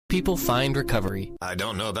people find recovery. I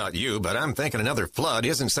don't know about you, but I'm thinking another flood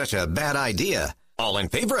isn't such a bad idea. All in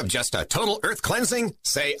favor of just a total earth cleansing?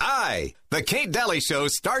 Say aye. The Kate Daly Show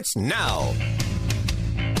starts now.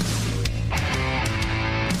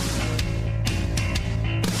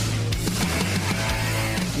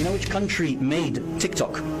 You know which country made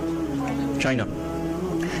TikTok? China.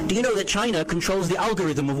 Do you know that China controls the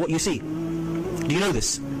algorithm of what you see? Do you know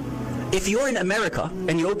this? If you're in America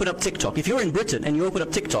and you open up TikTok, if you're in Britain and you open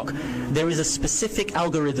up TikTok, there is a specific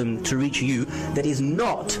algorithm to reach you that is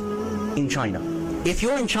not in China. If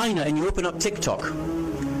you're in China and you open up TikTok,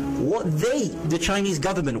 what the Chinese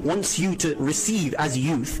government wants you to receive as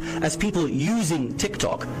youth, as people using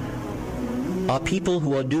TikTok, are people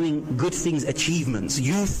who are doing good things, achievements,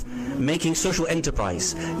 youth making social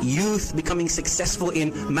enterprise, youth becoming successful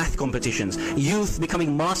in math competitions, youth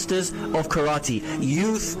becoming masters of karate,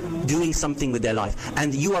 youth doing something with their life.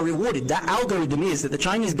 And you are rewarded. That algorithm is that the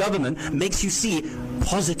Chinese government makes you see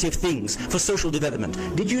positive things for social development.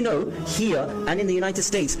 Did you know here and in the United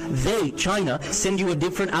States, China, send you a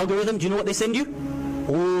different algorithm? Do you know what they send you?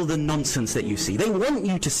 All the nonsense that you see. They want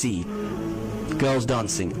you to see girls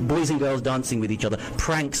dancing, boys and girls dancing with each other,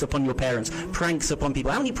 pranks upon your parents, pranks upon people.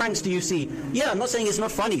 How many pranks do you see? Yeah, I'm not saying it's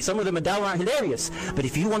not funny. Some of them are downright hilarious. But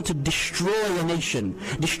if you want to destroy a nation,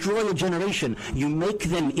 destroy a generation, you make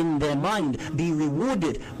them in their mind be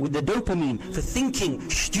rewarded with the dopamine for thinking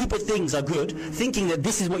stupid things are good, thinking that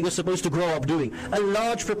this is what you're supposed to grow up doing. A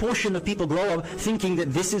large proportion of people grow up thinking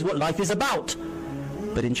that this is what life is about.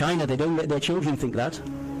 But in China, they don't let their children think that.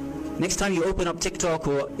 Next time you open up TikTok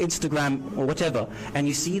or Instagram or whatever, and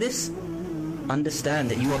you see this, understand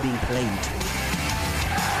that you are being played.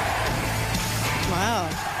 Wow.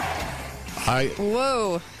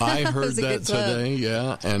 Whoa. I heard that today,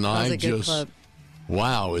 yeah, and I just,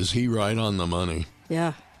 wow, is he right on the money?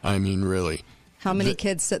 Yeah. I mean, really. How many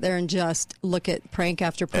kids sit there and just look at prank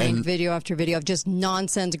after prank, video after video of just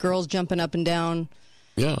nonsense, girls jumping up and down.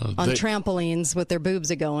 Yeah, on trampolines with their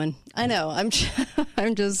boobs going. I know. I'm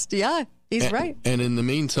just, yeah, he's right. And in the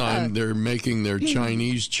meantime, they're making their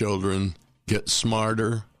Chinese children get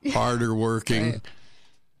smarter, harder working.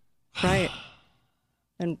 Right.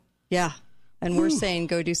 And yeah. And we're saying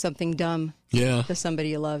go do something dumb to somebody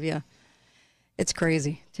you love. Yeah. It's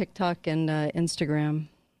crazy. TikTok and Instagram.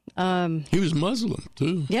 He was Muslim,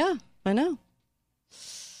 too. Yeah, I know.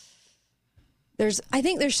 I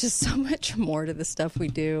think there's just so much more to the stuff we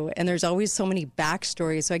do, and there's always so many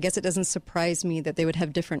backstories, so I guess it doesn't surprise me that they would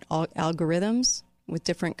have different algorithms with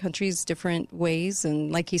different countries, different ways,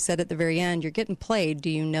 and like he said at the very end, you're getting played. Do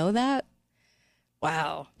you know that?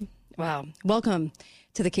 Wow. Welcome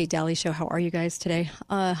to the Kate Daly Show. How are you guys today?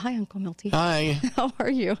 Hi, Uncle Milty. Hi. How are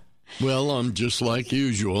you? Well, I'm just like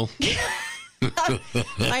usual.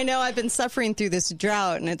 I know I've been suffering through this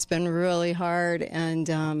drought, and it's been really hard. And,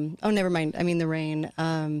 never mind. I mean, the rain,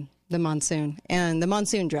 the monsoon, and the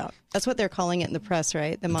monsoon drought. That's what they're calling it in the press,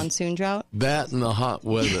 right? The monsoon drought? That and the hot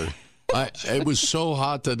weather. It was so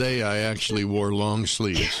hot today, I actually wore long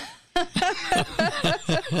sleeves.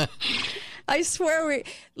 I swear,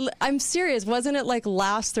 I'm serious. Wasn't it like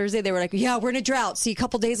last Thursday? They were like, yeah, we're in a drought. See, a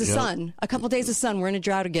couple days of sun. A couple days of sun. We're in a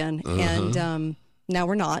drought again. And now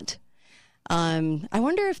we're not. I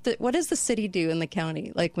wonder if what does the city do in the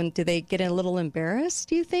county? Like, do they get a little embarrassed,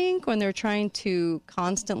 do you think, when they're trying to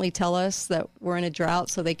constantly tell us that we're in a drought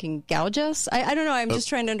so they can gouge us? I don't know. I'm just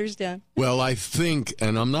trying to understand. Well, I think,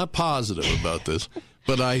 and I'm not positive about this,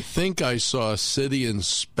 but I think I saw a city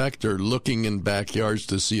inspector looking in backyards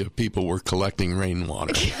to see if people were collecting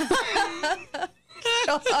rainwater.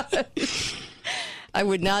 Gosh. I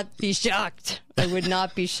would not be shocked. I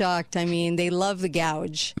mean, they love the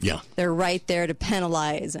gouge. Yeah. They're right there to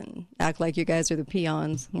penalize and act like you guys are the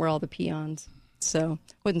peons. We're all the peons. So,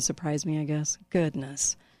 wouldn't surprise me, I guess.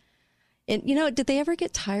 Goodness. And, did they ever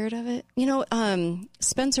get tired of it?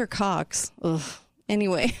 Spencer Cox. Ugh.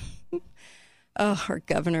 Anyway. Our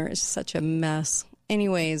governor is such a mess.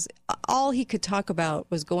 Anyways, all he could talk about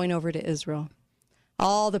was going over to Israel.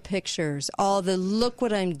 All the pictures, look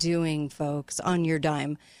what I'm doing, folks, on your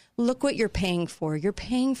dime. Look what you're paying for. You're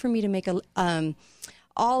paying for me to make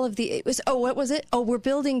all of the, what was it? Oh, we're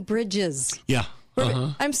building bridges. Yeah.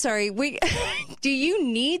 I'm sorry. Do you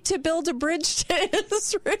need to build a bridge to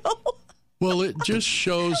Israel? Well, it just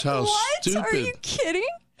shows how stupid. Are you kidding?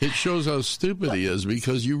 It shows how stupid he is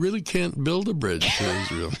because you really can't build a bridge to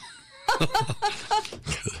Israel.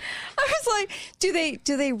 I was like,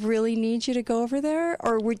 do they really need you to go over there?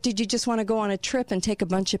 Or did you just want to go on a trip and take a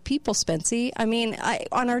bunch of people, Spency? I mean,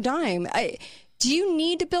 on our dime. Do you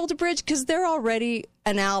need to build a bridge? Because they're already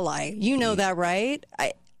an ally. You know that, right?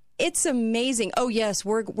 it's amazing. Oh, yes,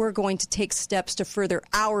 we're going to take steps to further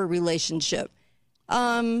our relationship.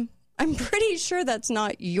 I'm pretty sure that's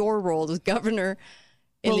not your role as governor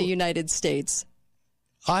in the United States.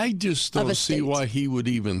 I just don't see why he would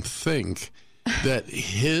even think that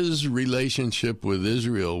his relationship with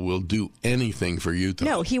Israel will do anything for Utah.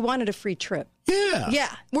 No, he wanted a free trip. Yeah.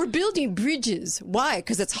 Yeah. We're building bridges. Why?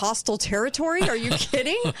 Because it's hostile territory? Are you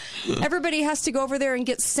kidding? Everybody has to go over there and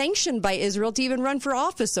get sanctioned by Israel to even run for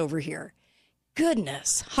office over here.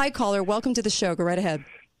 Goodness. Hi, caller. Welcome to the show. Go right ahead.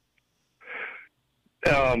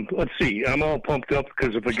 Let's see. I'm all pumped up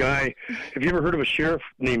because of a guy. Have you ever heard of a sheriff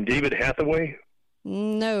named David Hathaway?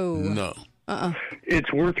 No.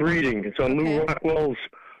 It's worth reading. It's on Lou Rockwell's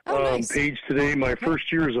nice. page today. My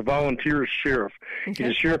first year as a volunteer sheriff. Okay.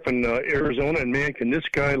 He's a sheriff in Arizona, and man, can this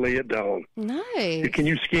guy lay it down. Nice. Can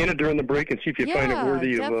you scan it during the break and see if you find it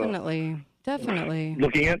worthy definitely. of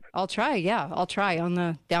looking at? I'll try. Yeah, I'll try on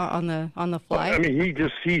the fly. I mean, he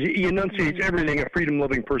enunciates everything a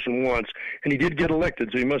freedom-loving person wants, and he did get elected,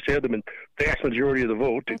 so he must have the vast majority of the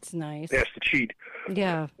vote. That's nice. That's the cheat.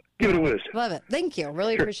 Yeah. Give it a whiz. Love it. Thank you.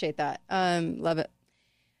 Really appreciate that. Love it.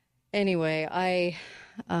 Anyway, I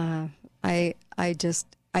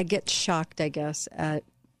get shocked, I guess, at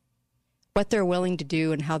what they're willing to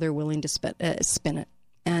do and how they're willing to spin it.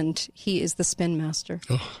 And he is the spin master.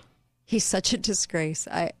 Oh. He's such a disgrace.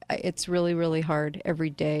 It's really, really hard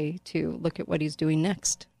every day to look at what he's doing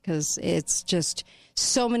next because it's just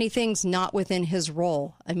so many things not within his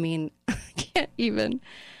role. I mean,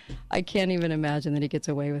 I can't even imagine that he gets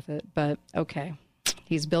away with it. But okay,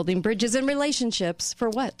 he's building bridges and relationships for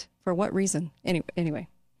what? For what reason? Anyway.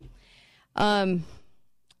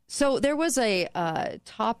 So there was a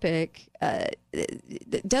topic.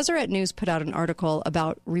 Deseret News put out an article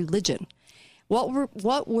about religion.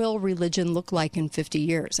 What will religion look like in 50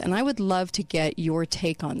 years? And I would love to get your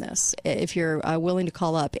take on this. If you're willing to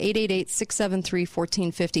call up,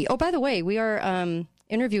 888-673-1450. Oh, by the way, we are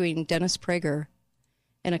interviewing Dennis Prager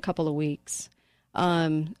in a couple of weeks.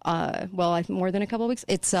 More than a couple of weeks.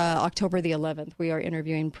 It's October the 11th. We are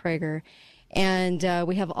interviewing Prager. And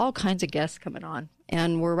we have all kinds of guests coming on.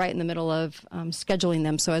 And we're right in the middle of scheduling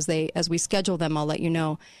them. So as we schedule them, I'll let you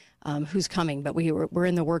know who's coming. But we're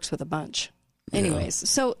in the works with a bunch. Anyways,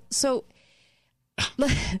 so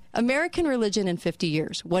American religion in 50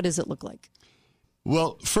 years, what does it look like?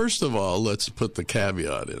 Well, first of all, let's put the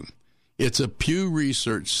caveat in. It's a Pew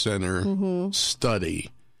Research Center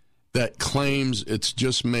study that claims it's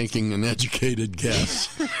just making an educated guess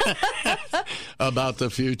about the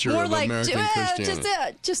future of American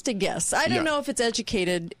Christianity. Just a guess. I don't know if it's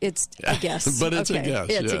educated. It's a guess. But it's a guess.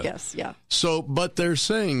 It's a guess, yeah. So, but they're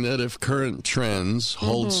saying that if current trends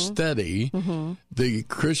hold steady, the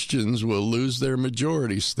Christians will lose their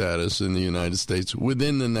majority status in the United States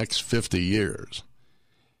within the next 50 years.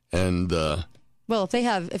 And well,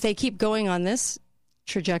 if they keep going on this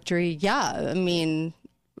trajectory, yeah, I mean,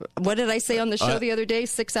 what did I say on the show the other day?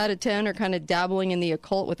 6 out of 10 are kind of dabbling in the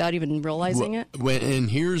occult without even realizing it. And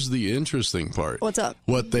here's the interesting part. What's up?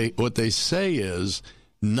 What they say is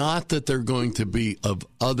not that they're going to be of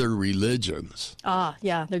other religions.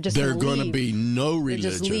 Yeah, they're going to be no religion.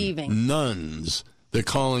 They're just leaving. Nuns. They're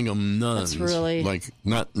calling them nuns. That's really like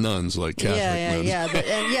not nuns like Catholic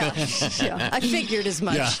nuns. Yeah. I figured as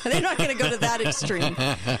much. Yeah. They're not going to go to that extreme.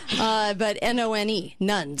 But NONE,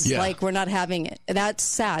 nuns. Yeah. Like we're not having it. That's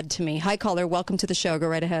sad to me. Hi, caller. Welcome to the show. Go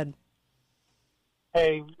right ahead.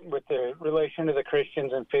 Hey, with the relation to the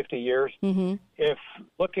Christians in 50 years, if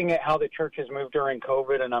looking at how the church has moved during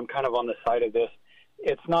COVID, and I'm kind of on the side of this,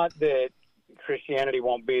 it's not that Christianity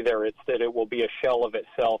won't be there. It's that it will be a shell of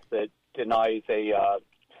itself that denies a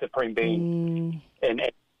supreme being, and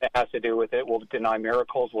it has to do with it. We'll deny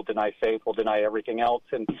miracles, we'll deny faith, we'll deny everything else,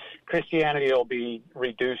 and Christianity will be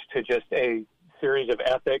reduced to just a series of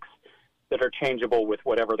ethics that are changeable with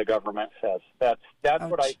whatever the government says. That's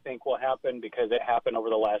what I think will happen because it happened over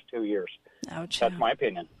the last 2 years. Ouch. That's my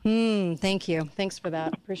opinion. Thank you. Thanks for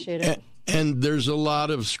that. Appreciate it. And there's a lot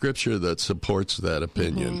of scripture that supports that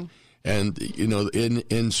opinion. And, you know,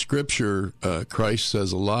 in Scripture, Christ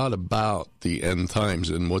says a lot about the end times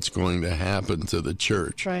and what's going to happen to the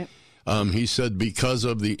church. Right. He said, because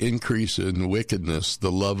of the increase in wickedness,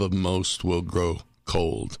 the love of most will grow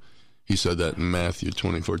cold. He said that in Matthew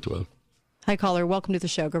 24:12. Hi, caller. Welcome to the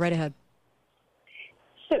show. Go right ahead.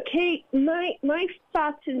 So, Kate, my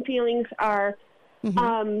thoughts and feelings are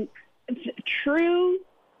true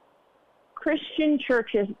Christian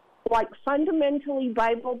churches, like fundamentally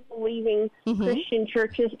Bible-believing Christian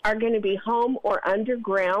churches, are going to be home or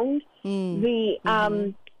underground.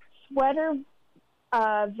 The sweater,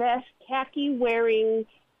 vest, khaki-wearing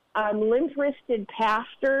limp-wristed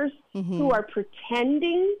pastors who are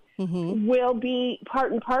pretending will be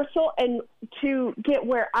part and parcel. And to get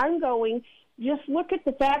where I'm going, just look at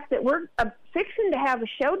the fact that we're fixing to have a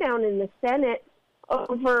showdown in the Senate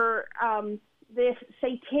over this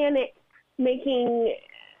satanic making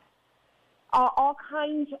all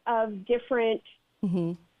kinds of different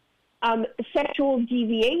sexual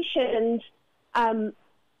deviations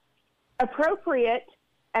appropriate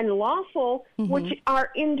and lawful, which are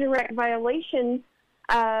in direct violation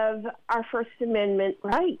of our First Amendment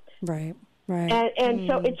rights. Right, right. And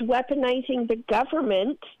so it's weaponizing the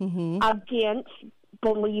government against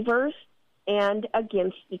believers and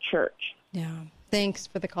against the church. Yeah. Thanks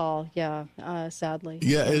for the call. Yeah, sadly.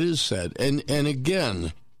 Yeah, it is sad. And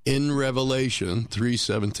again, in Revelation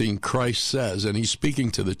 3:17, Christ says, and he's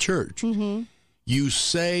speaking to the church, you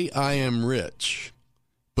say, I am rich,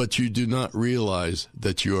 but you do not realize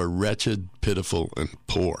that you are wretched, pitiful, and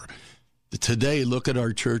poor. Today, look at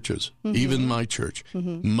our churches, even my church.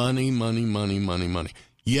 Money, money, money, money, money.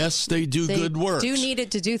 Yes, they do good works. They do need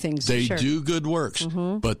it to do things. They sure. do good works,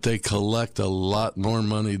 but they collect a lot more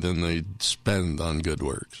money than they spend on good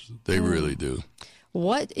works. They really do.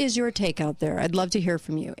 What is your take out there? I'd love to hear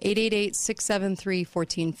from you.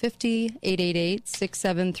 888-673-1450,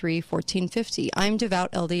 888-673-1450. I'm devout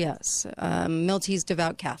LDS. Milty's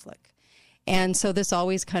devout Catholic. And so this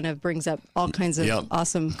always kind of brings up all kinds of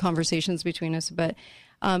awesome conversations between us. But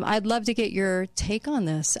I'd love to get your take on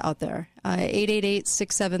this out there.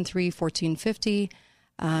 888-673-1450.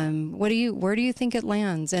 Where do you think it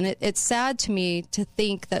lands? And it's sad to me to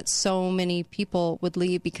think that so many people would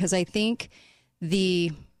leave, because I think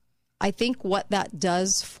what that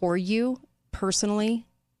does for you personally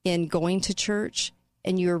in going to church,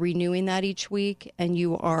 and you're renewing that each week, and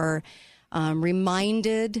you are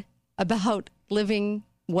reminded about living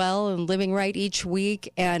well and living right each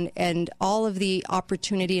week, and all of the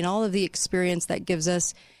opportunity and all of the experience that gives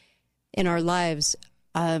us in our lives.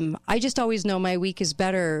 I just always know my week is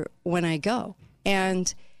better when I go,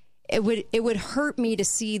 and it would hurt me to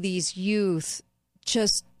see these youth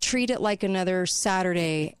just treat it like another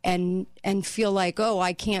Saturday and feel like, oh,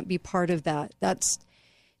 I can't be part of that.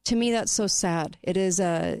 To me, that's so sad. It is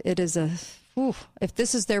a if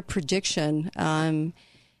this is their prediction,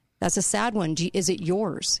 that's a sad one. Is it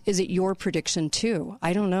yours? Is it your prediction too?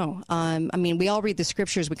 I don't know. I mean, we all read the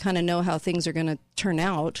scriptures. We kind of know how things are going to turn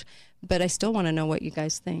out, but I still want to know what you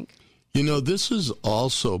guys think. You know, this is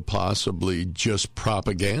also possibly just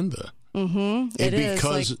propaganda. It is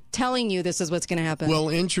like telling you this is what's going to happen. Well,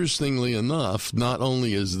 interestingly enough, not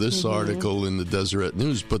only is this article in the Deseret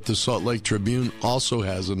News, but the Salt Lake Tribune also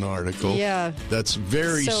has an article that's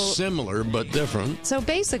very similar but different. So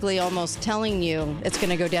basically almost telling you it's going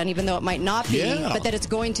to go down, even though it might not be, but that it's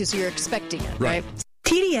going to, so you're expecting it, right?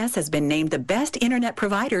 TDS has been named the best internet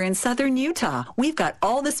provider in southern Utah. We've got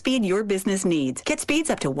all the speed your business needs. Get speeds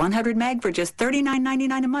up to 100 meg for just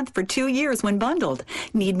 $39.99 a month for 2 years when bundled.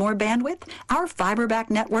 Need more bandwidth? Our fiber-backed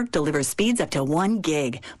network delivers speeds up to 1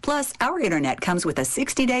 gig. Plus, our internet comes with a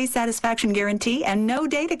 60-day satisfaction guarantee and no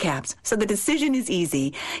data caps, so the decision is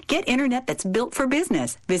easy. Get internet that's built for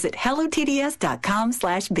business. Visit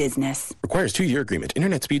hellotds.com/business. Requires 2-year agreement.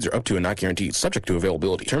 Internet speeds are up to and not guaranteed. Subject to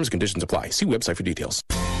availability. Terms and conditions apply. See website for details.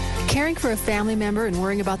 Caring for a family member and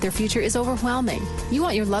worrying about their future is overwhelming. You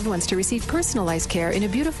want your loved ones to receive personalized care in a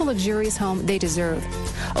beautiful, luxurious home they deserve.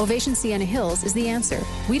 Ovation Sienna Hills is the answer.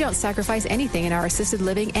 We don't sacrifice anything in our assisted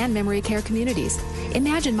living and memory care communities.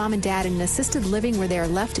 Imagine mom and dad in an assisted living where they are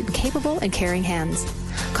left in capable and caring hands.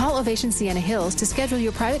 Call Ovation Sienna Hills to schedule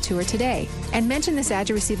your private tour today and mention this ad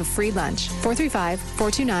to receive a free lunch.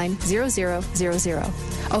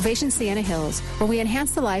 435-429-0000. Ovation Sienna Hills, where we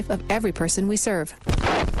enhance the life of every person we serve.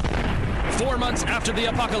 4 months after the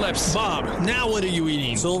apocalypse. Bob, now what are you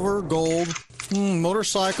eating? Silver, gold,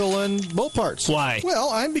 motorcycle, and boat parts. Why? Well,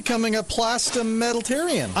 I'm becoming a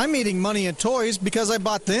plastometalitarian. I'm eating money and toys because I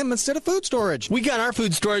bought them instead of food storage. We got our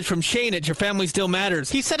food storage from Shane at Your Family Still Matters.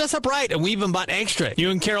 He set us up right, and we even bought extra. You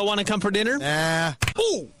and Carol want to come for dinner? Nah.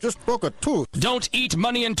 Ooh, just broke a tooth. Don't eat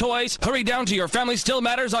money and toys. Hurry down to Your Family Still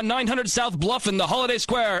Matters on 900 South Bluff in the Holiday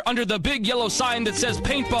Square under the big yellow sign that says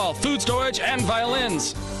paintball, food storage, and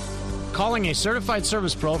violins. Calling a certified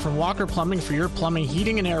service pro from Walker Plumbing for your plumbing,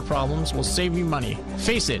 heating, and air problems will save you money.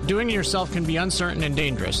 Face it, doing it yourself can be uncertain and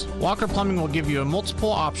dangerous. Walker Plumbing will give you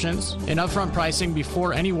multiple options and upfront pricing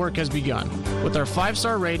before any work has begun. With our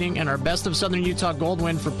 5-star rating and our Best of Southern Utah Gold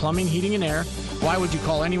Win for plumbing, heating, and air, why would you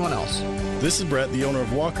call anyone else? This is Brett, the owner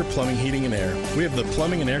of Walker Plumbing, Heating, and Air. We have the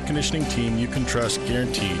plumbing and air conditioning team you can trust,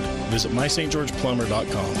 guaranteed. Visit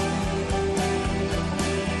mystgeorgeplumber.com.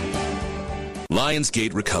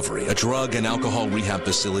 Lionsgate Recovery, a drug and alcohol rehab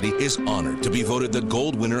facility, is honored to be voted the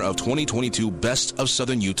gold winner of 2022 Best of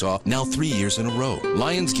Southern Utah, now 3 years in a row.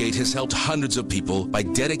 Lionsgate has helped hundreds of people by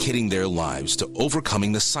dedicating their lives to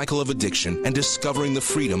overcoming the cycle of addiction and discovering the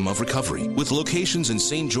freedom of recovery. With locations in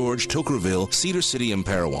St. George, Toquerville, Cedar City, and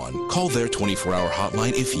Parowan, call their 24-hour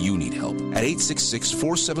hotline if you need help at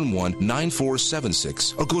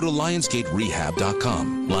 866-471-9476 or go to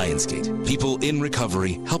lionsgaterehab.com. Lionsgate, people in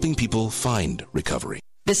recovery, helping people find recovery.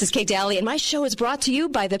 This is Kate Daly, and my show is brought to you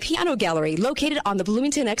by the Piano Gallery, located on the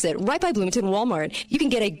Bloomington exit, right by Bloomington Walmart. You can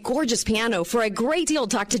get a gorgeous piano for a great deal.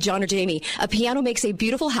 Talk to John or Jamie. A piano makes a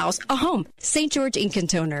beautiful house a home. St. George Ink and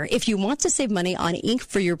Toner. If you want to save money on ink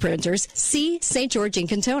for your printers, see St. George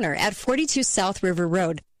Ink and Toner at 42 South River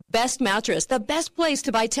Road. Best Mattress, the best place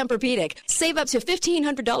to buy Tempur-Pedic. Save up to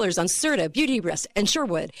 $1,500 on Serta, Beautyrest, and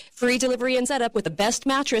Sherwood. Free delivery and setup with the Best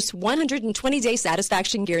Mattress 120-day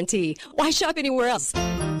satisfaction guarantee. Why shop anywhere else?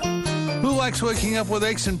 Who likes waking up with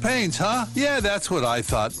aches and pains, huh? Yeah, that's what I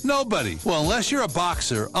thought. Nobody. Well, unless you're a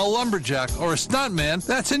boxer, a lumberjack, or a stuntman,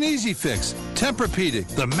 that's an easy fix. Tempur-Pedic,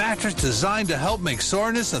 the mattress designed to help make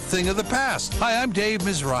soreness a thing of the past. Hi, I'm Dave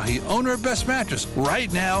Mizrahi, owner of Best Mattress.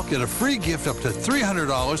 Right now, get a free gift up to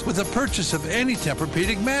 $300 with the purchase of any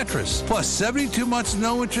Tempur-Pedic mattress. Plus 72 months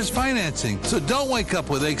no-interest financing. So don't wake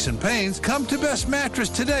up with aches and pains. Come to Best Mattress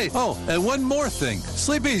today. Oh, and one more thing.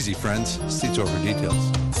 Sleep easy, friends. See store for details.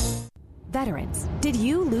 Veterans, did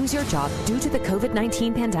you lose your job due to the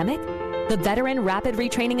COVID-19 pandemic? The Veteran Rapid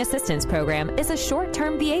Retraining Assistance Program is a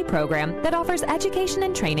short-term VA program that offers education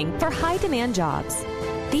and training for high-demand jobs.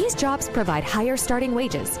 These jobs provide higher starting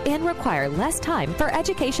wages and require less time for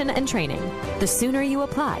education and training. The sooner you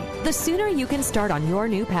apply, the sooner you can start on your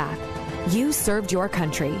new path. You served your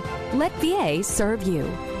country. Let VA serve you.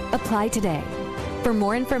 Apply today. For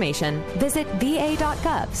more information, visit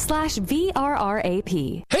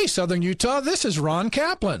va.gov/VRRAP. Hey, Southern Utah, this is Ron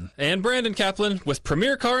Kaplan. And Brandon Kaplan with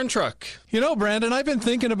Premier Car and Truck. You know, Brandon, I've been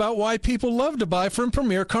thinking about why people love to buy from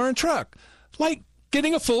Premier Car and Truck. Like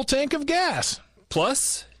getting a full tank of gas.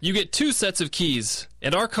 Plus, you get 2 sets of keys,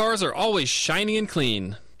 and our cars are always shiny and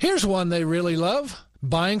clean. Here's one they really love.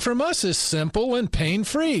 Buying from us is simple and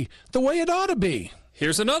pain-free, the way it ought to be.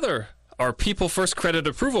 Here's another. Our People First credit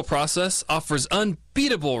approval process offers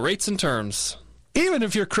unbeatable rates and terms. Even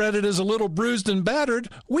if your credit is a little bruised and battered,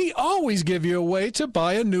 we always give you a way to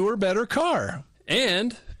buy a newer, better car.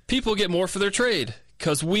 And people get more for their trade,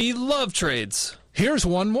 because we love trades. Here's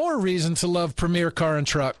one more reason to love Premier Car and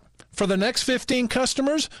Truck. For the next 15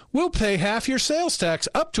 customers, we'll pay half your sales tax,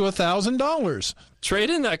 up to $1,000.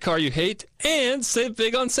 Trade in that car you hate and save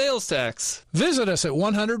big on sales tax. Visit us at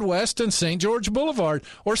 100 West and St. George Boulevard,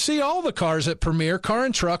 or see all the cars at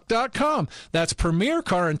PremierCarAndTruck.com. That's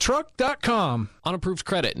PremierCarAndTruck.com. Unapproved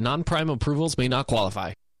credit. Non-prime approvals may not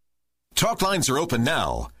qualify. Talk lines are open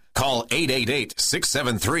now. Call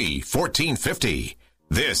 888-673-1450.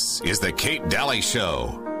 This is the Kate Daly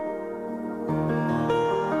Show.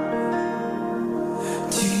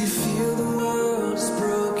 Do you feel the world's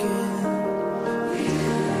broken?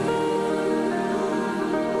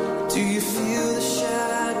 Do you feel the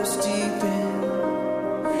shadows deepen?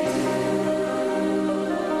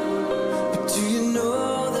 But do you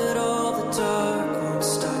know that all the dark won't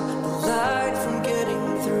stop the light from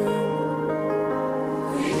getting through?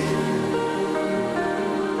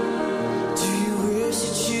 Do you wish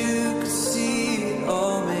that you could see it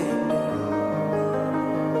all made new?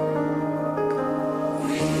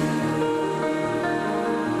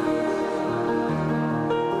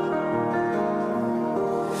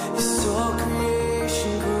 Is all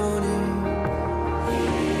creation groaning?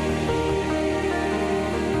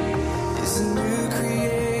 Is a new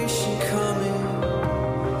creation coming?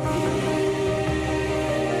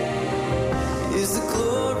 Is the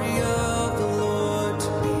glory of the Lord to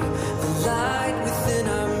be the light within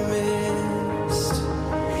our midst?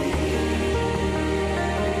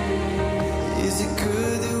 Is it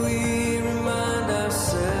good that we remind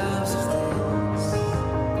ourselves of this?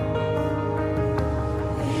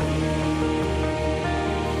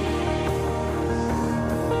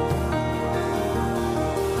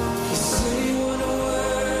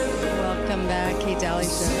 Welcome back, Kate Daly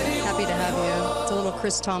Show. Happy to have you. It's a little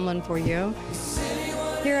Chris Tomlin for you.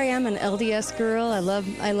 Here I am, an LDS girl. I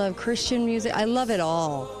love Christian music. I love it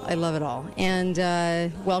all. I love it all. And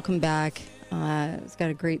welcome back. It's got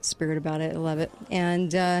a great spirit about it. I love it.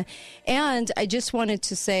 And I just wanted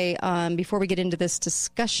to say, before we get into this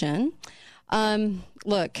discussion,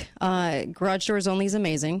 Look, Garage Doors Only is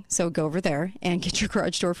amazing, so go over there and get your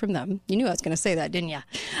garage door from them. You knew I was going to say that, didn't you?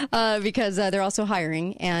 Because they're also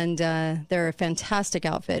hiring, and they're a fantastic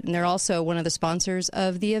outfit. And they're also one of the sponsors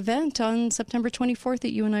of the event on September 24th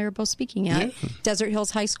that you and I are both speaking at. Yeah. Desert Hills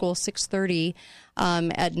High School, 6:30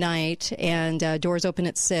 at night, and doors open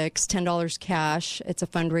at 6, $10 cash. It's a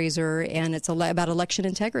fundraiser, and it's about election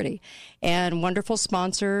integrity. And wonderful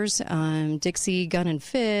sponsors, Dixie Gun and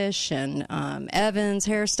Fish, and Evans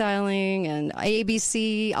Hairstyling, and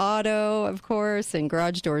ABC Auto, of course, and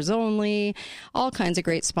Garage Doors Only, all kinds of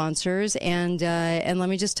great sponsors. And let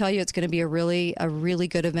me just tell you, it's going to be a really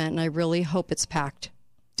good event, and I really hope it's packed.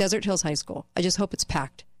 Desert Hills High School. I just hope it's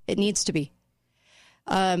packed. It needs to be.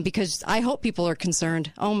 Because I hope people are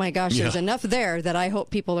concerned. Oh my gosh, there's enough there that I hope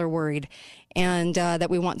people are worried, and that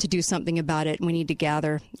we want to do something about it. We need to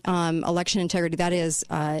gather. Election integrity, that is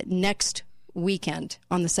next weekend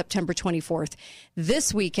on the September 24th.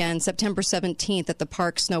 This weekend, September 17th at the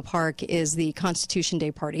park, Snow Park, is the Constitution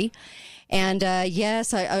Day party. And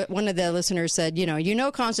yes, one of the listeners said,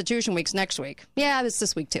 Constitution Week's next week. Yeah, it's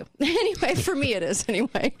this week too. Anyway, for me it is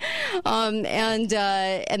anyway. And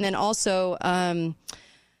then also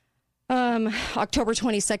October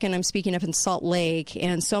 22nd, I'm speaking up in Salt Lake,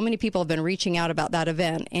 and so many people have been reaching out about that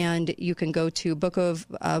event. And you can go to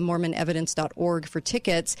bookofmormonevidence.org for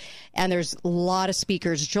tickets. And there's a lot of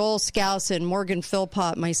speakers: Joel Skousen, Morgan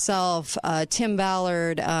Philpott, myself, Tim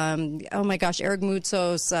Ballard, oh my gosh, Eric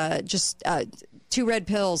Moutsos, Two Red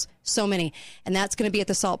Pills, so many. And that's going to be at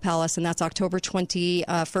the Salt Palace, and that's October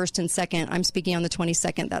 21st and 2nd. I'm speaking on the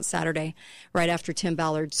 22nd, that Saturday, right after Tim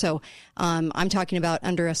Ballard. So I'm talking about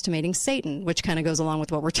underestimating Satan, which kind of goes along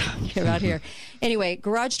with what we're talking about here. Anyway,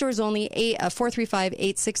 Garage Doors Only,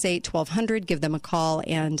 435-868-1200. Give them a call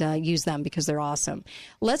and use them because they're awesome.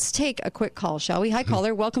 Let's take a quick call, shall we? Hi,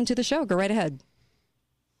 caller. Welcome to the show. Go right ahead.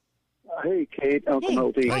 Hey, Kate. Uncle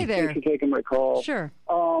Milty. Hi there. Thanks for taking my call. Sure.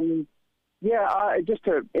 Yeah, just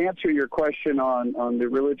to answer your question on the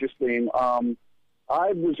religious theme,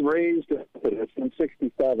 I was raised in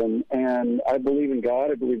 1967, and I believe in God.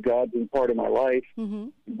 I believe God's been part of my life. Mm-hmm.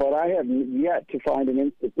 But I have yet to find an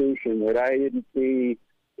institution that I didn't see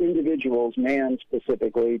individuals, man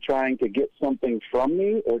specifically, trying to get something from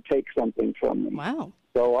me or take something from me. Wow.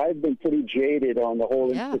 So I've been pretty jaded on the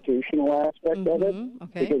whole institutional aspect of it,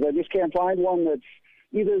 because I just can't find one that's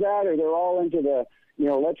either that or they're all into the,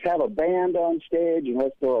 let's have a band on stage and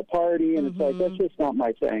let's throw a party. And it's like, that's just not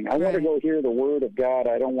my thing. I want to go hear the word of God.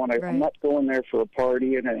 I don't want to, I'm not going there for a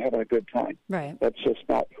party and having a good time. Right. That's just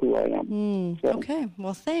not who I am. So. Okay.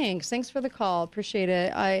 Well, thanks. Thanks for the call. Appreciate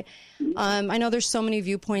it. I know there's so many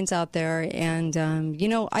viewpoints out there, and,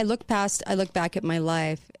 I look back at my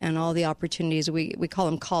life and all the opportunities. We call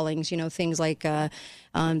them callings, things like,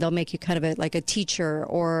 they'll make you kind of like a teacher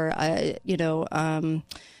or,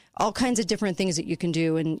 all kinds of different things that you can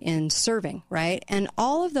do in serving, right? And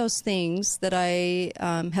all of those things that I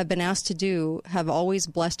have been asked to do have always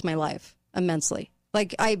blessed my life immensely.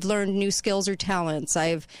 Like, I've learned new skills or talents.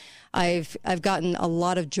 I've gotten a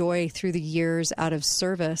lot of joy through the years out of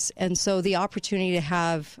service. And so the opportunity to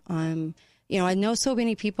have, I know so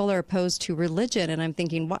many people are opposed to religion, and I'm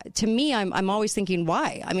thinking, why? To me, I'm always thinking,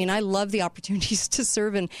 why? I mean, I love the opportunities to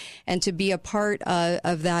serve and to be a part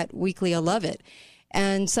of that weekly. I love it.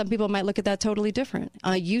 And some people might look at that totally different.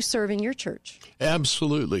 You serve in your church.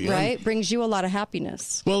 Absolutely. Right? Brings you a lot of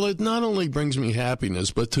happiness. Well, it not only brings me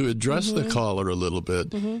happiness, but to address the caller a little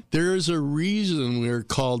bit, there is a reason we're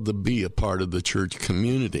called to be a part of the church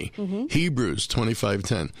community. Hebrews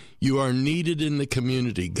 25:10. You are needed in the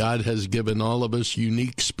community. God has given all of us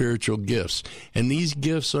unique spiritual gifts, and these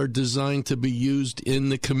gifts are designed to be used in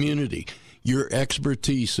the community. Your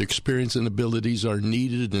expertise, experience, and abilities are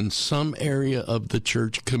needed in some area of the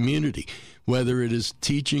church community, whether it is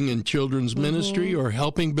teaching in children's ministry or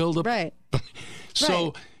helping build a... Right.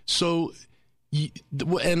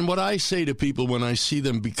 And what I say to people when I see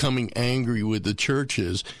them becoming angry with the church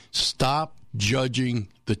is, stop judging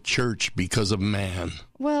the church because of man.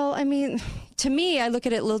 Well, I mean, to me, I look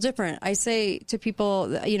at it a little different. I say to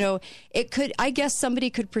people, I guess somebody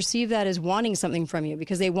could perceive that as wanting something from you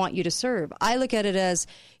because they want you to serve. I look at it as,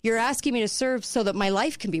 you're asking me to serve so that my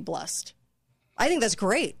life can be blessed. I think that's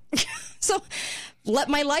great. So let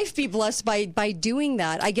my life be blessed by doing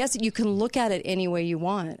that. I guess you can look at it any way you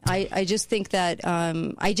want. I just think that,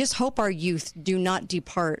 I just hope our youth do not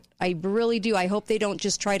depart. I really do. I hope they don't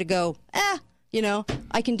just try to go,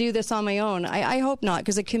 I can do this on my own. I hope not,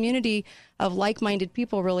 because a community of like-minded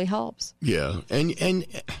people really helps. Yeah. And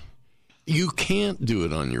You can't do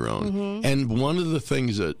it on your own. Mm-hmm. And one of the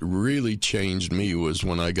things that really changed me was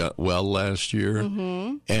when I got well last year.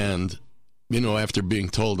 Mm-hmm. And, after being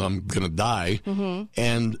told I'm going to die, Mm-hmm.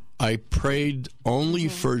 and I prayed only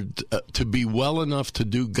for to be well enough to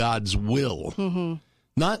do God's will. Mm-hmm.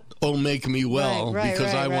 Not, make me well,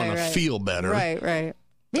 because I want to feel better. Right.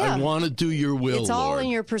 Yeah. I want to do your will, It's all Lord. in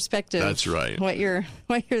your perspective. That's right. What you're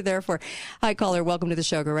there for. Hi, caller. Welcome to the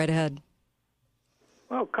show. Go right ahead.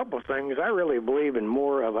 Well, a couple of things. I really believe in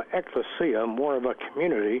more of an ecclesia, more of a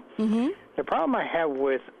community. Mm-hmm. The problem I have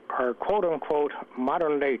with our quote-unquote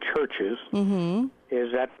modern-day churches Mm-hmm.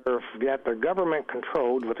 is that they're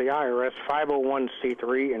government-controlled with the IRS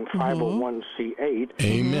 501c3 and 501c8.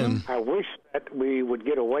 Amen. I wish that we would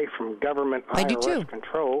get away from government IRS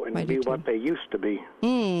control and be what they used to be.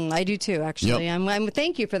 I do too, actually. Yep. I'm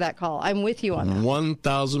thank you for that call. I'm with you on that.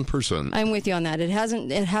 1,000%. I'm with you on that. It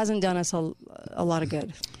hasn't done us a lot of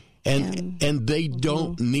good. And they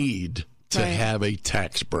don't need to have a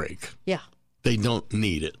tax break. Yeah. They don't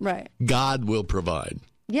need it. Right. God will provide.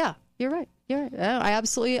 Yeah, you're right.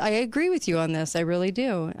 I agree with you on this. I really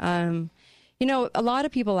do. A lot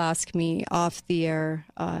of people ask me off the air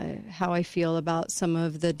how I feel about some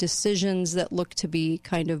of the decisions that look to be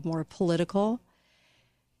kind of more political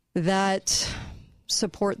that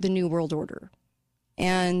support the New World Order.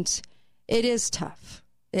 And it is tough.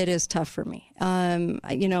 It is tough for me.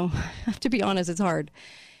 To be honest, it's hard.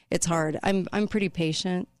 It's hard. I'm pretty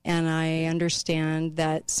patient, and I understand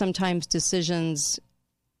that sometimes decisions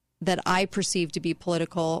that I perceive to be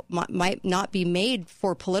political might not be made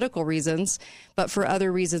for political reasons, but for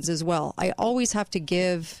other reasons as well. I always have to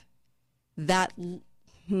give that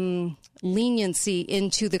leniency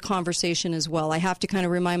into the conversation as well. I have to kind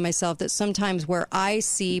of remind myself that sometimes where I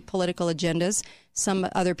see political agendas, some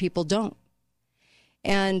other people don't.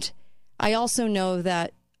 And I also know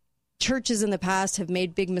that churches in the past have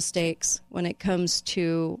made big mistakes when it comes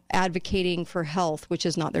to advocating for health, which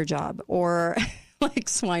is not their job, or like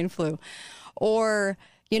swine flu, or,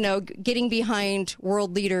 getting behind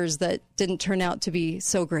world leaders that didn't turn out to be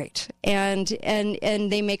so great. And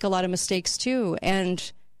they make a lot of mistakes too.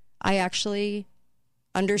 And I actually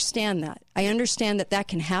understand that. I understand that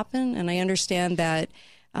can happen. And I understand that,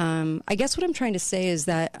 I guess what I'm trying to say is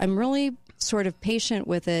that I'm really sort of patient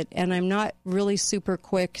with it, and I'm not really super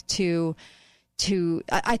quick to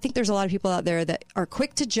I think there's a lot of people out there that are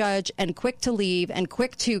quick to judge and quick to leave and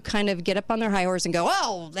quick to kind of get up on their high horse and go,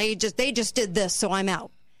 oh, they just did this, so I'm out.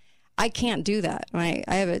 I can't do that. I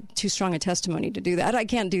have too strong a testimony to do that. I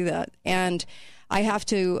can't do that. And I have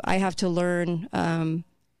to learn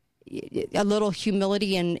a little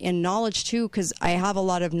humility and knowledge too, because I have a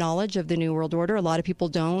lot of knowledge of the New World Order. A lot of people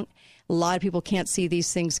don't. A lot of people can't see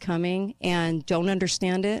these things coming and don't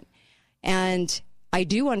understand it. And I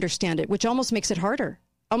do understand it, which almost makes it harder.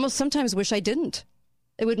 Almost sometimes wish I didn't.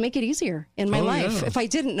 It would make it easier in my life if I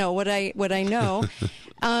didn't know what I know.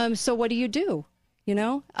 So what do you do?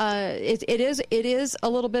 It is a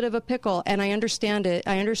little bit of a pickle, and I understand it.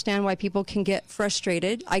 I understand why people can get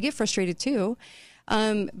frustrated. I get frustrated too.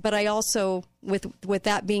 But I also, with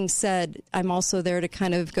that being said, I'm also there to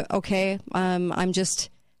kind of go, okay, I'm just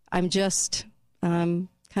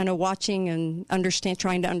kind of watching and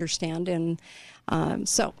trying to understand. And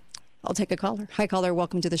so I'll take a caller. Hi, caller.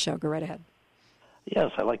 Welcome to the show. Go right ahead.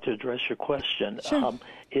 Yes, I'd like to address your question. Sure.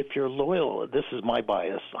 If you're loyal, this is my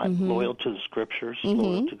bias. I'm loyal to the scriptures,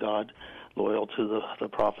 loyal to God, loyal to the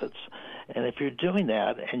prophets. And if you're doing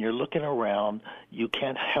that and you're looking around, you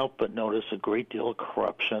can't help but notice a great deal of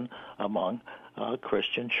corruption among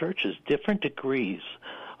Christian churches, different degrees.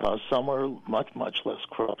 Some are much, much less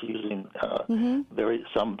corrupt, using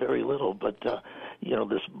very little. But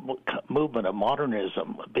this movement of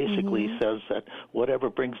modernism basically says that whatever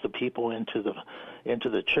brings the people into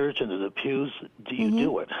the church, into the pews, you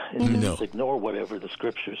do it, and just ignore whatever the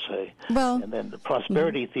scriptures say. Well, and then the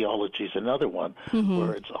prosperity theology is another one,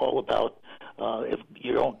 where it's all about if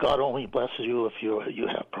you don't, God only blesses you if you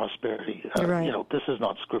have prosperity. Right. This is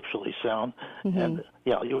not scripturally sound. And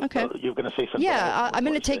you're going to say something. Yeah, I'm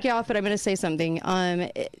going to take you off, but I'm going to say something.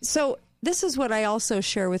 So this is what I also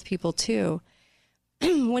share with people too.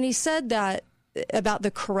 When he said that about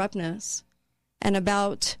the corruptness and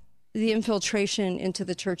about the infiltration into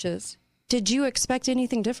the churches, did you expect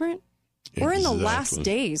anything different? Exactly. We're in the last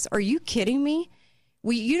days. Are you kidding me?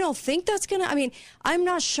 You don't think that's going to, I'm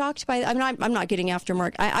not shocked by, I'm not getting after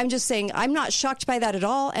Mark. I'm just saying I'm not shocked by that at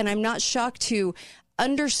all. And I'm not shocked to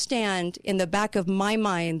understand in the back of my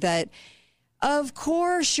mind that Of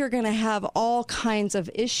course, you're going to have all kinds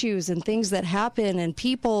of issues and things that happen and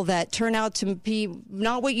people that turn out to be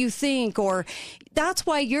not what you think. Or that's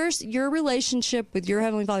why your relationship with your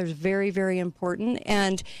Heavenly Father is very, very important.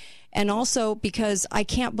 And also because I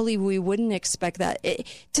can't believe we wouldn't expect that.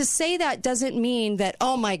 To say that doesn't mean that,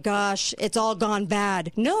 oh my gosh, it's all gone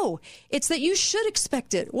bad. No, it's that you should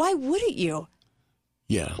expect it. Why wouldn't you?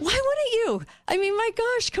 Yeah. Why wouldn't you? I mean, my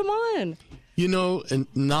gosh, come on. You know, and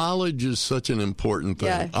knowledge is such an important thing.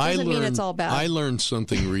 Yeah, doesn't mean it's all bad. I learned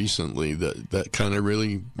something recently that kind of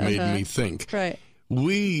really made me think. Right.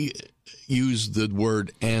 We use the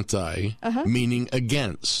word anti, meaning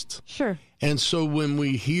against. Sure. And so when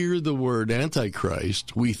we hear the word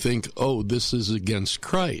Antichrist, we think, oh, this is against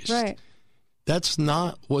Christ. Right. That's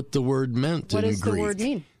not what the word meant in Greek. What does the word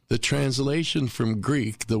mean? The translation from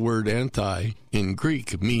Greek, the word anti in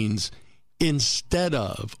Greek means instead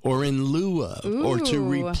of, or in lieu of, or to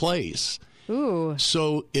replace. Ooh.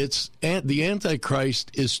 So the Antichrist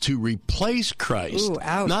is to replace Christ,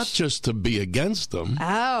 not just to be against them.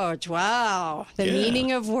 Ouch, wow. The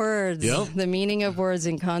meaning of words. Yep. The meaning of words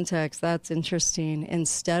in context. That's interesting.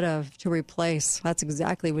 Instead of, to replace. That's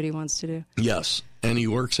exactly what he wants to do. Yes, and he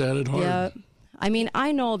works at it hard. Yeah. I mean,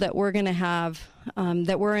 I know that we're going to have,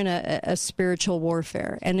 that we're in a spiritual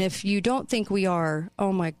warfare. And if you don't think we are,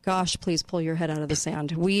 oh my gosh, please pull your head out of the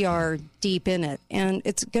sand. We are deep in it, and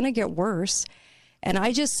it's going to get worse. And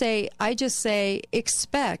I just say,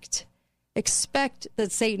 expect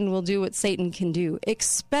that Satan will do what Satan can do.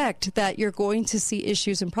 Expect that you're going to see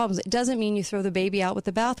issues and problems. It doesn't mean you throw the baby out with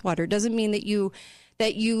the bathwater. It doesn't mean that you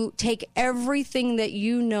take everything that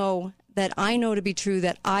you know, that I know to be true,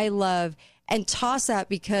 that I love, and toss that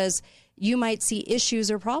because you might see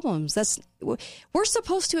issues or problems. We're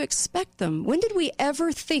supposed to expect them. When did we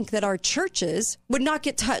ever think that our churches would not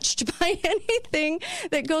get touched by anything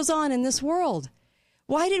that goes on in this world?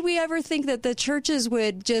 Why did we ever think that the churches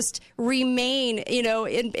would just remain,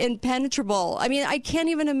 impenetrable? I mean, I can't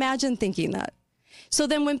even imagine thinking that. So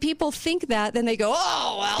then when people think that, then they go,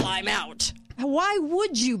 oh, well, I'm out. Why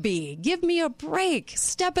would you be? Give me a break.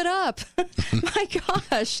 Step it up. My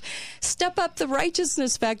gosh. Step up the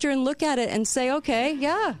righteousness factor and look at it and say, okay,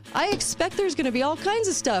 yeah, I expect there's going to be all kinds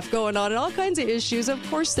of stuff going on and all kinds of issues. Of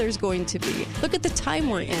course there's going to be. Look at the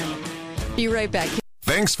time we're in. Be right back.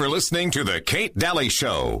 Thanks for listening to The Kate Daly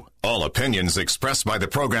Show. All opinions expressed by the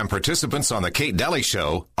program participants on The Kate Daly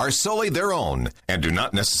Show are solely their own and do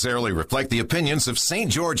not necessarily reflect the opinions of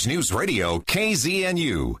St. George News Radio,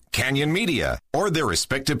 KZNU, Canyon Media, or their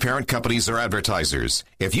respective parent companies or advertisers.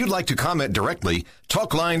 If you'd like to comment directly,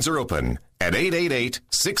 talk lines are open at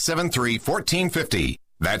 888-673-1450.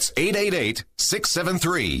 That's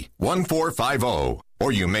 888-673-1450.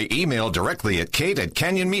 Or you may email directly at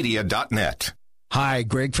kate@canyonmedia.net. Hi,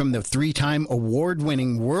 Greg from the 3-time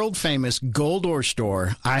award-winning, world-famous Gold Ore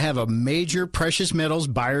Store. I have a major precious metals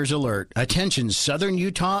buyer's alert. Attention, Southern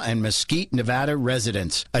Utah and Mesquite, Nevada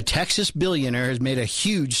residents. A Texas billionaire has made a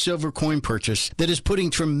huge silver coin purchase that is putting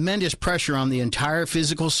tremendous pressure on the entire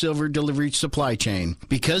physical silver delivery supply chain.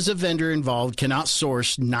 Because the vendor involved cannot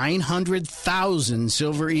source 900,000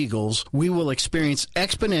 silver eagles, we will experience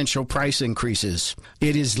exponential price increases.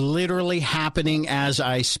 It is literally happening as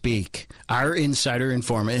I speak. Our insider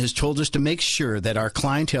informant has told us to make sure that our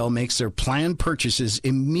clientele makes their planned purchases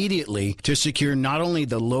immediately to secure not only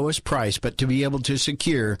the lowest price, but to be able to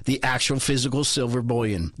secure the actual physical silver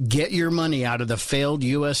bullion. Get your money out of the failed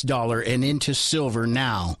U.S. dollar and into silver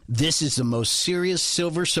now. This is the most serious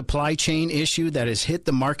silver supply chain issue that has hit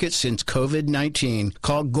the market since COVID-19.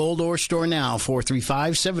 Call Gold Ore Store now,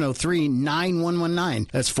 435-703-9119.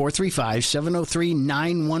 That's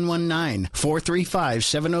 435-703-9119.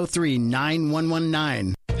 435-703-9119.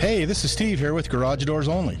 Hey, this is Steve here with Garage Doors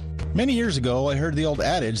Only. Many years ago, I heard the old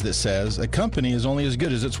adage that says a company is only as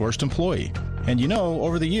good as its worst employee. And you know,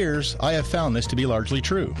 over the years, I have found this to be largely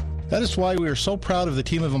true. That is why we are so proud of the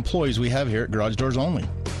team of employees we have here at Garage Doors Only.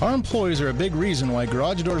 Our employees are a big reason why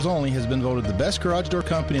Garage Doors Only has been voted the best garage door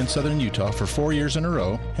company in Southern Utah for 4 years in a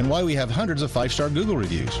row, and why we have hundreds of 5-star Google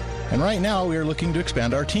reviews. And right now, we are looking to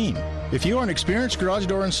expand our team. If you are an experienced garage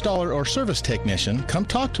door installer or service technician, come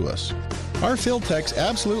talk to us. Our field techs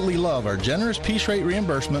absolutely love our generous piece rate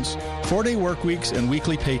reimbursements, 4-day work weeks, and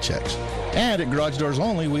weekly paychecks. And at Garage Doors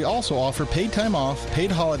Only, we also offer paid time off,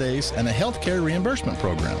 paid holidays, and a health care reimbursement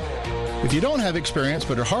program. If you don't have experience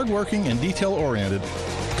but are hardworking and detail-oriented,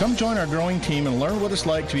 come join our growing team and learn what it's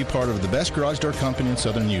like to be part of the best garage door company in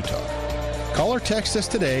Southern Utah. Call or text us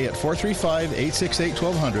today at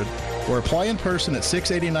 435-868-1200 or apply in person at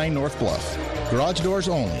 689 North Bluff. Garage Doors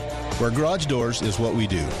Only, where garage doors is what we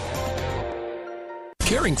do.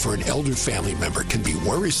 Caring for an elder family member can be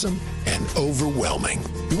worrisome and overwhelming.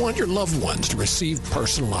 You want your loved ones to receive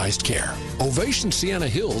personalized care. Ovation Sienna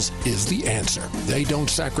Hills is the answer. They don't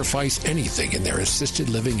sacrifice anything in their assisted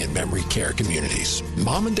living and memory care communities.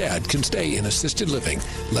 Mom and Dad can stay in assisted living,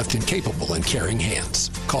 left in capable and caring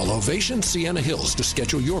hands. Call Ovation Sienna Hills to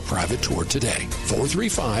schedule your private tour today.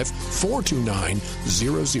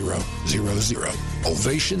 435-429-0000.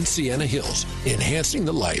 Ovation Sienna Hills, enhancing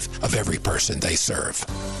the life of every person they serve.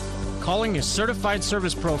 Calling a certified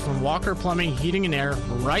service pro from Walker Plumbing, Heating and Air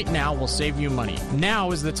right now will save you money. Now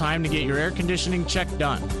is the time to get your air conditioning check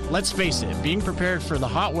done. Let's face it, being prepared for the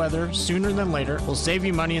hot weather sooner than later will save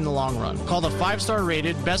you money in the long run. Call the 5-star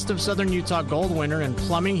rated Best of Southern Utah Gold winner in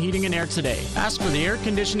Plumbing, Heating and Air today. Ask for the air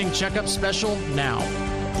conditioning checkup special now.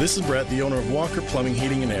 This is Brett, the owner of Walker Plumbing,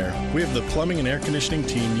 Heating and Air. We have the plumbing and air conditioning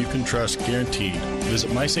team you can trust, guaranteed. Visit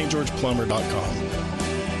mystgeorgeplumber.com.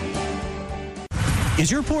 Is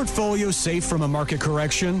your portfolio safe from a market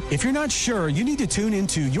correction? If you're not sure, you need to tune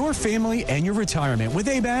into Your Family and Your Retirement with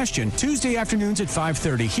Abe Ashton, Tuesday afternoons at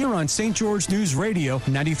 5:30 here on St. George News Radio,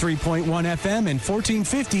 93.1 FM and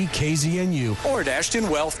 1450 KZNU, or at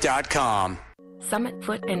AshtonWealth.com. Summit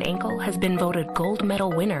Foot and Ankle has been voted gold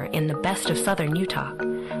medal winner in the Best of Southern Utah.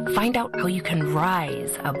 Find out how you can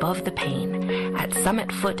rise above the pain at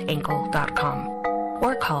summitfootankle.com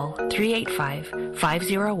or call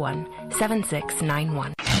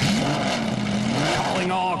 385-501-7691. Calling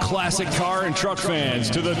all classic car and truck fans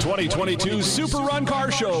to the 2022 Super Run Car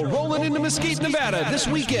Show rolling into Mesquite, Nevada this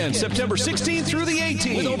weekend, September 16th through the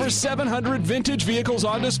 18th. With over 700 vintage vehicles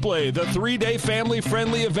on display, the 3-day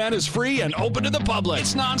family-friendly event is free and open to the public.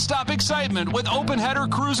 It's non-stop excitement with open header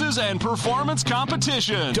cruises and performance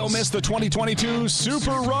competitions. Don't miss the 2022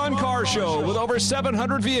 Super Run Car Show with over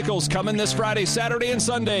 700 vehicles coming this Friday, Saturday, and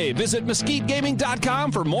Sunday. Visit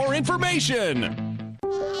mesquitegaming.com for more information.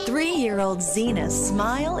 3-year-old Zena's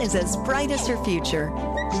smile is as bright as her future.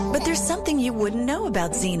 But there's something you wouldn't know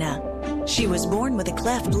about Zena. She was born with a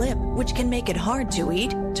cleft lip, which can make it hard to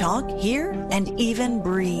eat, talk, hear, and even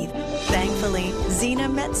breathe. Thankfully, Zena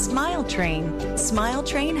met Smile Train. Smile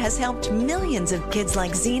Train has helped millions of kids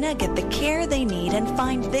like Zena get the care they need and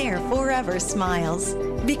find their forever smiles.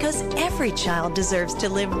 Because every child deserves to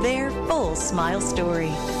live their full smile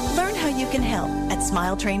story. Learn how you can help at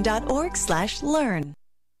smiletrain.org/learn.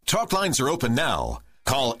 Talk lines are open now.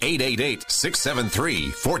 Call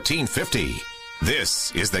 888-673-1450.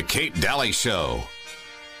 This is the Kate Daly Show.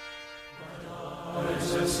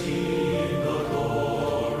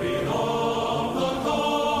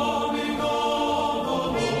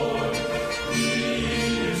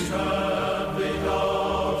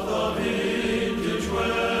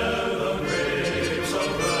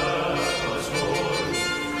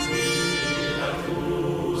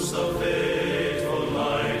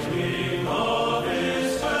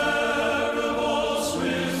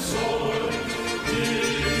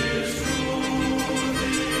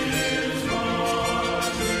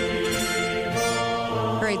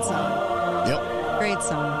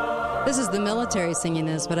 This is the military singing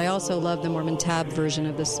this, but I also love the Mormon Tab version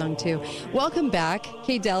of this song, too. Welcome back,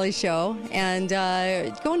 Kate Daly Show, and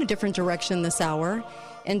going a different direction this hour,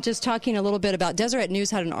 and just talking a little bit about Deseret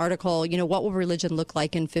News had an article, what will religion look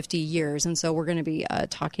like in 50 years? And so we're going to be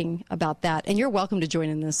talking about that. And you're welcome to join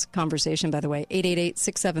in this conversation, by the way.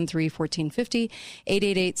 888-673-1450,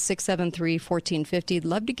 888-673-1450.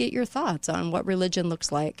 Love to get your thoughts on what religion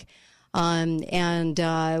looks like. And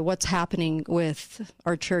what's happening with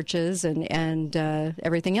our churches and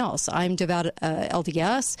everything else. I'm devout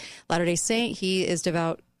LDS, Latter-day Saint. He is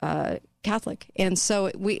devout Catholic. And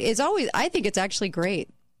so I think it's actually great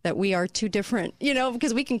that we are two different,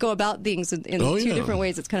 because we can go about things in two different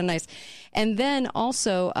ways. It's kind of nice. And then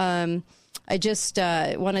also, I just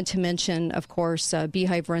wanted to mention, of course,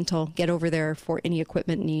 Beehive Rental. Get over there for any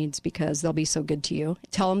equipment needs because they'll be so good to you.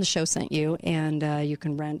 Tell them the show sent you, and you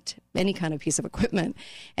can rent any kind of piece of equipment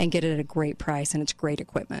and get it at a great price, and it's great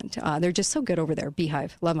equipment. They're just so good over there.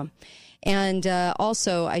 Beehive, love them. And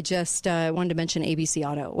also, I just wanted to mention ABC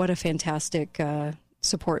Auto. What a fantastic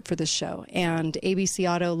support for this show. And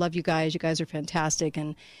ABC Auto, love you guys. You guys are fantastic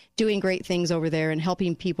and doing great things over there and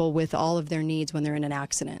helping people with all of their needs when they're in an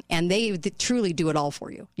accident. And they truly do it all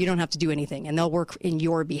for you. You don't have to do anything, and they'll work in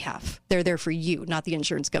your behalf. They're there for you, not the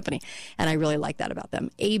insurance company. And I really like that about them.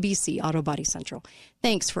 ABC Auto Body Central.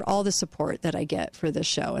 Thanks for all the support that I get for this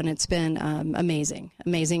show. And it's been amazing.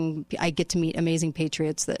 I get to meet amazing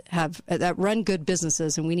patriots that run good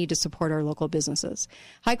businesses, and we need to support our local businesses.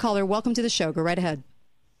 Hi, caller. Welcome to the show. Go right ahead.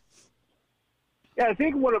 Yeah, I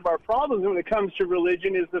think one of our problems when it comes to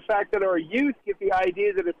religion is the fact that our youth get the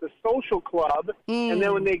idea that it's a social club, and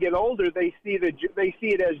then when they get older, they see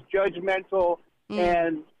it as judgmental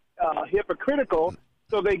and hypocritical,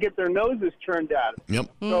 so they get their noses turned at it. Yep.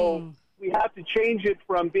 So we have to change it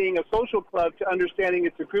from being a social club to understanding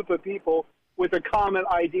it's a group of people with a common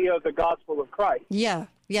idea of the gospel of Christ. Yeah.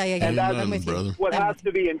 And that's I'm with you. what has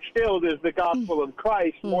to be instilled is the gospel of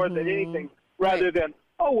Christ more than anything, rather than,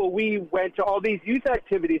 oh, well, we went to all these youth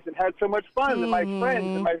activities and had so much fun, and my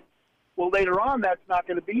friends, well, later on, that's not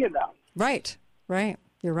going to be enough. Right.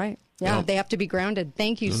 You're right. Yeah, they have to be grounded.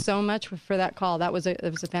 Thank you so much for that call. It was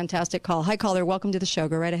a fantastic call. Hi, caller. Welcome to the show.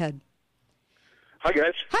 Go right ahead. Hi,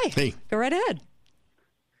 guys. Hi. Hey. Go right ahead.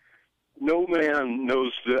 No man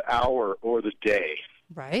knows the hour or the day.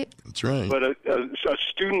 Right. That's right. But a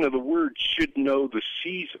student of the Word should know the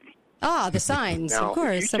season. Ah, the signs, now, of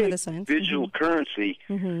course, some of the signs. signs. Digital currency,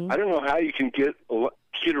 I don't know how you can get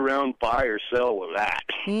around buy or sell with that.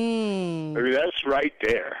 I mean, that's right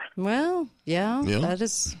there. Well, yeah, that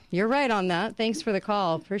is. You're right on that. Thanks for the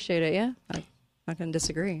call. Appreciate it. Yeah, I'm not going to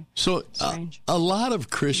disagree. So a lot of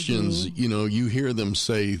Christians, you hear them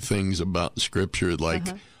say things about Scripture like,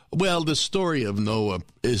 well, the story of Noah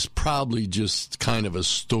is probably just kind of a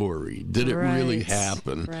story. Did it really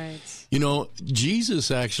happen? Right.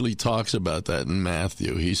 Jesus actually talks about that in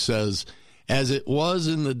Matthew. He says, as it was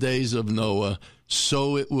in the days of Noah,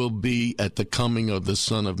 so it will be at the coming of the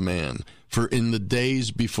Son of Man. For in the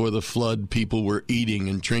days before the flood, people were eating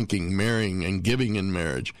and drinking, marrying and giving in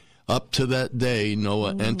marriage. Up to that day,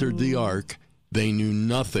 Noah entered the ark. They knew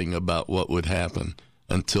nothing about what would happen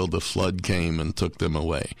until the flood came and took them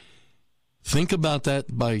away. Think about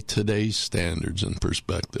that by today's standards and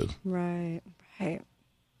perspective. Right.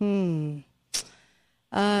 And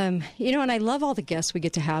I love all the guests we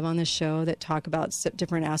get to have on this show that talk about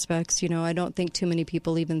different aspects. I don't think too many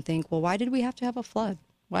people even think, well, why did we have to have a flood?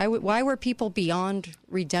 Why were people beyond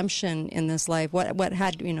redemption in this life? What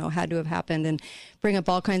had to have happened, and bring up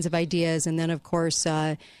all kinds of ideas. And then, of course,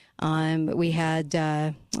 we had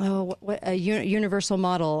a universal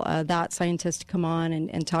model, that scientist come on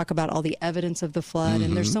and talk about all the evidence of the flood.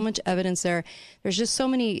 And there's so much evidence there. There's just so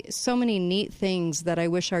many neat things that I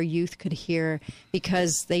wish our youth could hear,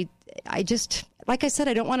 because like I said,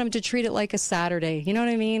 I don't want them to treat it like a Saturday. You know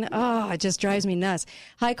what I mean? Oh, it just drives me nuts.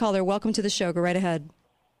 Hi, caller. Welcome to the show. Go right ahead.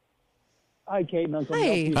 Hi, Kate and Uncle Hi.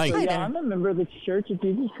 Milty. Hi. So, Hi yeah, there. I'm a member of the Church of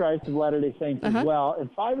Jesus Christ of Latter-day Saints as well. And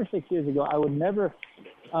 5 or 6 years ago, I would never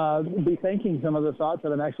be thinking some of the thoughts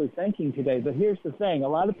that I'm actually thinking today. But here's the thing. A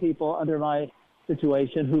lot of people under my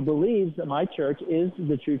situation who believes that my church is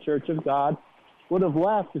the true church of God would have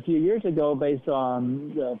left a few years ago based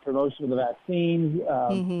on the promotion of the vaccines,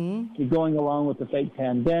 going along with the fake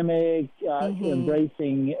pandemic,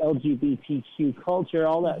 embracing LGBTQ culture,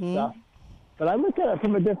 all that stuff. But I look at it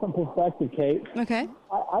from a different perspective, Kate. Okay.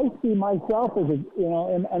 I see myself as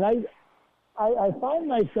and I find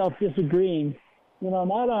myself disagreeing,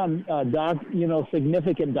 not on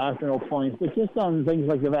significant doctrinal points, but just on things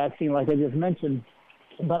like the vaccine, like I just mentioned.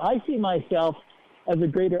 But I see myself as a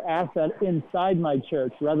greater asset inside my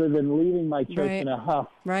church rather than leaving my church in a huff,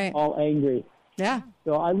 all angry. Yeah.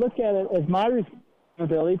 So I look at it as my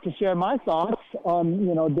responsibility to share my thoughts on,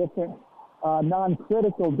 different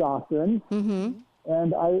non-critical doctrines,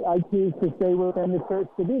 and I choose to stay within the church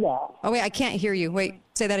to do that. Oh, wait, I can't hear you. Wait,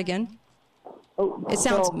 say that again. It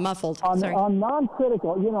sounds muffled. Sorry. On non-critical,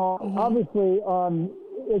 obviously on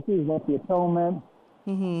issues like the atonement,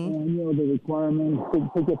 and, the requirements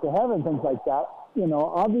to get to heaven, things like that.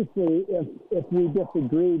 Obviously, if we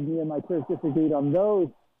disagreed, me and my church disagreed on those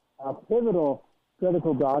pivotal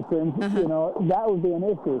critical doctrines, that would be an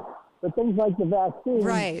issue. But things like the vaccine,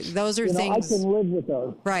 right? Those are things I can live with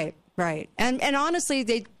those. Right. And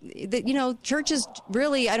honestly, churches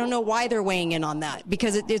really, I don't know why they're weighing in on that,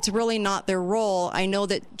 because it's really not their role. I know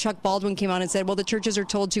that Chuck Baldwin came on and said, well, the churches are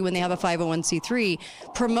told to, when they have a 501c3,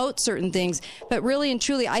 promote certain things. But really and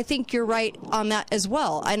truly, I think you're right on that as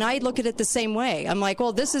well. And I look at it the same way. I'm like,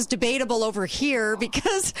 well, this is debatable over here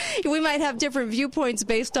because we might have different viewpoints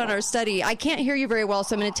based on our study. I can't hear you very well,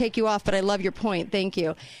 so I'm going to take you off, but I love your point. Thank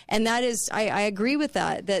you. And that is, I agree with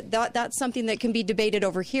that's something that can be debated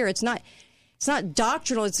over here. It's not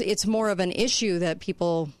doctrinal. It's more of an issue that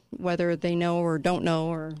people, whether they know or don't know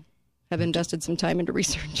or have invested some time into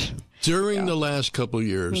research. During the last couple of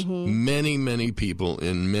years, many, many people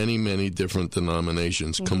in many, many different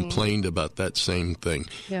denominations complained about that same thing.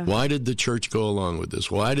 Yeah. Why did the church go along with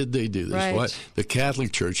this? Why did they do this? Right. Why the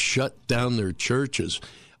Catholic Church shut down their churches?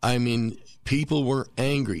 I mean, people were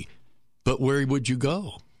angry. But where would you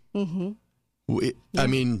go? I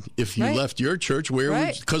mean, if you left your church, where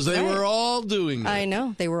would, because they were all doing it. I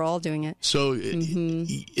know, they were all doing it. So,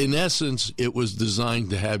 in essence, it was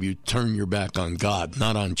designed to have you turn your back on God,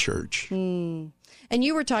 not on church. And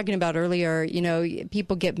you were talking about earlier, you know,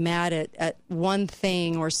 people get mad at one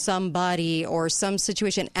thing or somebody or some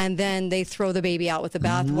situation, and then they throw the baby out with the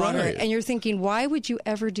bathwater. Right. And you're thinking, why would you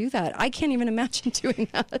ever do that? I can't even imagine doing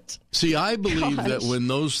that. See, I believe that when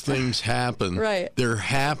those things happen, they're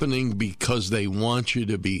happening because they want you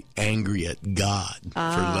to be angry at God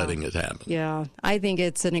for letting it happen. Yeah, I think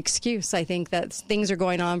it's an excuse. I think that things are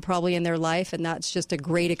going on probably in their life, and that's just a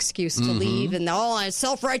great excuse to leave. And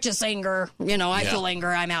self-righteous anger, you know, I feel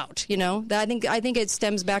anger, I'm out. You know, I think it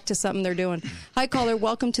stems back to something they're doing. Hi, caller.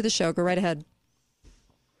 Welcome to the show. Go right ahead.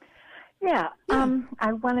 Yeah.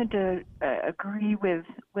 I wanted to agree with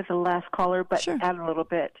the last caller, but add a little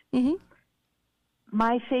bit.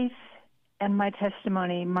 My faith and my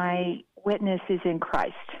testimony, my witness is in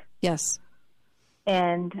Christ. Yes.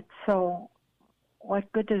 And so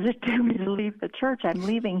what good does it do me to leave the church? I'm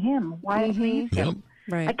leaving him. Why leave him?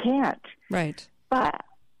 Right. I can't. Right. But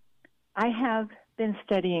I have been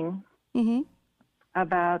studying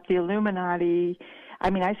about the Illuminati.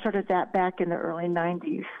 I mean, I started that back in the early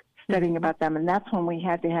 90s, studying about them, and that's when we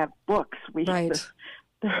had to have books.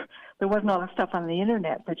 There wasn't all the stuff on the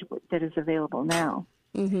internet that is available now.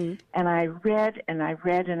 And I read and I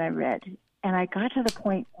read and I read, and I got to the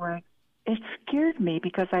point where it scared me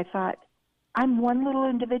because I thought, I'm one little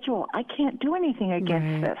individual. I can't do anything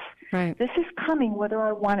against this. Right. This is coming whether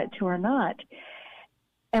I want it to or not.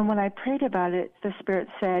 And when I prayed about it, the Spirit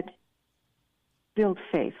said, build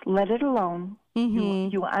faith. Let it alone.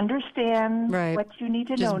 You understand what you need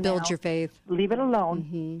to know now. Just build your faith. Leave it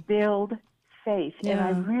alone. Build faith. Yeah. And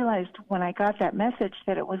I realized when I got that message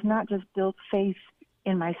that it was not just build faith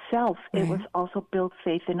in myself. It was also build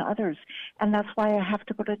faith in others. And that's why I have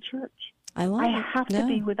to go to church. I have to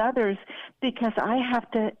be with others because I have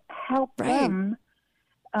to help them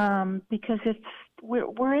because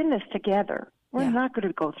we're in this together. We're not going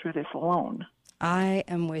to go through this alone. I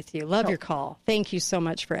am with you. Love your call. Thank you so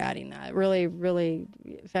much for adding that. Really, really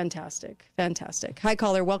fantastic. Fantastic. Hi,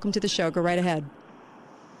 caller. Welcome to the show. Go right ahead.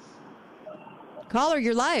 Caller,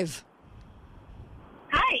 you're live.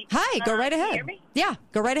 Hi. Hi. Go right Can you ahead. hear me? Yeah,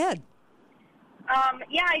 go right ahead.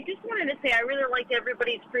 I just wanted to say I really liked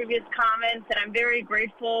everybody's previous comments, and I'm very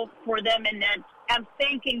grateful for them, and that I'm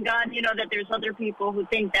thanking God, you know, that there's other people who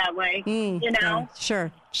think that way, you know?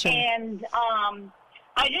 Sure. And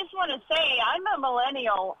I just want to say I'm a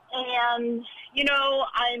millennial, and, you know,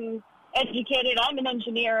 I'm educated. I'm an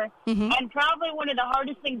engineer, and probably one of the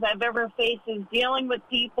hardest things I've ever faced is dealing with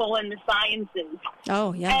people in the sciences.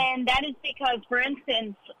 Oh, yeah. And that is because, for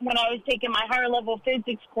instance, when I was taking my higher level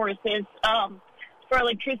physics courses for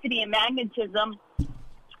electricity and magnetism,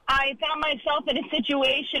 I found myself in a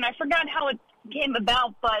situation, I forgot how it came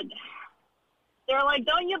about, but they were like,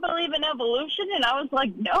 don't you believe in evolution? And I was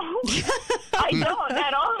like, no, I don't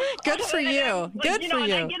at all. Good for you. Good for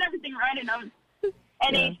you. And I get everything right, and I was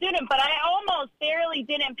an A student, but I almost barely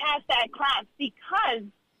didn't pass that class because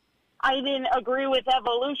I didn't agree with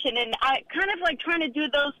evolution, and I kind of like trying to do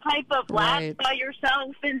those type of labs by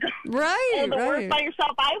yourself and all the work by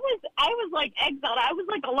yourself. I was like exiled. I was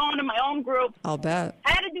like alone in my own group. I'll bet.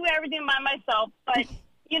 I had to do everything by myself, but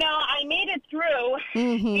you know, I made it through,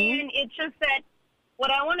 and it's just that what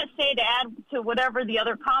I want to say to add to whatever the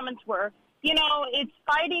other comments were, you know, it's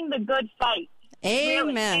fighting the good fight.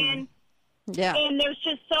 Amen. Really. And there's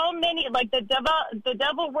just so many, like the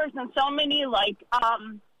devil works in so many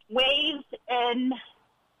ways, and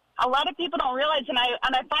a lot of people don't realize, and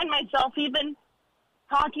I find myself even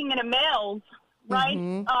talking to males, right,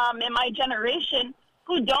 in my generation,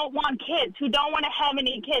 who don't want kids, who don't want to have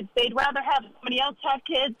any kids. They'd rather have somebody else have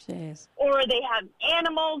kids, or they have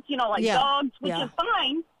animals, you know, like dogs, which is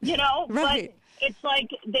fine, you know, but it's like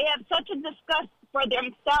they have such a disgust for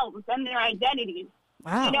themselves and their identities,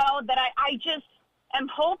 you know, that I just am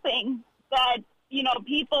hoping that, you know,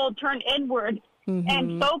 people turn inward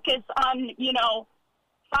and focus on, you know,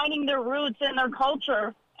 finding their roots in their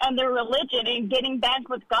culture and their religion and getting back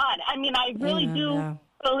with God. I mean, I really do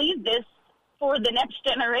believe this for the next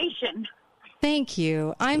generation. Thank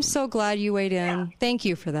you. I'm so glad you weighed in. Yeah. Thank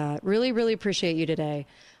you for that. Really, really appreciate you today.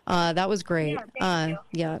 That was great.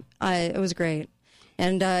 It was great.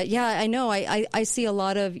 And I know I see a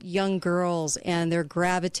lot of young girls, and they're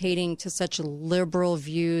gravitating to such liberal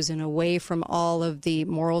views and away from all of the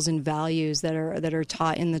morals and values that are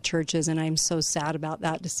taught in the churches. And I'm so sad about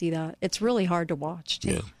that, to see that. It's really hard to watch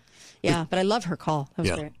too. Yeah, but I love her call. That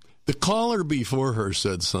was great. The caller before her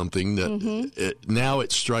said something that now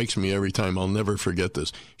it strikes me every time. I'll never forget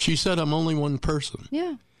this. She said, I'm only one person.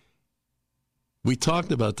 Yeah. We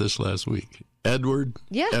talked about this last week. Edward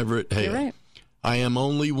Everett Hale. You're right. I am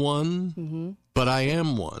only one, but I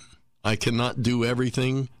am one. I cannot do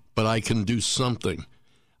everything, but I can do something.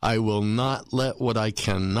 I will not let what I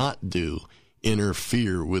cannot do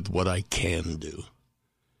interfere with what I can do.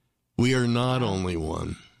 We are not only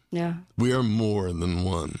one. Yeah. We are more than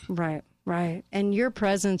one. Right, right. And your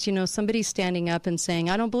presence, somebody standing up and saying,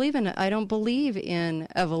 I don't believe in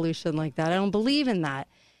evolution like that. I don't believe in that.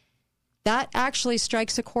 That actually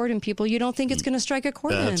strikes a chord in people you don't think it's going to strike a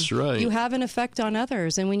chord in. That's right. You have an effect on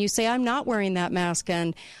others. And when you say, I'm not wearing that mask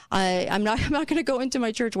and I'm not going to go into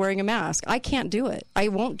my church wearing a mask, I can't do it. I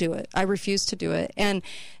won't do it. I refuse to do it. And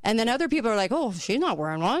then other people are like, oh, she's not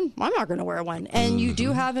wearing one. I'm not going to wear one. And you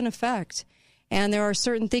do have an effect. And there are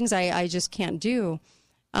certain things I just can't do.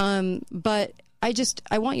 But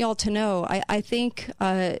I want y'all to know, I think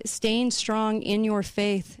staying strong in your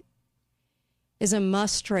faith is a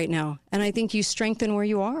must right now. And I think you strengthen where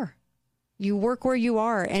you are. You work where you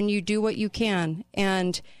are and you do what you can.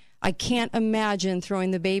 And I can't imagine throwing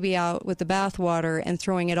the baby out with the bathwater and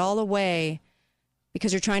throwing it all away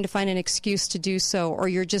because you're trying to find an excuse to do so, or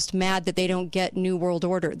you're just mad that they don't get New World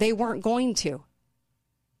Order. They weren't going to.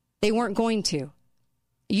 They weren't going to.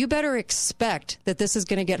 You better expect that this is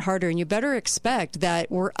going to get harder, and you better expect that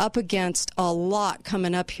we're up against a lot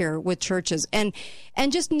coming up here with churches. And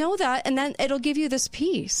just know that, and then it'll give you this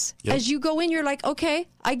peace. Yep. As you go in, you're like, okay,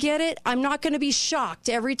 I get it. I'm not going to be shocked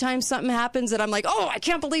every time something happens that I'm like, oh, I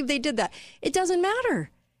can't believe they did that. It doesn't matter.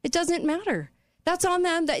 It doesn't matter. That's on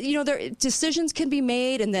them. That their decisions can be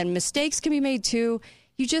made, and then mistakes can be made too.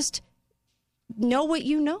 You just know what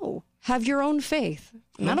you know. Have your own faith.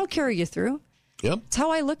 And that'll carry you through. Yep. That's how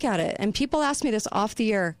I look at it. And people ask me this off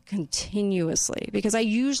the air continuously because I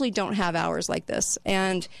usually don't have hours like this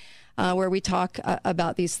and where we talk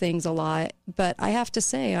about these things a lot. But I have to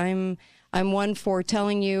say, I'm one for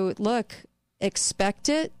telling you, look, expect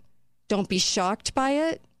it. Don't be shocked by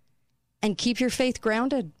it. And keep your faith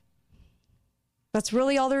grounded. That's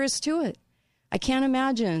really all there is to it. I can't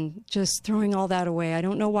imagine just throwing all that away. I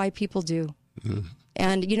don't know why people do.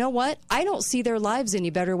 And you know what? I don't see their lives any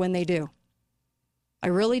better when they do. I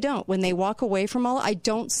really don't. When they walk away from all, I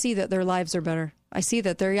don't see that their lives are better. I see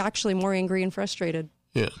that they're actually more angry and frustrated.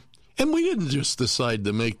 Yeah. And we didn't just decide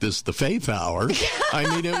to make this the Faith Hour. I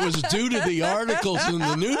mean, it was due to the articles in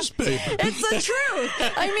the newspaper. It's the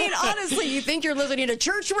truth. I mean, honestly, you think you're listening to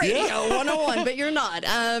Church Radio 101, but you're not.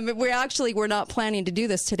 We're not planning to do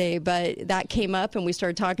this today, but that came up and we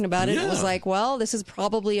started talking about it. Yeah. It was like, well, this is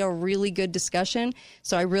probably a really good discussion.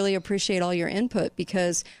 So I really appreciate all your input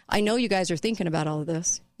because I know you guys are thinking about all of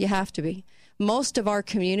this. You have to be. Most of our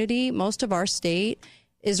community, most of our state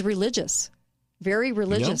is religious. Very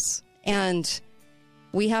religious. Yep. And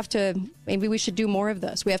maybe we should do more of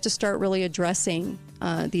this. We have to start really addressing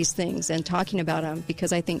these things and talking about them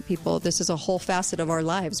because I think this is a whole facet of our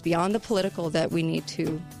lives beyond the political that we need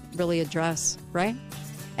to really address, right?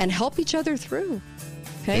 And help each other through.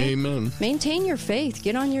 Okay? Amen. Maintain your faith.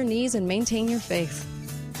 Get on your knees and maintain your faith.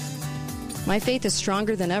 My faith is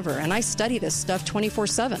stronger than ever, and I study this stuff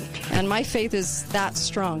 24/7, and my faith is that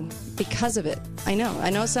strong because of it. I know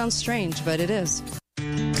it sounds strange, but it is.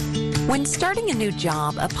 When starting a new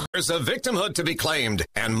job, there's a victimhood to be claimed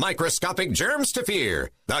and microscopic germs to fear.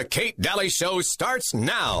 The Kate Daly Show starts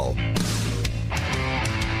now.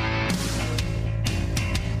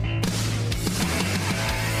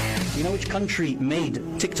 You know which country made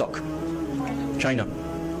TikTok? China.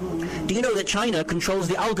 Do you know that China controls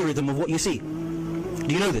the algorithm of what you see?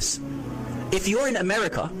 Do you know this? If you're in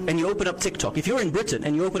America and you open up TikTok, if you're in Britain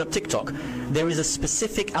and you open up TikTok, there is a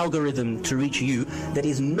specific algorithm to reach you that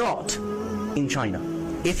is not in China.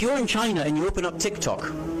 If you're in China and you open up TikTok,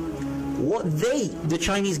 what the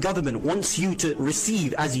Chinese government wants you to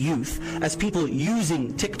receive as youth, as people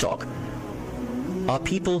using TikTok, are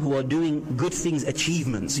people who are doing good things,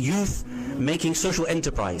 achievements, youth making social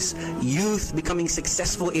enterprise, youth becoming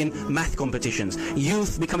successful in math competitions,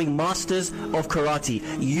 youth becoming masters of karate,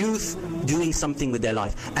 youth doing something with their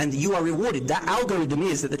life. And you are rewarded. That algorithm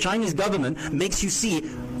is that the Chinese government makes you see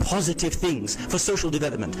positive things for social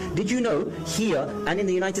development. Did you know here and in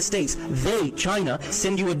the United States, China,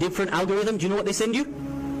 send you a different algorithm? Do you know what they send you?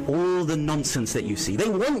 All the nonsense that you see. They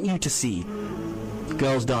want you to see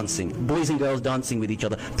girls dancing, boys and girls dancing with each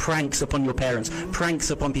other, pranks upon your parents, pranks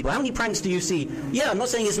upon people. How many pranks do you see? Yeah, I'm not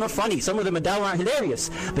saying it's not funny. Some of them are downright hilarious.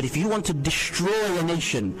 But if you want to destroy a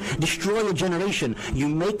nation, destroy a generation, you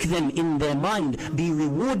make them in their mind be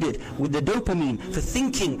rewarded with the dopamine for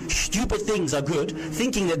thinking stupid things are good,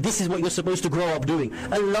 thinking that this is what you're supposed to grow up doing.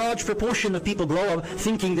 A large proportion of people grow up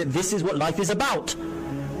thinking that this is what life is about.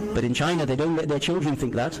 But in China, they don't let their children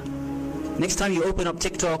think that. Next time you open up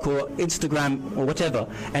TikTok or Instagram or whatever,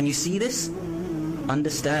 and you see this,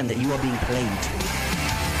 understand that you are being played.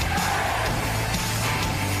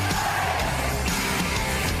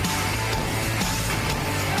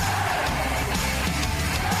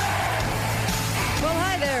 Well,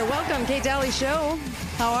 hi there. Welcome, Kate Daly Show.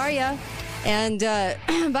 How are you? And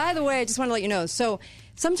by the way, I just want to let you know. So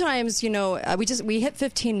sometimes, we hit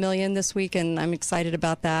 15 million this week, and I'm excited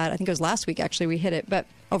about that. I think it was last week, actually, we hit it, but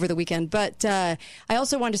over the weekend. But I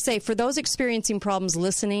also want to say, for those experiencing problems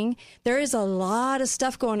listening, there is a lot of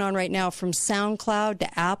stuff going on right now, from SoundCloud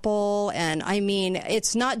to Apple. And I mean,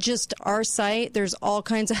 it's not just our site. There's all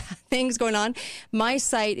kinds of things going on. My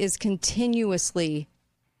site is continuously,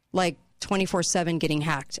 like, 24/7 getting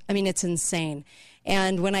hacked. I mean, it's insane.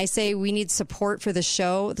 And when I say we need support for the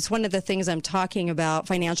show, that's one of the things I'm talking about,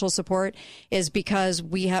 financial support, is because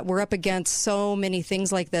we're up against so many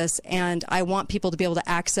things like this, and I want people to be able to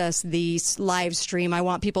access the live stream. I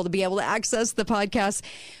want people to be able to access the podcast,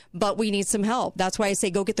 but we need some help. That's why I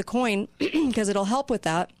say go get the coin, because it'll help with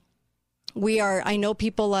that. I know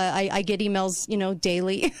people, I get emails,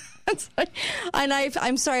 daily. And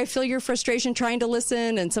I'm sorry, I feel your frustration trying to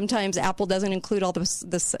listen. And sometimes Apple doesn't include all the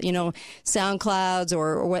SoundClouds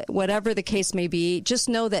or whatever the case may be. Just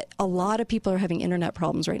know that a lot of people are having internet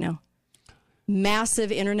problems right now.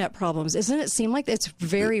 Massive internet problems. Doesn't it seem like it's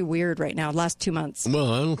very weird right now, last 2 months?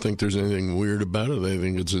 Well, I don't think there's anything weird about it. I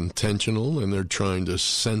think it's intentional, and they're trying to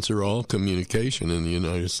censor all communication in the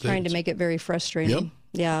United States. Trying to make it very frustrating. Yep.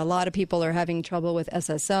 Yeah, a lot of people are having trouble with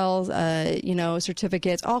SSLs,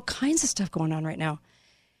 certificates, all kinds of stuff going on right now.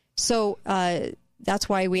 So that's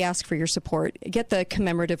why we ask for your support. Get the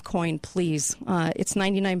commemorative coin, please. It's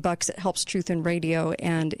 $99. It helps Truth in Radio,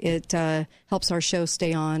 and it helps our show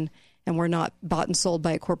stay on. And we're not bought and sold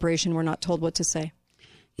by a corporation. We're not told what to say.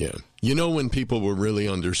 Yeah. When people will really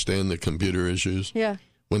understand the computer issues? Yeah.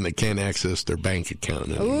 When they can't access their bank account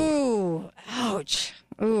anymore. Ooh, ouch.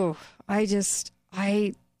 Ooh, I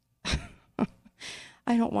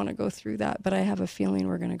don't want to go through that, but I have a feeling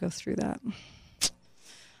we're going to go through that.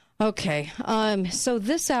 Okay. So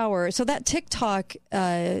this hour, that TikTok,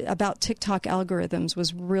 about TikTok algorithms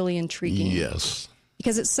was really intriguing. Yes.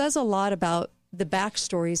 Because it says a lot about the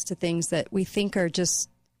backstories to things that we think are just,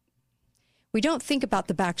 we don't think about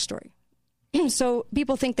the backstory. So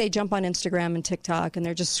people think they jump on Instagram and TikTok and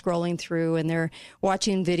they're just scrolling through and they're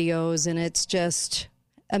watching videos and it's just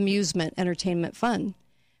amusement, entertainment, fun.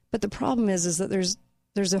 But the problem is that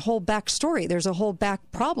there's a whole backstory. There's a whole back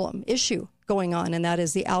problem, issue going on, and that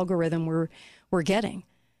is the algorithm we're getting.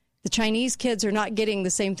 The Chinese kids are not getting the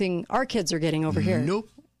same thing our kids are getting over here. Nope.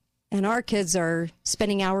 And our kids are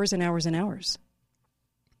spending hours and hours and hours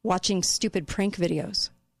watching stupid prank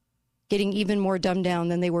videos, getting even more dumbed down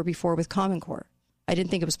than they were before with Common Core. I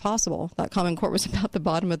didn't think it was possible. I thought Common Core was about the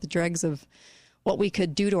bottom of the dregs of what we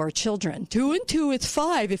could do to our children. 2 and 2 is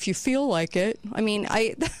 5 if you feel like it. I mean,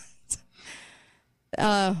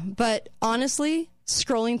 but honestly,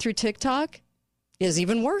 scrolling through TikTok is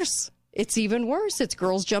even worse. It's even worse. It's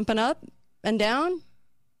girls jumping up and down,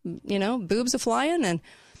 boobs are flying, and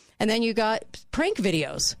then you got prank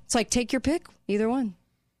videos. It's like, take your pick, either one.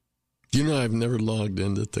 I've never logged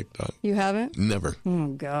into TikTok. You haven't? Never. Oh,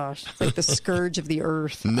 gosh. It's like the scourge of the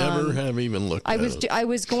earth. Never have even looked at it. I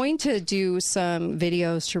was going to do some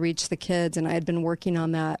videos to reach the kids, and I had been working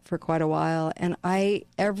on that for quite a while. And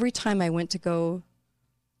every time I went to go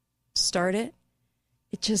start it,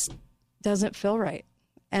 it just doesn't feel right.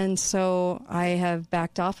 And so I have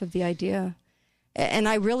backed off of the idea. And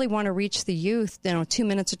I really want to reach the youth, 2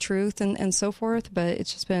 minutes of truth and so forth. But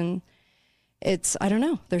it's just been... I don't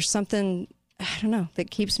know. There's something,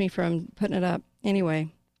 that keeps me from putting it up. Anyway,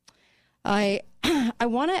 I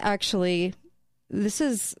want to actually, this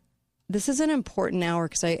is an important hour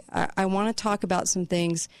because I want to talk about some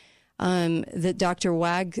things that Dr.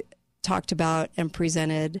 Wag talked about and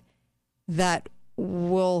presented that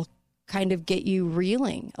will kind of get you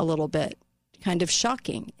reeling a little bit, kind of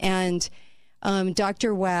shocking. And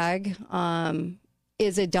Dr. Wag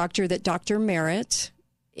is a doctor that Dr. Merritt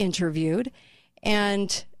interviewed.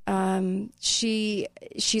 And she's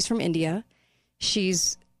from India.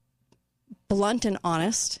 She's blunt and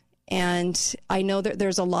honest, And I know that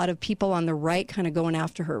there's a lot of people on the right kind of going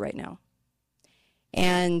after her right now.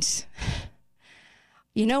 And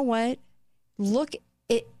you know what? Look,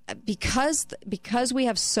 because we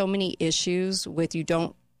have so many issues with you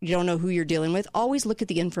don't know who you're dealing with, always look at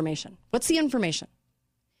the information. What's the information?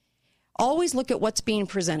 Always look at what's being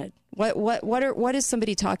presented. What is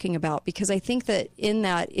somebody talking about? Because I think that in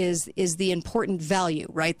that is the important value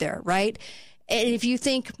right there, right? And if you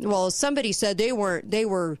think, well, somebody said they were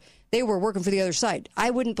working for the other side, I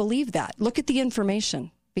wouldn't believe that. Look at the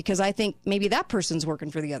information, because I think maybe that person's working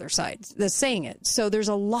for the other side that's saying it. So there's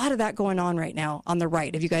a lot of that going on right now on the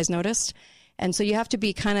right. Have you guys noticed? And so you have to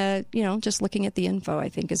be kind of, just looking at the info, I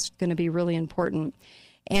think is going to be really important.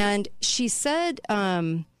 And she said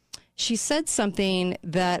something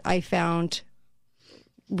that I found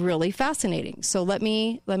really fascinating. So let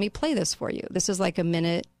me play this for you. This is like a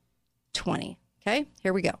minute 20. Okay,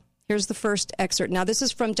 here we go. Here's the first excerpt. Now, this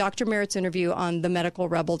is from Dr. Merritt's interview on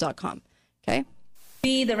themedicalrebel.com. Okay.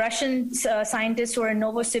 The Russian scientists who are in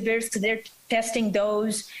Novosibirsk, they're testing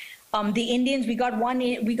those. The Indians, we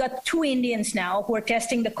got 2 Indians now who are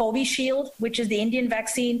testing the Covishield, which is the Indian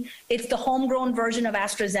vaccine. It's the homegrown version of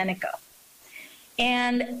AstraZeneca.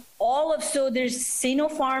 And so there's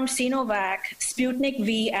Sinopharm, Sinovac, Sputnik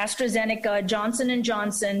V, AstraZeneca, Johnson &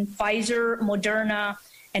 Johnson, Pfizer, Moderna,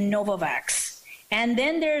 and Novavax. And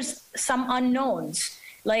then there's some unknowns,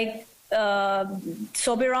 like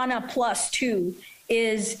Soberana Plus 2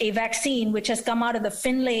 is a vaccine which has come out of the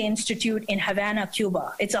Finlay Institute in Havana,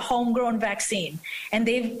 Cuba. It's a homegrown vaccine. And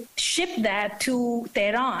they've shipped that to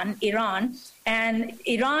Tehran, Iran. And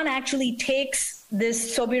Iran actually takes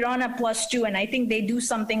this Soberana Plus 2, and I think they do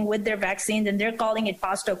something with their vaccines, and they're calling it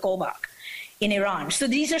Pastokovac in Iran. So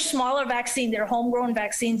these are smaller vaccines. They're homegrown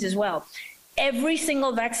vaccines as well. Every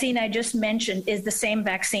single vaccine I just mentioned is the same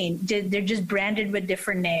vaccine. They're just branded with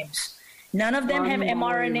different names. None of them have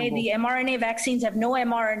mRNA. The mRNA vaccines have no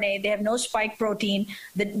mRNA. They have no spike protein.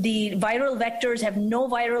 The viral vectors have no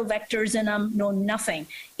viral vectors in them, no nothing.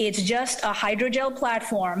 It's just a hydrogel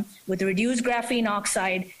platform with reduced graphene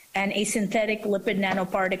oxide and a synthetic lipid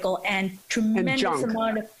nanoparticle and tremendous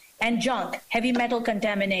amount of junk, heavy metal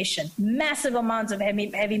contamination, massive amounts of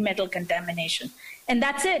heavy metal contamination. And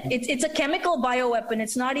that's it. It's a chemical bioweapon.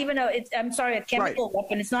 It's not even a chemical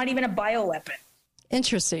weapon. It's not even a bioweapon.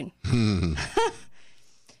 Interesting.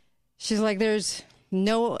 She's like, there's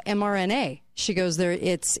no mRNA. She goes,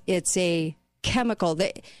 it's a chemical.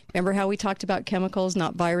 Remember how we talked about chemicals,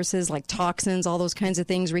 not viruses, like toxins, all those kinds of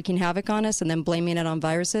things wreaking havoc on us and then blaming it on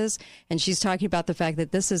viruses. And she's talking about the fact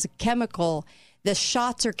that this is a chemical. The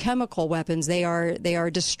shots are chemical weapons. They are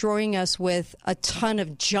destroying us with a ton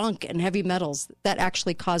of junk and heavy metals that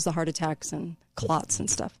actually cause the heart attacks and clots and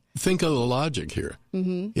stuff. Think of the logic here.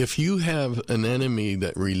 Mm-hmm. If you have an enemy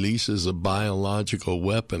that releases a biological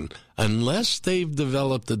weapon, unless they've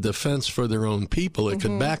developed a defense for their own people, it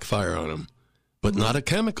could backfire on them. But not a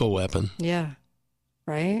chemical weapon. Yeah.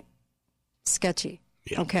 Right? Sketchy.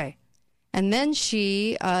 Yeah. Okay. And then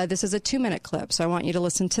this is a 2-minute clip, so I want you to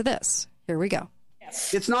listen to this. Here we go.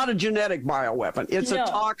 It's not a genetic bioweapon. It's a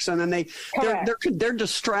toxin, and they're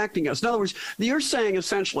distracting us. In other words, you're saying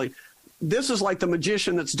essentially, this is like the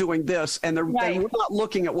magician that's doing this, and we're not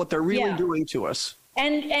looking at what they're really doing to us.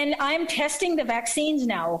 And I'm testing the vaccines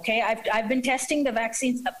now. Okay, I've been testing the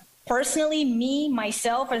vaccines personally.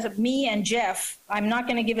 Myself, me and Jeff. I'm not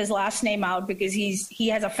going to give his last name out because he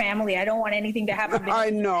has a family. I don't want anything to happen.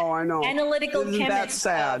 I know. Analytical chemist. That's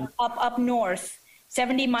sad. Up north,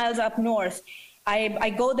 70 miles up north. I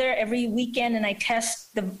go there every weekend and I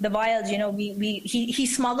test the vials. He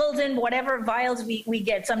smuggles in whatever vials we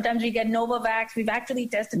get. Sometimes we get Novavax. We've actually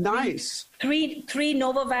tested three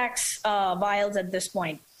Novavax vials at this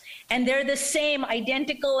point. And they're the same,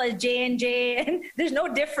 identical as J&J, and there's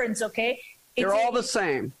no difference, okay? They're all the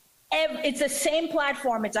same. It's the same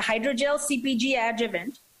platform. It's a hydrogel CpG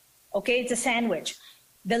adjuvant, okay? It's a sandwich.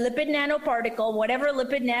 The lipid nanoparticle, whatever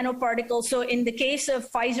lipid nanoparticle. So in the case of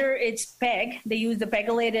Pfizer, it's PEG. They use the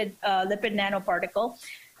pegylated lipid nanoparticle.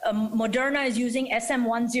 Moderna is using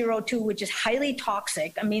SM102, which is highly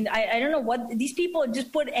toxic. I mean, I don't know what these people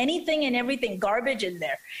just put anything and everything, garbage in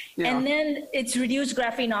there. Yeah. And then it's reduced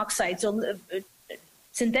graphene oxide. So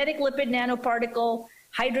synthetic lipid nanoparticle,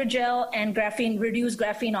 hydrogel, and reduced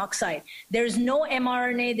graphene oxide. There's no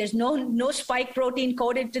mRNA. There's no spike protein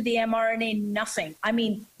coded to the mRNA, nothing. I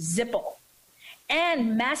mean, Zippo.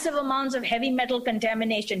 And massive amounts of heavy metal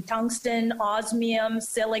contamination, tungsten, osmium,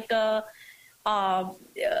 silica.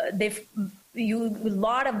 They've used a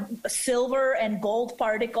lot of silver and gold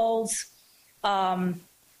particles.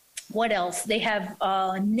 What else? They have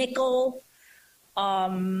nickel.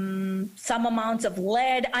 some amounts of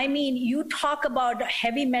lead. I mean, you talk about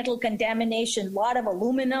heavy metal contamination, a lot of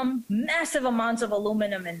aluminum, massive amounts of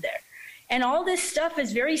aluminum in there. And all this stuff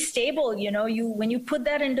is very stable. You know, when you put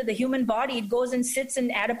that into the human body, it goes and sits in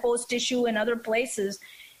adipose tissue and other places,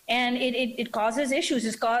 and it causes issues.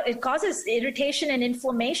 It causes irritation and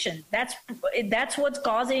inflammation. That's what's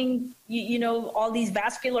causing, you know, all these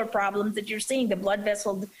vascular problems that you're seeing, the blood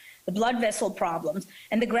vessel problems.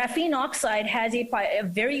 And the graphene oxide has a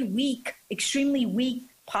very weak, extremely weak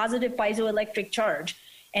positive piezoelectric charge.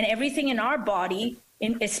 And everything in our body,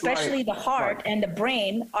 especially the heart and the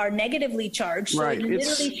brain, are negatively charged. So it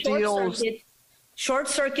literally short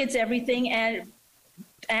circuits everything,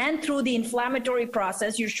 and through the inflammatory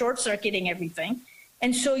process, you're short-circuiting everything.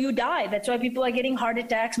 And so you die. That's why people are getting heart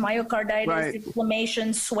attacks, myocarditis,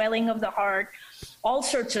 inflammation, swelling of the heart, all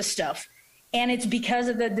sorts of stuff. And it's because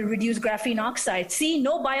of the reduced graphene oxide. See,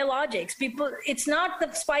 no biologics. People, it's not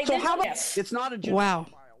the spike. So how about, it's not a genetic wow.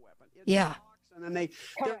 bioweapon. Yeah. And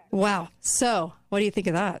wow. So what do you think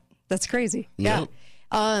of that? That's crazy. Yep.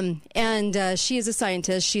 Yeah. And she is a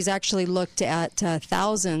scientist. She's actually looked at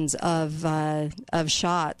thousands of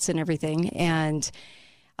shots and everything. And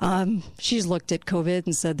she's looked at COVID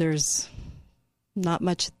and said there's not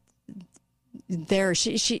much there.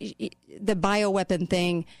 The bioweapon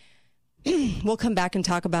thing, we'll come back and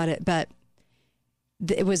talk about it, but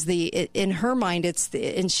it was in her mind,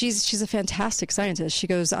 and she's a fantastic scientist. She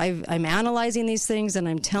goes, I'm analyzing these things, and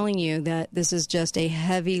I'm telling you that this is just a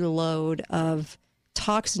heavy load of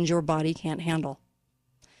toxins your body can't handle.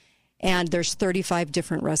 And there's 35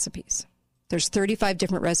 different recipes. There's 35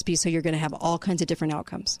 different recipes, so you're going to have all kinds of different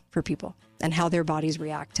outcomes for people and how their bodies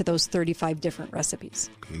react to those 35 different recipes.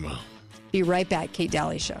 Wow. Be right back, Kate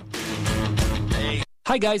Daly Show.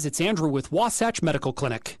 Hi guys, it's Andrew with Wasatch Medical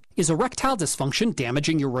Clinic. Is erectile dysfunction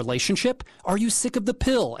damaging your relationship? Are you sick of the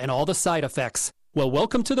pill and all the side effects? Well,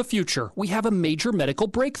 welcome to the future. We have a major medical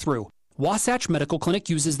breakthrough. Wasatch Medical Clinic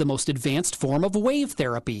uses the most advanced form of wave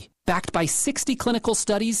therapy. Backed by 60 clinical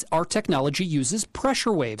studies, our technology uses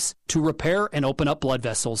pressure waves to repair and open up blood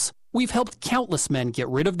vessels. We've helped countless men get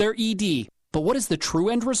rid of their ED. But what is the true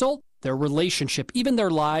end result? Their relationship, even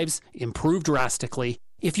their lives, improve drastically.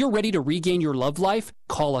 If you're ready to regain your love life,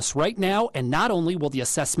 call us right now, and not only will the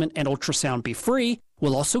assessment and ultrasound be free,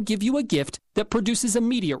 we'll also give you a gift that produces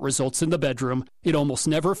immediate results in the bedroom. It almost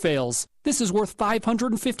never fails. This is worth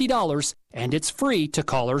 $550, and it's free to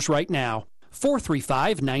callers right now.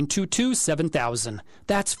 435-922-7000.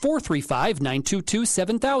 That's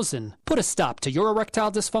 435-922-7000. Put a stop to your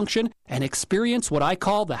erectile dysfunction and experience what I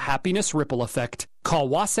call the happiness ripple effect. Call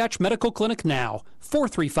Wasatch Medical Clinic now.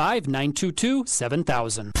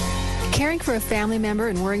 435-922-7000. Caring for a family member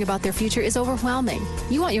and worrying about their future is overwhelming.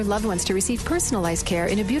 You want your loved ones to receive personalized care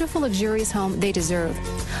in a beautiful, luxurious home they deserve.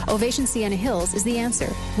 Ovation Sienna Hills is the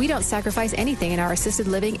answer. We don't sacrifice anything in our assisted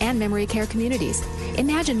living and memory care communities.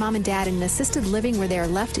 Imagine mom and dad in an assisted living where they are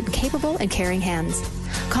left in capable and caring hands.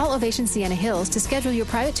 Call Ovation Sienna Hills to schedule your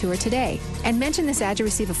private tour today and mention this ad to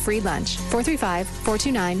receive a free lunch.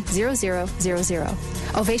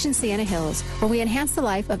 435-429-0000. Ovation Sienna Hills, where we enhance the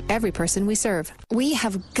life of every person we serve. We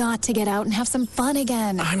have got to get out and have some fun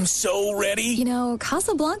again. I'm so ready. You know,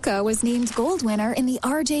 Casablanca was named gold winner in the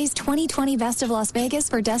RJ's 2020 Best of Las Vegas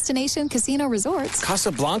for Destination Casino Resorts.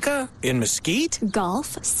 Casablanca? In Mesquite?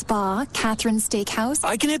 Golf, spa, Catherine's Steakhouse.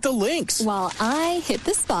 I can hit the links. While I hit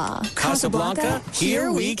the spa. Casablanca,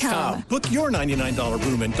 here we come. Book your $99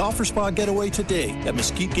 room and golf or spa getaway today at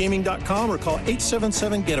mesquitegaming.com or call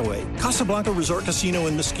 877-GETAWAY. Casablanca Resort Casino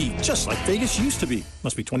in Mesquite, just like Vegas used to be.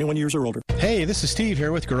 Must be 21 years or older. Hey, this is Steve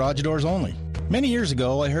here with Garage Doors Only. Many years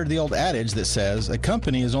ago, I heard the old adage that says a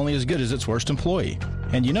company is only as good as its worst employee.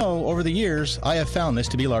 And you know, over the years, I have found this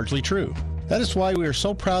to be largely true. That is why we are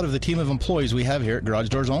so proud of the team of employees we have here at Garage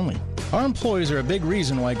Doors Only. Our employees are a big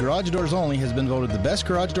reason why Garage Doors Only has been voted the best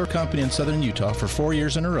garage door company in Southern Utah for 4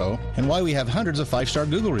 years in a row, and why we have hundreds of 5-star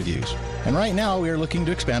Google reviews. And right now, we are looking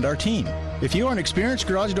to expand our team. If you are an experienced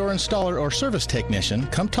garage door installer or service technician,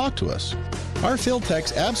 come talk to us. Our field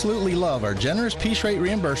techs absolutely love our generous piece rate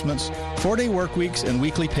reimbursements, 4-day work weeks, and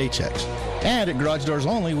weekly paychecks. And at Garage Doors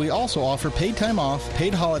Only, we also offer paid time off,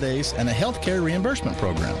 paid holidays, and a health care reimbursement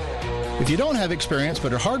program. If you don't have experience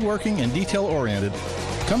but are hardworking and detail-oriented,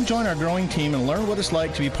 come join our growing team and learn what it's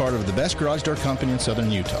like to be part of the best garage door company in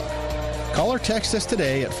Southern Utah. Call or text us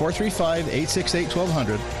today at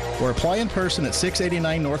 435-868-1200 or apply in person at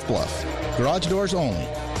 689 North Bluff. Garage Doors Only,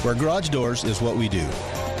 where garage doors is what we do.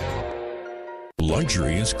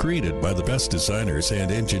 Luxury is created by the best designers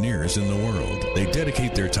and engineers in the world. They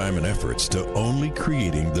dedicate their time and efforts to only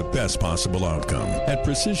creating the best possible outcome. At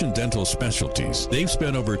Precision Dental Specialties, they've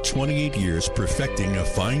spent over 28 years perfecting a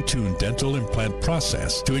fine-tuned dental implant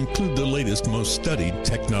process to include the latest, most studied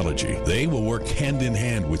technology. They will work hand in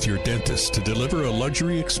hand with your dentist to deliver a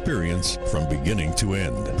luxury experience from beginning to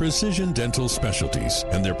end. Precision Dental Specialties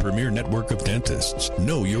and their premier network of dentists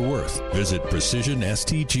know your worth. Visit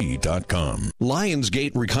PrecisionSTG.com.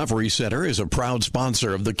 Lionsgate Recovery Center is a proud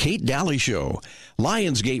sponsor of the Kate Daly Show.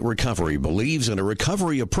 Lionsgate Recovery believes in a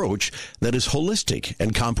recovery approach that is holistic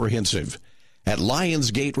and comprehensive. At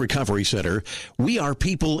Lionsgate Recovery Center, we are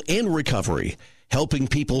people in recovery, helping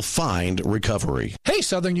people find recovery. Hey,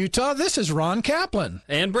 Southern Utah, this is Ron Kaplan.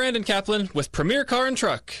 And Brandon Kaplan with Premier Car and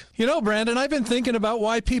Truck. You know, Brandon, I've been thinking about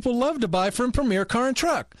why people love to buy from Premier Car and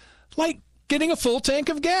Truck. Like getting a full tank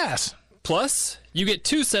of gas. Plus, you get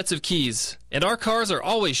 2 sets of keys, and our cars are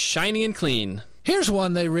always shiny and clean. Here's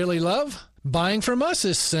one they really love. Buying from us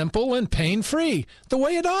is simple and pain-free, the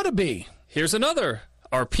way it ought to be. Here's another.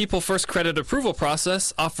 Our People First credit approval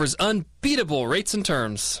process offers unbeatable rates and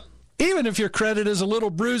terms. Even if your credit is a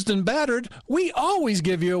little bruised and battered, we always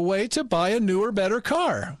give you a way to buy a newer, better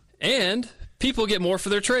car. And people get more for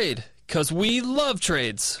their trade, because we love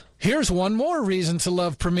trades. Here's one more reason to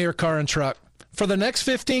love Premier Car and Truck. For the next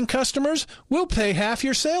 15 customers, we'll pay half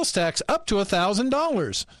your sales tax up to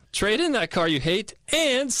 $1,000. Trade in that car you hate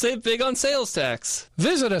and save big on sales tax.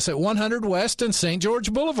 Visit us at 100 West and St.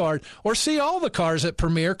 George Boulevard or see all the cars at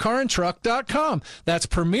PremierCarandTruck.com. That's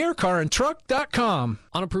PremierCarandTruck.com.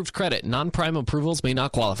 Unapproved credit. Non-prime approvals may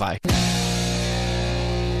not qualify.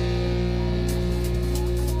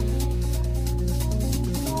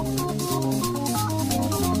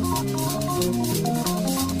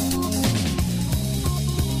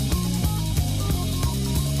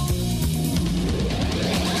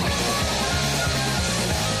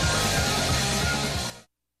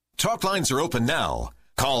 Talk lines are open now.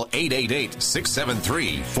 Call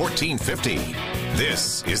 888-673-1450.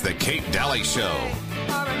 This is the Kate Daly Show.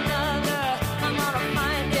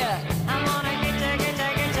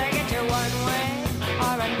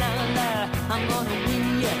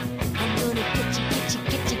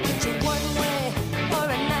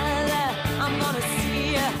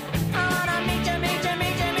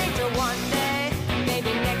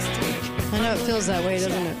 I know it feels that way,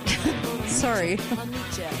 doesn't it? Sorry.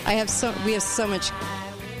 We have so much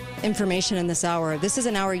information in this hour. This is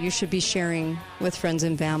an hour you should be sharing with friends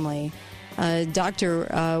and family.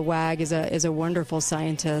 Dr. Wag is a wonderful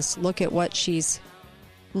scientist. Look at what she's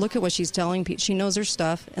telling people. She knows her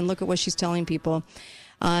stuff, and look at what she's telling people.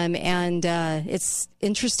 It's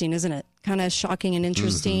interesting, isn't it? Kind of shocking and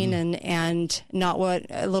interesting, and not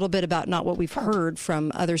what we've heard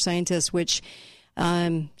from other scientists, which.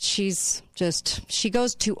 She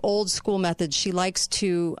goes to old school methods. She likes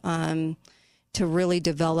to really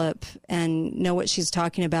develop and know what she's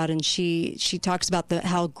talking about. And she talks about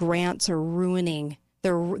how grants are ruining.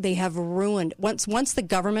 They have ruined once the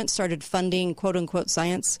government started funding quote unquote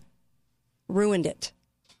science, ruined it,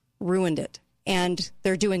 and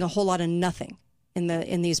they're doing a whole lot of nothing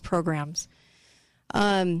in these programs.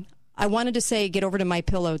 I wanted to say get over to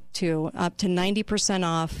MyPillow too, up to 90%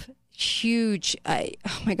 off. Huge. Oh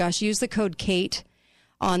my gosh, use the code KATE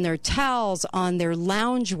on their towels, on their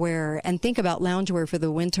loungewear, and think about loungewear for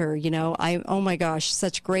the winter. Oh my gosh,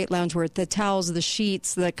 such great loungewear. The towels, the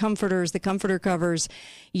sheets, the comforters, the comforter covers,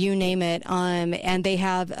 you name it. And they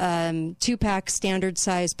have 2-pack standard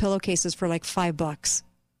size pillowcases for like $5,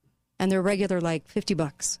 and they're regular like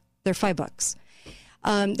 $50. They're $5.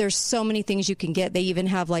 There's so many things you can get. They even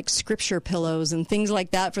have like scripture pillows and things like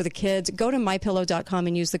that for the kids. Go to mypillow.com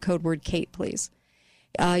and use the code word Kate, please.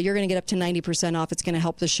 You're going to get up to 90% off. It's going to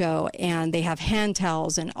help the show. And they have hand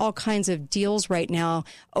towels and all kinds of deals right now.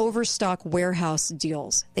 Overstock warehouse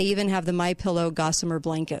deals. They even have the MyPillow Gossamer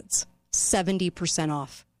blankets. 70%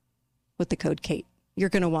 off with the code Kate. You're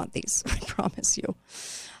going to want these. I promise you.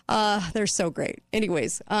 They're so great.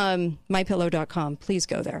 Anyways, mypillow.com. Please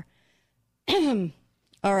go there.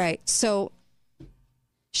 All right, so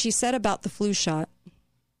she said about the flu shot,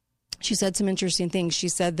 she said some interesting things. She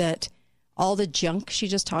said that all the junk she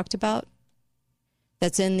just talked about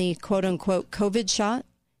that's in the quote-unquote COVID shot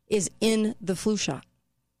is in the flu shot,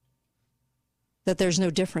 that there's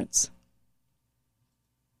no difference.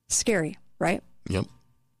 Scary, right? Yep.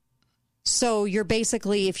 So you're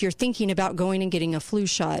basically, if you're thinking about going and getting a flu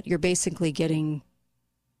shot, you're basically getting,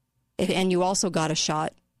 and you also got a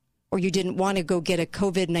shot, or you didn't want to go get a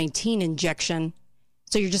COVID-19 injection,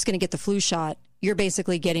 so you're just going to get the flu shot. you're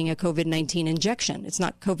basically getting a COVID-19 injection. It's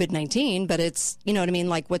not COVID-19, but it's, you know what I mean,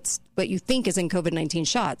 like what you think is in COVID-19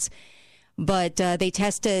 shots. But they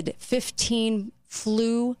tested 15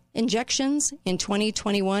 flu injections in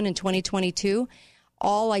 2021 and 2022,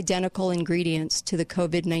 all identical ingredients to the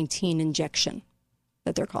COVID-19 injection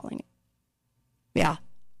that they're calling it. Yeah.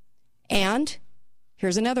 And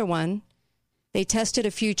here's another one. They tested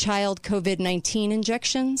a few child COVID-19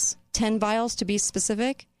 injections, 10 vials to be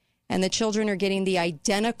specific, and the children are getting the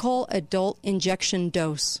identical adult injection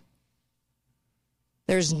dose.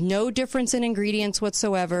 There's no difference in ingredients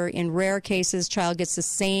whatsoever. In rare cases, child gets the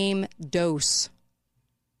same dose.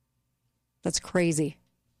 That's crazy.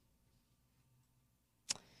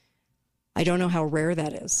 I don't know how rare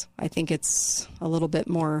that is. I think it's a little bit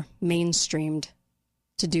more mainstreamed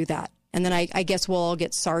to do that. And then I guess we'll all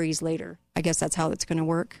get sorries later. I guess that's how it's going to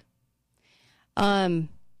work.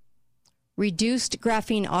 Reduced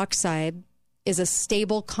graphene oxide is a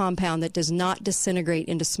stable compound that does not disintegrate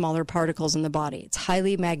into smaller particles in the body. It's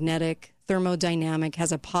highly magnetic, thermodynamic,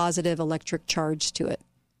 has a positive electric charge to it.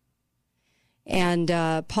 And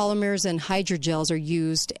polymers and hydrogels are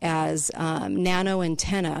used as nano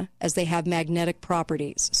antenna, as they have magnetic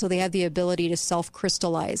properties. So they have the ability to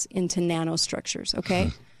self-crystallize into nanostructures,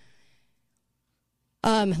 okay?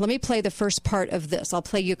 Let me play the first part of this. I'll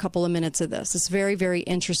play you a couple of minutes of this. It's very, very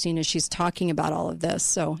interesting as she's talking about all of this.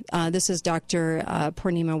 So this is Dr.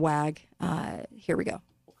 Purnima Wag. Here we go.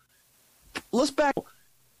 Let's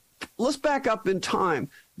back up in time.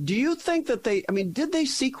 Do you think that did they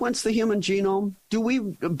sequence the human genome? Do we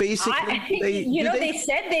basically? They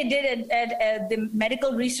said they did it at the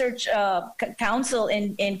Medical Research Council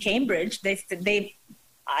in Cambridge. They said they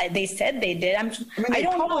did. I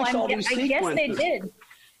don't know. I guess they did.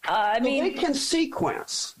 They can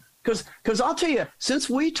sequence because I'll tell you. Since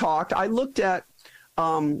we talked, I looked at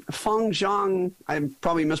Feng Zhang. I'm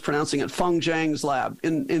probably mispronouncing it. Feng Zhang's lab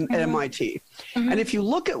in MIT. And if you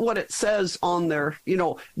look at what it says on there,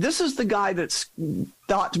 this is the guy that's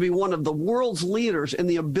thought to be one of the world's leaders in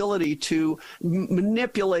the ability to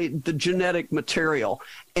manipulate the genetic material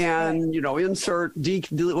and insert, delete,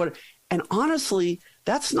 whatever. And honestly,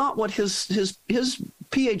 that's not what his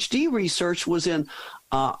PhD research was in.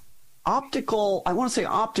 Optical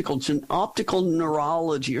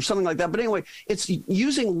neurology or something like that. But anyway, it's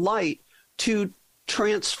using light to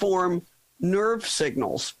transform nerve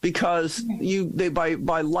signals because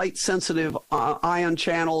by light sensitive ion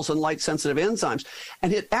channels and light sensitive enzymes.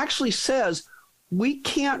 And it actually says we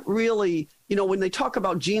can't really, when they talk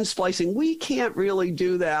about gene splicing, we can't really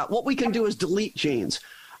do that. What we can do is delete genes.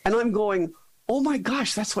 And I'm going, oh my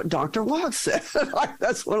gosh, that's what Dr. Wag said.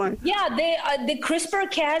 That's what I. Yeah, the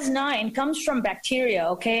CRISPR-Cas9 comes from bacteria,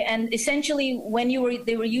 okay, and essentially when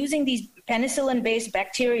they were using these penicillin-based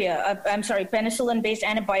penicillin-based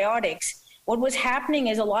antibiotics. What was happening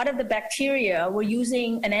is a lot of the bacteria were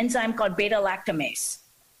using an enzyme called beta-lactamase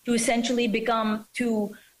to essentially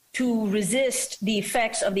to resist the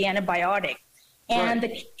effects of the antibiotic, and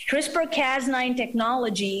the CRISPR-Cas9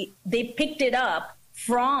 technology, they picked it up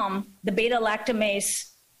from the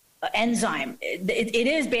beta-lactamase enzyme. It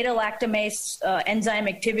is beta-lactamase enzyme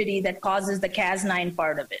activity that causes the Cas9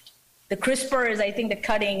 part of it. The CRISPR is, I think, the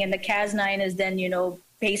cutting, and the Cas9 is then,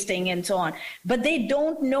 pasting and so on. But they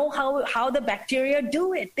don't know how the bacteria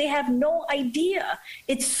do it. They have no idea.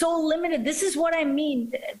 It's so limited. This is what I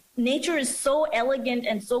mean. Nature is so elegant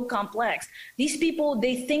and so complex. These people,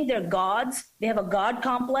 they think they're gods. They have a God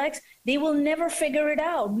complex. They will never figure it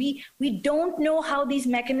out. We don't know how these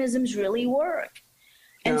mechanisms really work.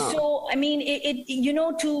 And so, I mean,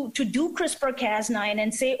 to do CRISPR-Cas9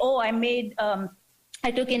 and say,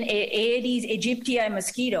 I took an Aedes aegypti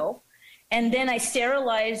mosquito, and then I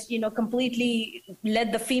sterilized, completely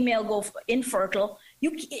let the female go infertile.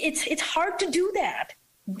 It's hard to do that.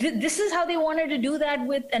 This is how they wanted to do that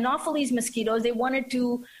with Anopheles mosquitoes. They wanted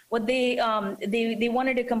to they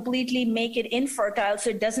wanted to completely make it infertile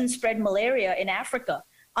so it doesn't spread malaria in Africa.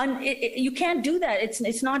 You can't do that.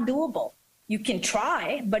 It's not doable. You can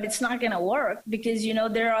try, but it's not going to work because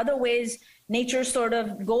there are other ways. Nature sort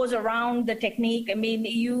of goes around the technique. I mean,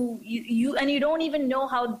 you don't even know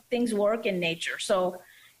how things work in nature. So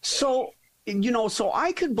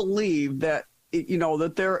I could believe that,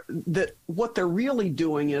 that what they're really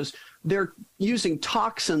doing is they're using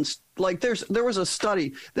toxins. Like there was a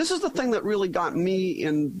study. This is the thing that really got me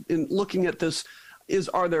in looking at this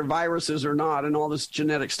are there viruses or not and all this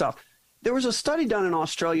genetic stuff. there was a study done in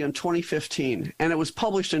Australia in 2015, and it was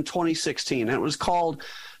published in 2016, and it was called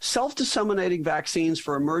Self-Disseminating Vaccines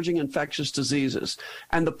for Emerging Infectious Diseases.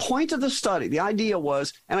 And the point of the study, the idea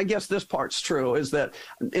was, and I guess this part's true, is that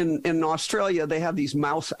in Australia, they have these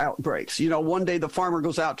mouse outbreaks. You know, one day the farmer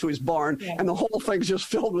goes out to his barn, and the whole thing's just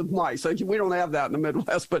filled with mice. Like, we don't have that in the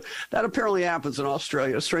Midwest, but that apparently happens in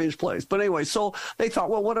Australia, a strange place. But anyway, so they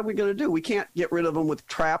thought, well, what are we going to do? We can't get rid of them with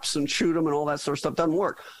traps and shoot them and all that sort of stuff. Doesn't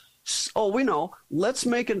work. Oh, we know. Let's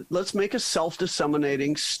make a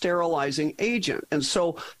self-disseminating sterilizing agent. And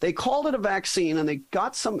so they called it a vaccine, and they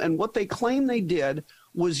got some. And what they claimed they did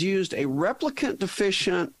was used a replicant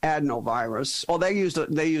deficient adenovirus. Oh, they used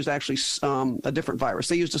actually a different virus.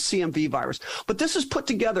 They used a CMV virus. But this is put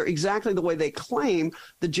together exactly the way they claim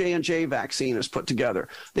the J&J vaccine is put together.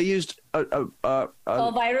 They used a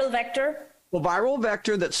viral vector. A viral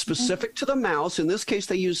vector that's specific to the mouse. In this case,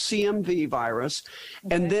 they use CMV virus,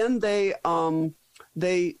 and then they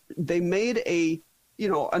made an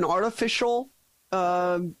artificial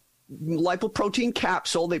lipoprotein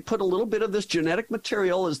capsule. They put a little bit of this genetic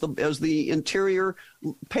material as the interior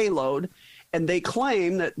payload, and they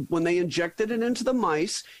claim that when they injected it into the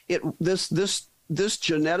mice, this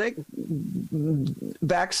genetic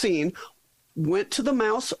vaccine went to the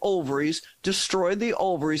mouse ovaries, destroyed the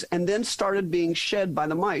ovaries, and then started being shed by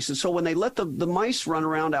the mice. And so when they let the mice run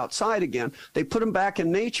around outside again, they put them back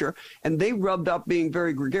in nature, and they rubbed up, being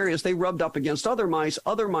very gregarious, they rubbed up against other mice.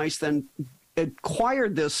 Other mice then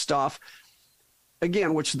acquired this stuff,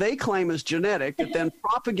 again, which they claim is genetic. It then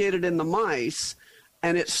propagated in the mice,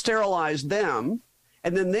 and it sterilized them.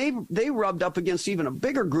 And then they rubbed up against even a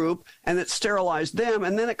bigger group, and it sterilized them,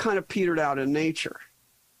 and then it kind of petered out in nature.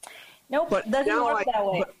 Nope, but doesn't work that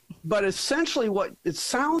way. But essentially what it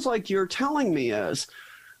sounds like you're telling me is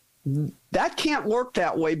that can't work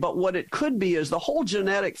that way, but what it could be is the whole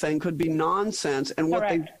genetic thing could be nonsense, and what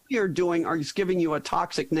they are doing is giving you a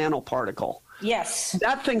toxic nanoparticle. Yes.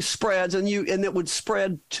 That thing spreads, and it would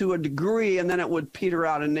spread to a degree, and then it would peter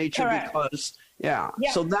out in nature because... Yeah.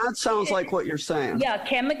 So that sounds like what you're saying. Yeah,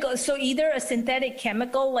 chemical. So either a synthetic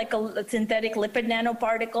chemical, like a synthetic lipid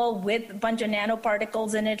nanoparticle with a bunch of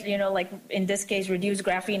nanoparticles in it, like in this case, reduced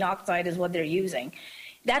graphene oxide is what they're using.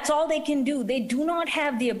 That's all they can do. They do not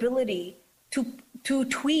have the ability to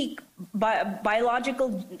tweak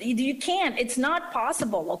biological. You can't. It's not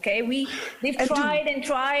possible. Okay, they've tried and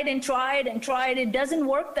tried and tried and tried. It doesn't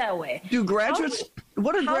work that way.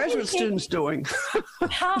 What are graduate students doing?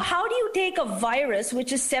 how do you take a virus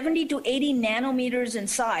which is 70 to 80 nanometers in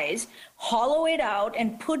size, hollow it out,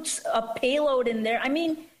 and put a payload in there? I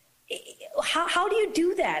mean, how do you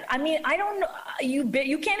do that? I mean, I don't know.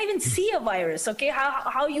 You can't even see a virus. Okay,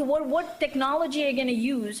 what technology are you going to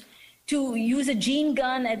use a gene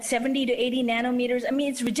gun at 70 to 80 nanometers? I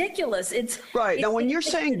mean, it's ridiculous. Now, when you're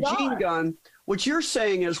saying gene gun, what you're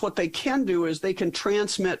saying is what they can do is they can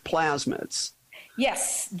transmit plasmids.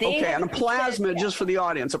 Yes. And a plasmid, just for the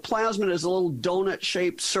audience, a plasmid is a little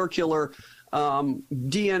donut-shaped circular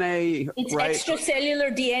DNA, it's right?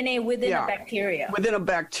 Extracellular DNA within a bacteria. Within a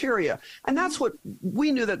bacteria. And that's what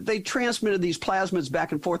we knew, that they transmitted these plasmids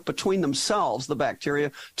back and forth between themselves, the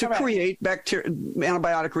bacteria, to create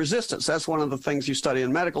antibiotic resistance. That's one of the things you study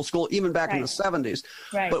in medical school, even back in the 70s.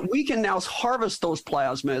 Right. But we can now harvest those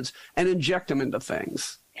plasmids and inject them into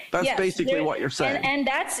things. That's basically what you're saying. And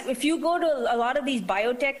that's, if you go to a lot of these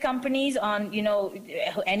biotech companies on,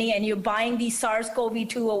 and you're buying these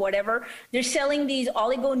SARS-CoV-2 or whatever, they're selling these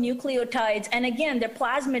oligonucleotides. And again, they're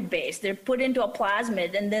plasmid based. They're put into a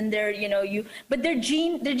plasmid, and then but they're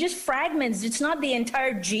just fragments. It's not the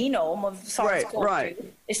entire genome of SARS-CoV-2. Right.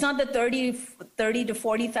 It's not the 30 to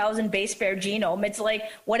 40,000 base pair genome. It's like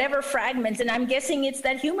whatever fragments. And I'm guessing it's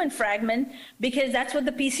that human fragment, because that's what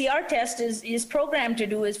the PCR test is programmed to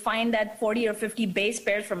do, is find that 40 or 50 base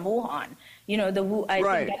pairs from Wuhan. I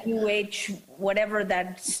think WH, whatever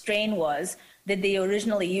that strain was that they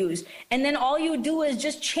originally used. And then all you do is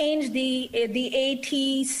just change the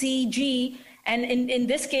ATCG. And in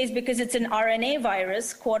this case, because it's an RNA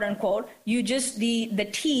virus, quote unquote, you just, the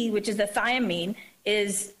T, which is the thiamine,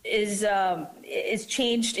 is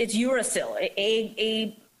changed. It's uracil,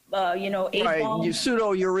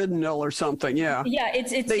 pseudo-uridanil or something. Yeah. Yeah,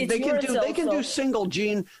 they can do single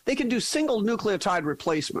gene. They can do single nucleotide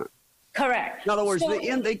replacement. Correct. In other words,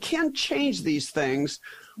 they can change these things,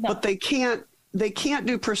 but they can't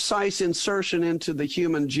do precise insertion into the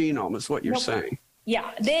human genome. Is what you're saying.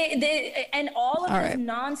 Yeah, they and all of this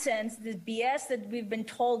nonsense, this BS that we've been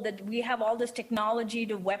told that we have all this technology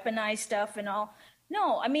to weaponize stuff and all.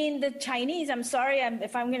 No, I mean, the Chinese, I'm sorry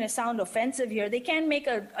if I'm going to sound offensive here, they can't make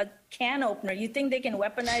a can opener. You think they can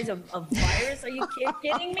weaponize a virus? Are you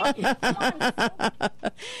kidding me? Come on.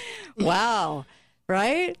 Wow.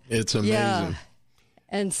 Right? It's amazing. Yeah.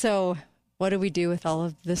 And so what do we do with all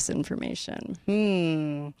of this information?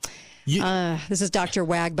 This is Dr.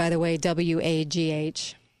 Wag, by the way,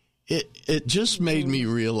 W-A-G-H. It just made me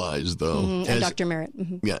realize, though, and Dr. Merritt.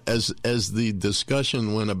 Yeah, as the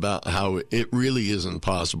discussion went about how it really isn't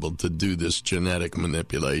possible to do this genetic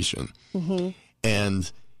manipulation. And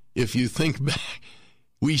if you think back,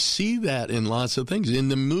 we see that in lots of things. In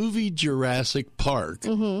the movie Jurassic Park,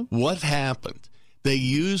 what happened? They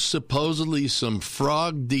used supposedly some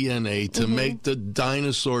frog DNA to make the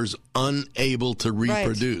dinosaurs unable to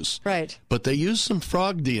reproduce. Right. But they used some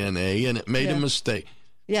frog DNA, and it made a mistake.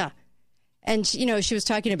 Yeah. And, she was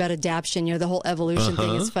talking about adaptation, the whole evolution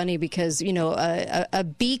thing is funny because, a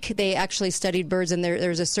beak, they actually studied birds and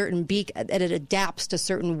there's a certain beak that it adapts to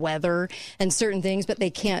certain weather and certain things, but they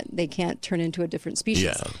can't turn into a different species.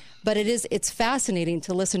 Yeah. But it's fascinating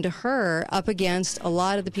to listen to her up against a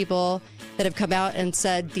lot of the people that have come out and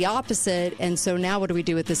said the opposite. And so now what do we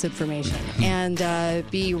do with this information? And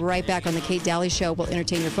be right back on the Kate Daly Show. We'll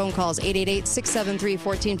entertain your phone calls,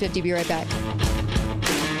 888-673-1450. Be right back.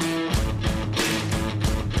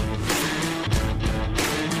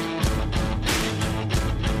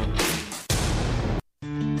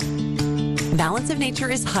 Balance of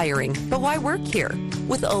Nature is hiring, but why work here?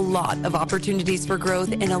 With a lot of opportunities for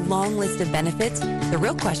growth and a long list of benefits, the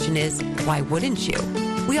real question is, why wouldn't you?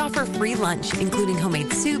 We offer free lunch, including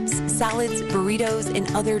homemade soups, salads, burritos,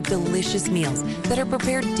 and other delicious meals that are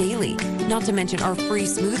prepared daily, not to mention our free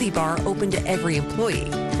smoothie bar open to every employee.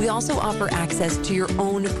 We also offer access to your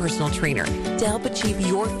own personal trainer to help achieve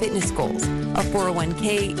your fitness goals, a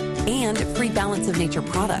 401k, and free Balance of Nature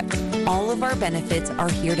product. All of our benefits are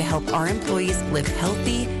here to help our employees live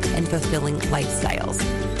healthy and fulfilling lifestyles.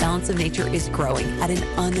 Balance of Nature is growing at an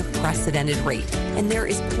unprecedented rate, and there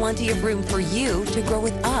is plenty of room for you to grow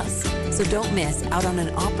with us. So don't miss out on an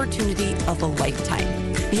opportunity of a lifetime.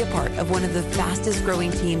 Be a part of one of the fastest growing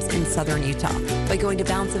teams in Southern Utah by going to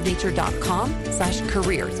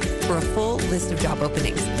balanceofnature.com/careers for a full list of job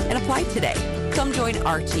openings and apply today. Come join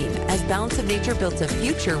our team as Balance of Nature builds a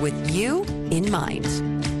future with you in mind.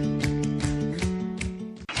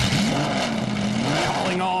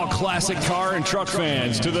 All classic car and truck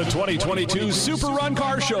fans to the 2022 Super Run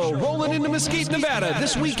Car Show rolling into Mesquite, Nevada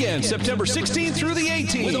this weekend, September 16th through the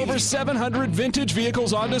 18th. With over 700 vintage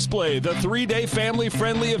vehicles on display, the 3-day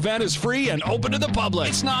family-friendly event is free and open to the public.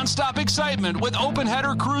 It's nonstop excitement with open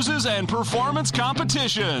header cruises and performance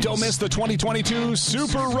competitions. Don't miss the 2022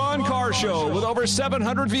 Super Run Car Show with over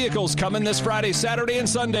 700 vehicles coming this Friday, Saturday, and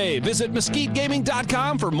Sunday. Visit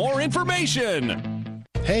MesquiteGaming.com for more information.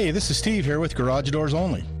 Hey, this is Steve here with Garage Doors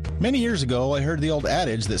Only. Many years ago, I heard the old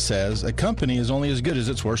adage that says a company is only as good as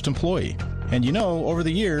its worst employee. And over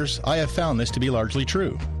the years, I have found this to be largely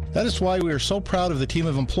true. That is why we are so proud of the team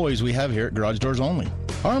of employees we have here at Garage Doors Only.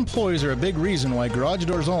 Our employees are a big reason why Garage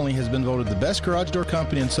Doors Only has been voted the best garage door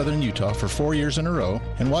company in Southern Utah for 4 years in a row,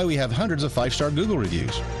 and why we have hundreds of 5-star Google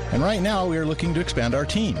reviews. And right now, we are looking to expand our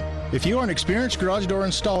team. If you are an experienced garage door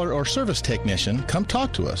installer or service technician, come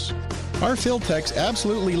talk to us. Our field techs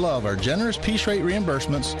absolutely love our generous piece rate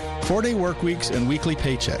reimbursements, 4-day work weeks, and weekly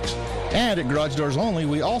paychecks. And at Garage Doors Only,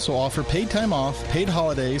 we also offer paid time off, paid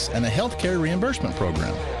holidays, and a health care reimbursement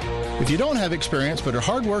program. If you don't have experience but are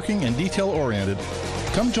hardworking and detail-oriented,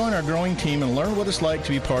 come join our growing team and learn what it's like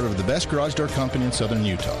to be part of the best garage door company in Southern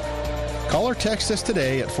Utah. Call or text us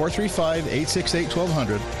today at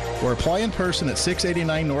 435-868-1200 or apply in person at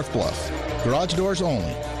 689 North Bluff. Garage Doors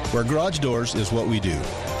Only, where garage doors is what we do.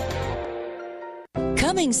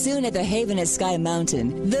 Coming soon at the Haven at Sky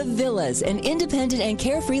Mountain, The Villas, an independent and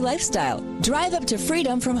carefree lifestyle. Drive up to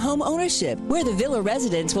freedom from home ownership, where the villa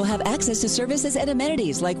residents will have access to services and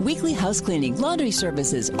amenities like weekly house cleaning, laundry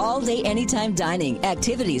services, all-day anytime dining,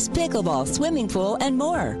 activities, pickleball, swimming pool, and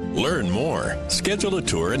more. Learn more. Schedule a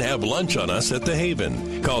tour and have lunch on us at the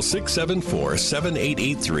Haven. Call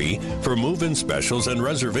 674-7883 for move-in specials and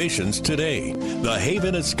reservations today. The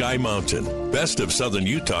Haven at Sky Mountain, Best of Southern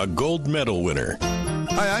Utah gold medal winner.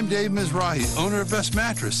 Hi, I'm Dave Mizrahi, owner of Best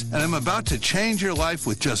Mattress, and I'm about to change your life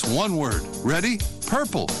with just one word. Ready?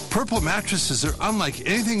 Purple. Purple mattresses are unlike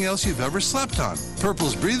anything else you've ever slept on.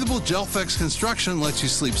 Purple's breathable GelFlex construction lets you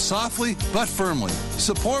sleep softly but firmly.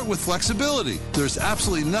 Support with flexibility. There's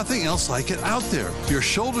absolutely nothing else like it out there. Your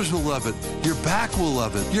shoulders will love it. Your back will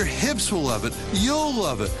love it. Your hips will love it. You'll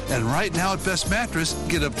love it. And right now at Best Mattress,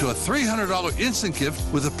 get up to a $300 instant gift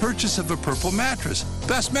with the purchase of a Purple mattress.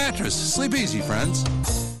 Best Mattress. Sleep easy, friends.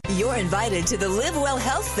 You're invited to the Live Well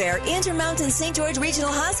Health Fair, Intermountain St. George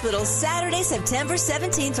Regional Hospital, Saturday, September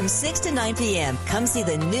 17th from 6 to 9 p.m. Come see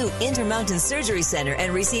the new Intermountain Surgery Center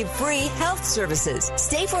and receive free health services.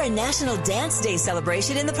 Stay for a National Dance Day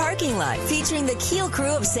celebration in the parking lot featuring the Keel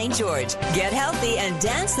Crew of St. George. Get healthy and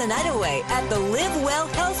dance the night away at the Live Well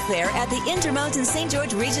Health Fair at the Intermountain St.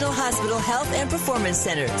 George Regional Hospital Health and Performance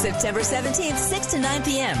Center, September 17th, 6 to 9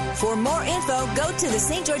 p.m. For more info, go to the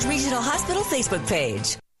St. George Regional Hospital Facebook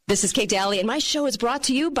page. This is Kate Daly, and my show is brought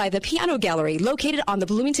to you by the Piano Gallery, located on the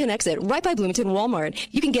Bloomington exit, right by Bloomington Walmart.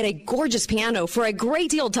 You can get a gorgeous piano for a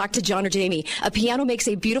great deal. Talk to John or Jamie. A piano makes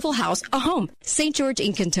a beautiful house a home. St. George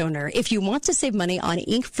Ink and Toner. If you want to save money on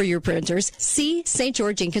ink for your printers, see St.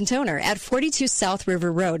 George Ink and Toner at 42 South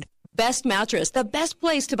River Road. Best Mattress, the best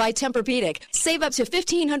place to buy Tempur-Pedic. Save up to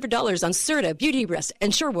 $1,500 on Serta, Beauty Rest,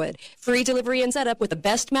 and Sherwood. Free delivery and setup with the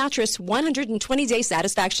Best Mattress 120-day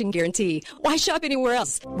satisfaction guarantee. Why shop anywhere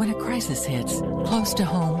else? When a crisis hits, close to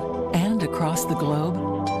home and across the globe,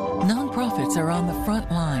 nonprofits are on the front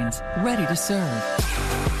lines, ready to serve.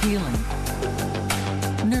 Healing,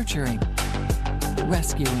 nurturing,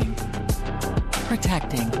 rescuing,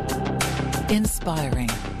 protecting, inspiring.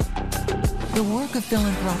 The work of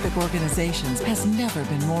philanthropic organizations has never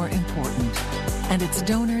been more important, and it's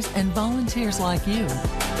donors and volunteers like you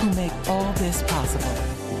who make all this possible.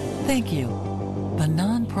 Thank you. The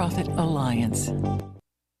Nonprofit Alliance.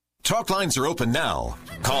 Talk lines are open now.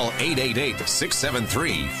 Call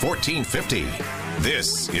 888-673-1450.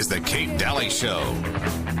 This is the Kate Daly Show.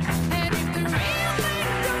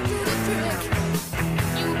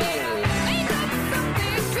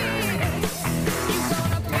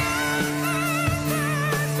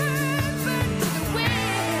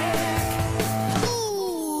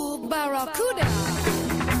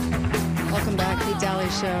 Welcome back, Kate Daly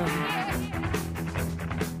Show.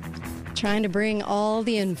 Trying to bring all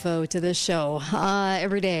the info to this show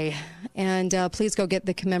every day. And please go get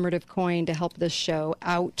the commemorative coin to help this show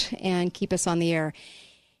out and keep us on the air.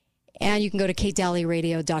 And you can go to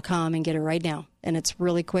katedalyradio.com and get it right now. And it's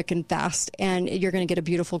really quick and fast. And you're going to get a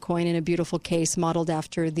beautiful coin in a beautiful case modeled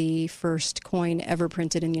after the first coin ever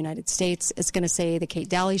printed in the United States. It's going to say The Kate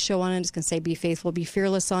Daly Show on it. It's going to say Be Faithful, Be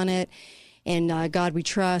Fearless on it. And God We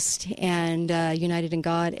Trust, and United in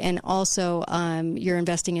God. And also, you're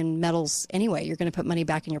investing in metals anyway. You're going to put money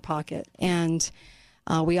back in your pocket. And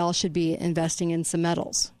we all should be investing in some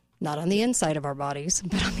metals. Not on the inside of our bodies,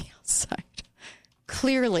 but on the outside.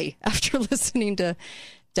 Clearly, after listening to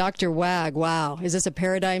Dr. Wag, wow, is this a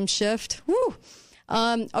paradigm shift? Woo!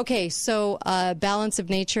 Okay, so balance of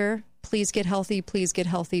nature. Please get healthy, please get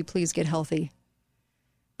healthy, please get healthy.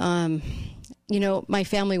 You know, my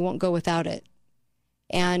family won't go without it.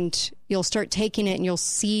 And you'll start taking it and you'll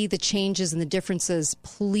see the changes and the differences.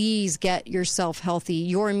 Please get yourself healthy.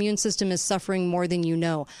 Your immune system is suffering more than you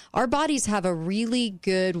know. Our bodies have a really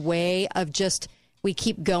good way of just, we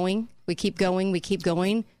keep going,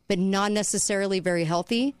 but not necessarily very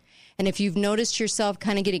healthy. And if you've noticed yourself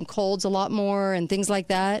kind of getting colds a lot more and things like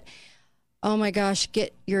that, oh my gosh,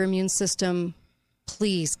 get your immune system,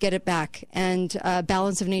 please get it back. And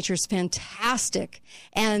Balance of Nature is fantastic.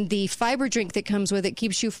 And the fiber drink that comes with it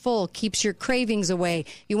keeps you full, keeps your cravings away.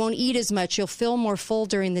 You won't eat as much. You'll feel more full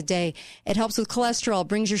during the day. It helps with cholesterol,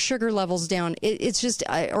 brings your sugar levels down. It's just,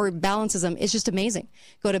 or balances them. It's just amazing.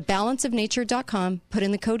 Go to balanceofnature.com, put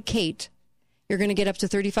in the code KATE. You're going to get up to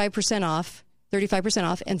 35% off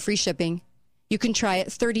and free shipping. You can try it,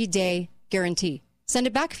 30-day guarantee. Send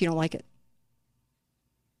it back if you don't like it.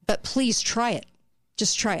 But please try it.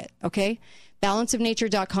 Just try it, okay?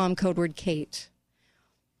 Balanceofnature.com, code word KATE.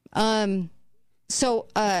 So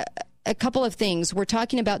a couple of things. We're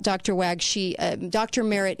talking about Dr. Wag. Dr.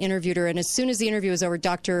 Merritt interviewed her, and as soon as the interview was over,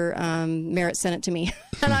 Dr. Merritt sent it to me.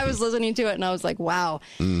 And I was listening to it, and I was like, wow,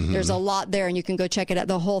 there's a lot there, and you can go check it out,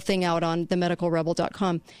 the whole thing out on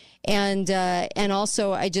themedicalrebel.com. And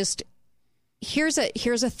also, here's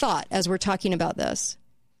a thought as we're talking about this.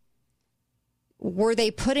 Were they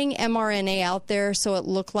putting mRNA out there so it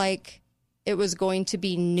looked like it was going to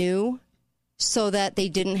be new so that they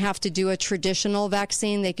didn't have to do a traditional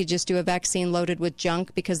vaccine? They could just do a vaccine loaded with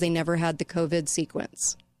junk because they never had the COVID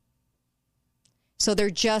sequence. So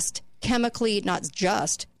they're just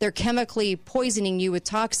they're chemically poisoning you with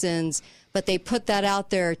toxins, but they put that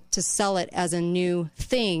out there to sell it as a new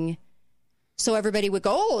thing. So everybody would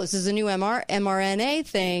go, oh, this is a new mRNA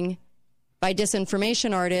thing by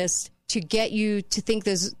disinformation artists to get you to think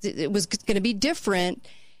it was going to be different.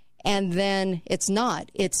 And then it's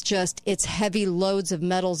not. It's heavy loads of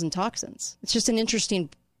metals and toxins. It's just an interesting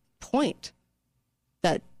point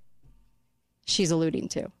that she's alluding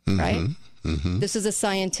to, right? Mm-hmm. This is a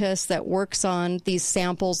scientist that works on these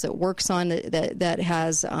samples, that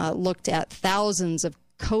has looked at thousands of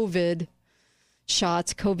COVID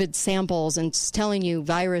shots, COVID samples, and it's telling you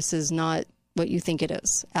virus is not what you think it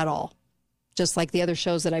is at all, just like the other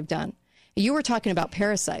shows that I've done. You were talking about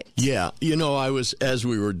parasites. Yeah. as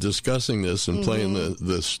we were discussing this and playing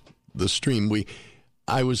the stream,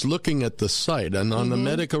 I was looking at the site, and on the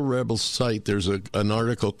Medical Rebels site, there's an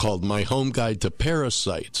article called My Home Guide to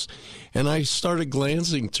Parasites. And I started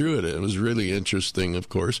glancing through it. It was really interesting, of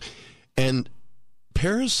course. And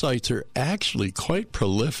parasites are actually quite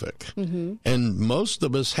prolific. And most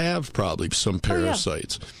of us have probably some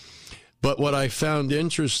parasites. Oh, yeah. But what I found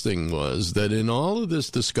interesting was that in all of this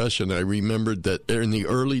discussion, I remembered that in the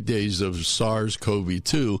early days of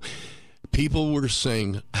SARS-CoV-2, people were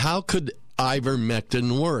saying, how could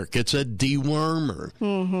ivermectin work? It's a dewormer.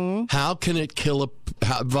 How can it kill a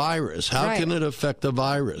virus? How can it affect a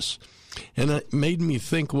virus? And it made me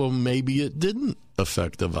think, well, maybe it didn't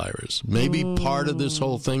affect a virus. Maybe part of this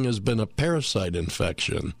whole thing has been a parasite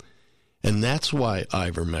infection. And that's why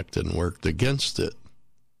ivermectin worked against it.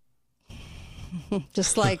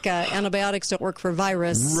 Just like antibiotics don't work for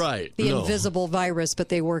virus. Right. The invisible virus, but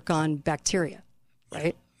they work on bacteria.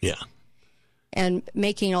 Right? Yeah. And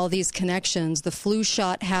making all these connections. The flu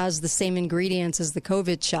shot has the same ingredients as the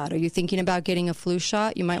COVID shot. Are you thinking about getting a flu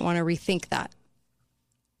shot? You might want to rethink that.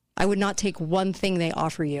 I would not take one thing they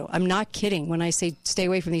offer you. I'm not kidding when I say stay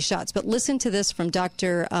away from these shots. But listen to this from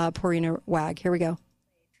Dr. Porina Wag. Here we go.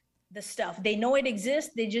 The stuff. They know it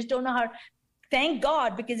exists. They just don't know how. Thank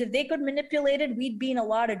God, because if they could manipulate it, we'd be in a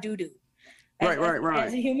lot of doo-doo. Right.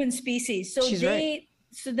 As a human species. So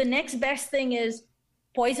So the next best thing is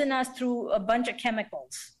poison us through a bunch of chemical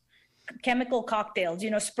cocktails,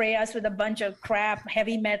 spray us with a bunch of crap,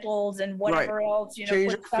 heavy metals and whatever else,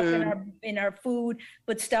 put stuff in our food,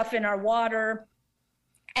 put stuff in our water,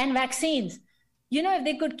 and vaccines. If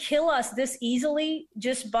they could kill us this easily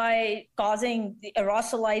just by causing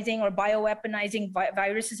aerosolizing or bioweaponizing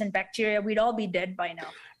viruses and bacteria, we'd all be dead by now.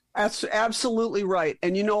 That's absolutely right.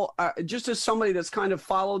 And, just as somebody that's kind of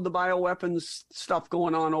followed the bioweapons stuff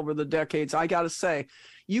going on over the decades, I got to say,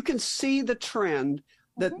 you can see the trend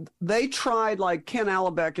that they tried, like Ken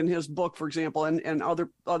Allebeck in his book, for example, and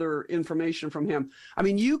other information from him. I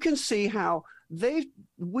mean, you can see how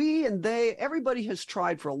everybody has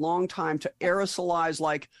tried for a long time to aerosolize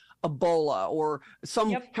like Ebola or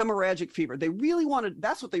some hemorrhagic fever.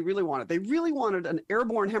 That's what they really wanted. They really wanted an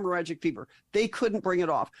airborne hemorrhagic fever. They couldn't bring it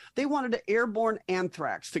off. They wanted an airborne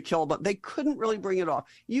anthrax to kill, but they couldn't really bring it off.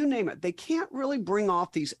 You name it. They can't really bring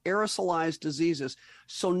off these aerosolized diseases.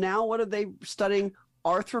 So now what are they studying?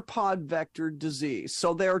 Arthropod vector disease.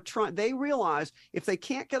 So they realize if they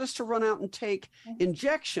can't get us to run out and take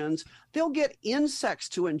injections, they'll get insects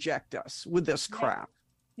to inject us with this crap.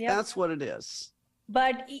 That's what it is.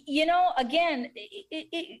 But, again,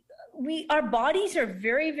 our bodies are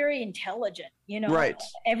very, very intelligent. Right.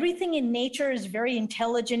 Everything in nature is very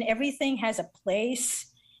intelligent. Everything has a place.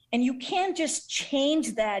 And you can't just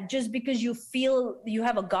change that just because you feel you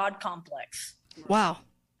have a God complex. Wow.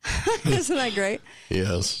 Isn't that great?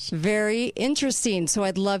 Yes. Very interesting. So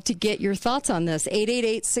I'd love to get your thoughts on this.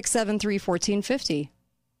 888-673-1450.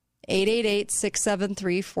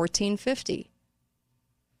 888-673-1450.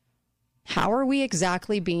 How are we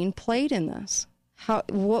exactly being played in this?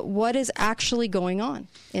 What is actually going on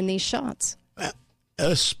in these shots?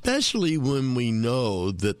 Especially when we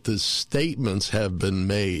know that the statements have been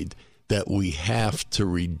made that we have to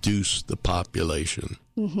reduce the population.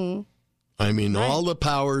 I mean, all the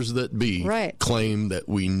powers that be claim that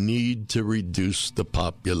we need to reduce the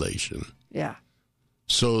population. Yeah.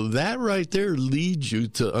 So that right there leads you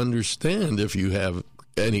to understand, if you have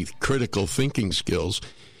any critical thinking skills,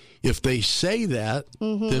 if they say that,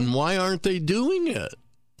 then why aren't they doing it?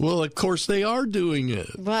 Well, of course they are doing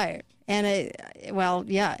it. Right. And,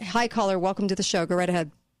 Hi, caller. Welcome to the show. Go right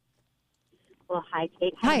ahead. Well, hi,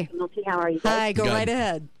 Kate. Hi. Milty, how are you guys? Hi, go right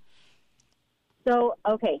ahead. So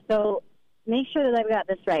make sure that I've got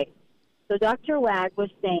this right. So Dr. Wag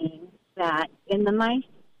was saying that in the mice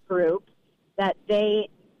group that they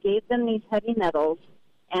gave them these heavy metals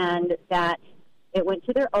and that it went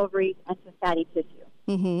to their ovaries and to fatty tissue.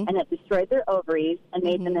 Mm-hmm. And it destroyed their ovaries and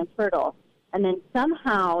made them infertile. And then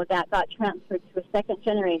somehow that got transferred to a second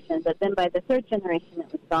generation, but then by the third generation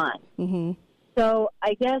it was gone. Mm-hmm. So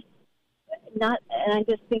I guess and I'm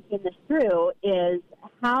just thinking this through, is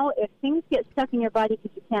how, if things get stuck in your body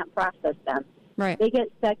because you can't process them, right, they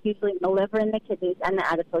get stuck usually in the liver and the kidneys and the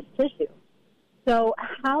adipose tissue. So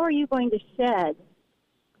how are you going to shed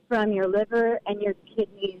from your liver and your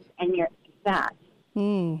kidneys and your fat?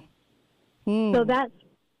 So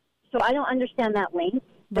I don't understand that link.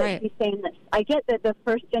 Right. She's saying that I get that the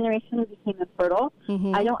first generation became infertile.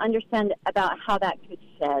 Mm-hmm. I don't understand about how that could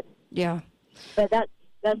shed. Yeah. But that's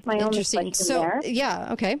my only question there.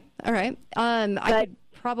 Yeah. Okay. All right. I could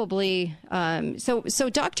probably. So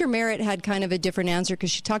Dr. Merritt had kind of a different answer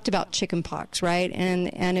because she talked about chickenpox, right?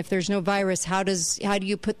 And if there's no virus, how do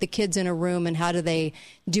you put the kids in a room and how do they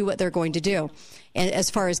do what they're going to do? And as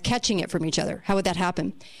far as catching it from each other, how would that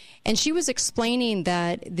happen? And she was explaining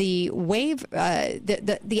that the wave,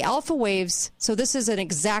 the alpha waves, so this is an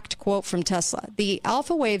exact quote from Tesla, the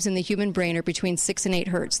alpha waves in the human brain are between 6 and 8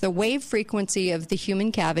 hertz. The wave frequency of the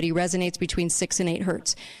human cavity resonates between 6 and 8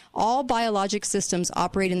 hertz. All biologic systems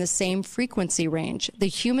operate in the same frequency range. The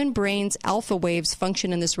human brain's alpha waves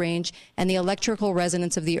function in this range, and the electrical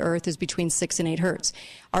resonance of the earth is between 6 and 8 hertz.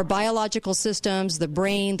 Our biological systems, the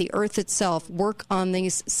brain, the earth itself, work on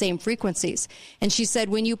these same frequencies. And she said,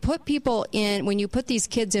 when you put these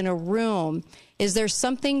kids in a room, is there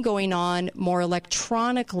something going on more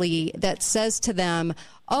electronically that says to them,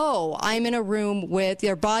 oh, I'm in a room with,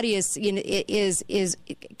 their body is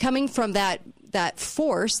coming from that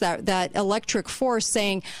force, that electric force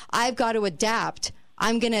saying, I've got to adapt.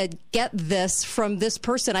 I'm going to get this from this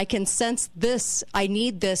person. I can sense this. I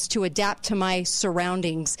need this to adapt to my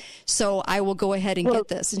surroundings. So I will go ahead and get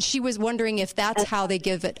this. And she was wondering if that's how they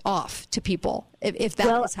give it off to people, if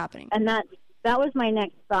that was happening. And that was my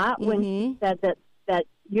next thought when she said that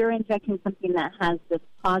you're injecting something that has this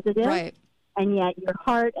positive, right, and yet your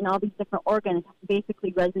heart and all these different organs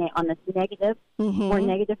basically resonate on this negative, more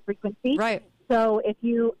negative frequency. Right. So if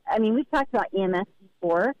we've talked about EMS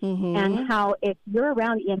before, and how if you're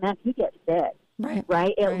around EMS, you get sick,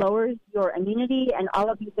 right? It lowers your immunity and all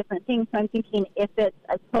of these different things. So I'm thinking if it's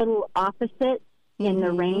a total opposite in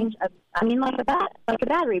the range of, like a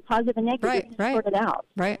battery, positive and negative, you can sort it out.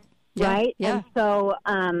 Right. Yeah. Right? Yeah. And so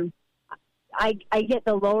I get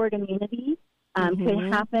the lowered immunity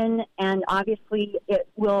could happen, and obviously it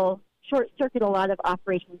will short-circuit a lot of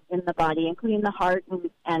operations in the body, including the heart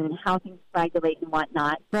and how things coagulate and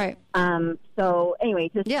whatnot. Right. So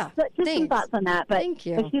anyway, just some thoughts on that. But thank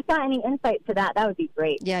you. If you've got any insight to that would be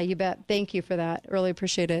great. Yeah, you bet. Thank you for that. Really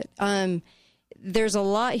appreciate it. There's a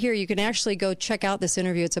lot here. You can actually go check out this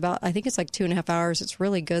interview. It's about, I think it's like 2.5 hours. It's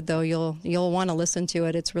really good, though. You'll want to listen to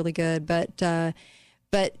it. It's really good.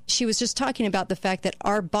 But she was just talking about the fact that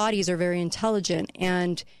our bodies are very intelligent,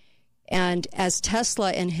 and as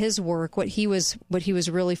Tesla and his work, what he was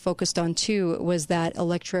really focused on too was that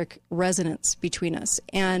electric resonance between us.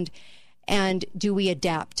 And do we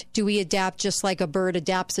adapt? Do we adapt just like a bird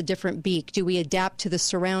adapts a different beak? Do we adapt to the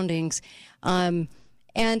surroundings? And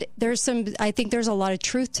I think there's a lot of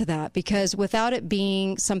truth to that, because without it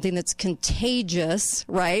being something that's contagious,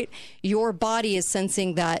 right? Your body is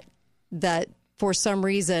sensing that for some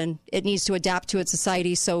reason it needs to adapt to its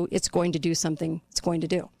society, so it's going to do something it's going to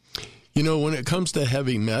do. When it comes to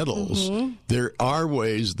heavy metals, there are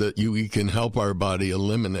ways that we can help our body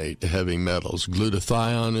eliminate heavy metals.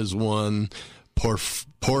 Glutathione is one,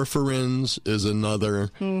 porphyrins is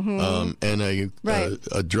another, and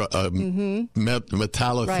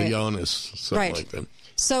metallothioneins, something like that.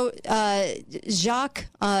 So Jacques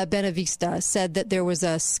Benavista said that there was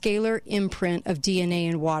a scalar imprint of DNA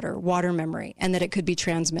in water memory, and that it could be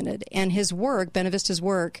transmitted. And his work, Benavista's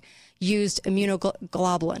work, used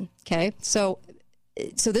immunoglobulin. Okay, so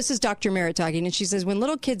this is Dr. Merritt talking, and she says, when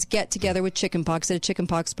little kids get together with chickenpox at a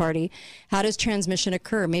chickenpox party, how does transmission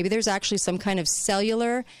occur? Maybe there's actually some kind of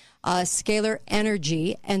cellular scalar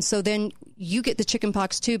energy, and so then you get the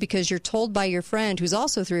chickenpox too, because you're told by your friend who's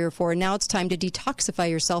also 3 or 4, now it's time to detoxify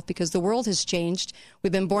yourself because the world has changed.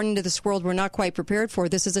 We've been born into this world we're not quite prepared for.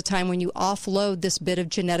 This is a time when you offload this bit of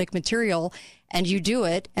genetic material, and you do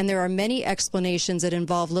it. And there are many explanations that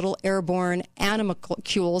involve little airborne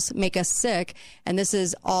animalcules make us sick. And this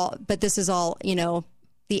is all,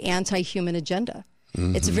 the anti-human agenda.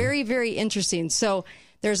 It's very, very interesting. So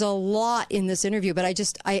there's a lot in this interview, but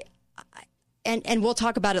and we'll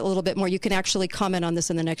talk about it a little bit more. You can actually comment on this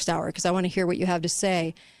in the next hour, because I want to hear what you have to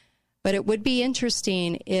say. But it would be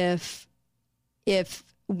interesting if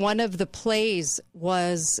one of the plays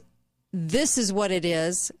was this is what it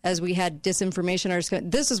is, as we had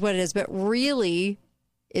disinformation, this is what it is, but really,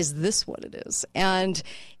 is this what it is? And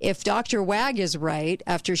if Dr. Wag is right,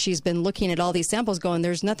 after she's been looking at all these samples going,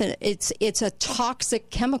 there's nothing, it's a toxic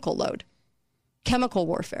chemical load, chemical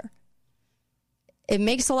warfare. It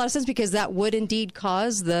makes a lot of sense because that would indeed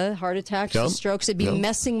cause the heart attacks, the strokes. It'd be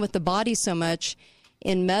messing with the body so much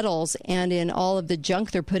in metals and in all of the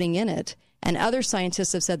junk they're putting in it. And other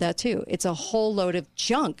scientists have said that too. It's a whole load of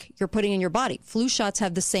junk you're putting in your body. Flu shots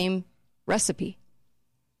have the same recipe.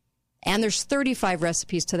 And there's 35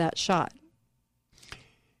 recipes to that shot.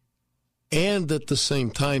 And at the same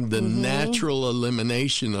time, the natural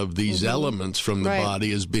elimination of these elements from the body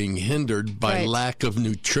is being hindered by lack of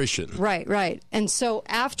nutrition. Right. And so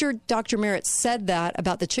after Dr. Merritt said that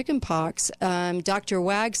about the chicken pox, Dr.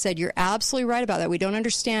 Wag said, you're absolutely right about that. We don't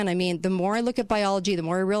understand. I mean, the more I look at biology, the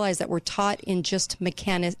more I realize that we're taught in just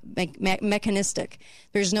mechanistic.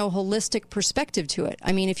 There's no holistic perspective to it.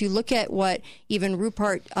 I mean, if you look at what even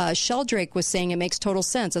Rupert Sheldrake was saying, it makes total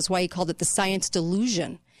sense. That's why he called it the science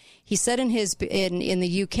delusion. He said in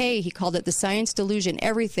the UK, he called it the science delusion,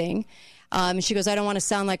 everything. She goes, I don't want to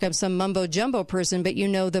sound like I'm some mumbo jumbo person, but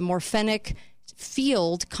the morphenic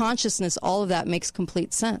field, consciousness, all of that makes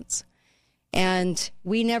complete sense. And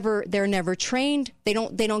they're never trained. They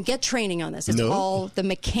don't get training on this. It's all the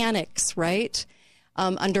mechanics, right?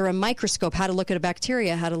 Under a microscope, how to look at a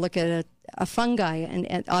bacteria, how to look at a fungi.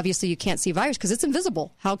 And obviously you can't see virus because it's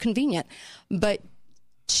invisible. How convenient. But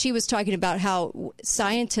she was talking about how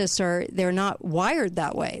scientists they're not wired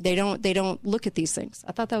that way. They don't look at these things.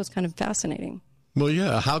 I thought that was kind of fascinating. Well,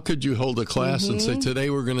 yeah. How could you hold a class and say, today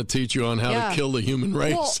we're going to teach you on how to kill the human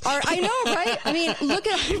race? Well, I know, right? I mean, look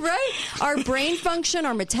at our brain function,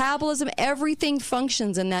 our metabolism, everything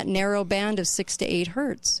functions in that narrow band of 6 to 8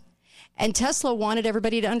 hertz. And Tesla wanted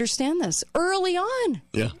everybody to understand this early on,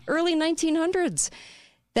 early 1900s.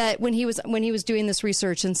 That when he was doing this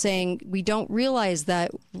research and saying we don't realize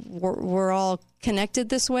that we're all connected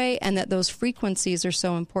this way and that those frequencies are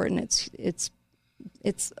so important. It's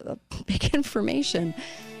big information.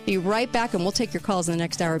 Be right back, and we'll take your calls in the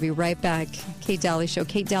next hour. Be right back. Kate Daly Show,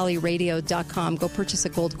 KateDalyRadio.com. Go purchase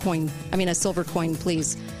a silver coin,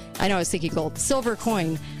 please. I know I was thinking gold. Silver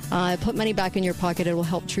coin. Put money back in your pocket. It will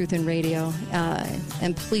help Truth in Radio.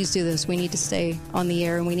 And please do this. We need to stay on the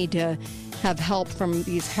air, and we need to have help from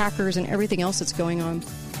these hackers and everything else that's going on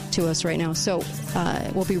to us right now. So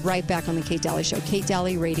we'll be right back on the Kate Daly Show,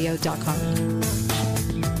 KateDalyRadio.com.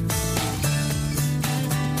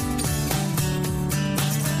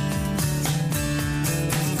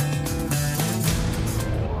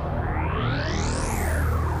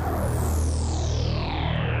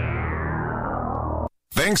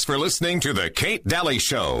 Thanks for listening to the Kate Daly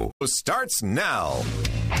Show. Starts now.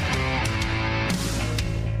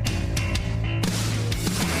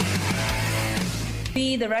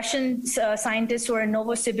 The Russian scientists who are in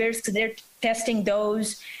Novosibirsk, they're testing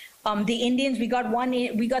those. The Indians, we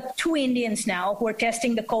got 2 Indians now who are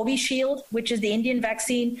testing the Covishield, which is the Indian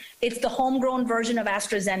vaccine. It's the homegrown version of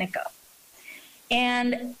AstraZeneca.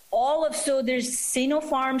 And so there's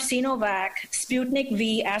Sinopharm, Sinovac, Sputnik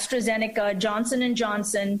V, AstraZeneca, Johnson &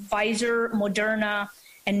 Johnson, Pfizer, Moderna,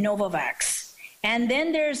 and Novavax. And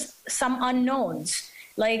then there's some unknowns,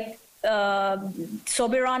 like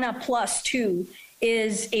Soberana Plus 2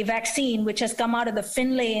 is a vaccine which has come out of the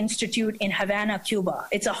Finlay Institute in Havana, Cuba.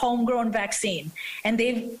 It's a homegrown vaccine. And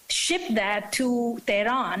they've shipped that to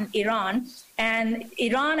Tehran, Iran. And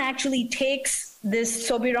Iran actually takes this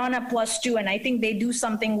Soberana Plus 2, and I think they do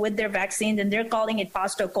something with their vaccines, and they're calling it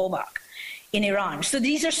Pastokovac in Iran. So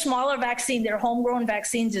these are smaller vaccines. They're homegrown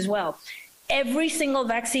vaccines as well. Every single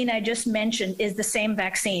vaccine I just mentioned is the same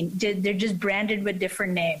vaccine. They're just branded with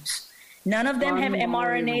different names. None of them have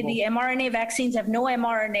mRNA. The mRNA vaccines have no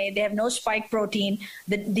mRNA. They have no spike protein.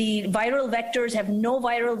 The viral vectors have no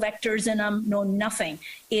viral vectors in them, no nothing.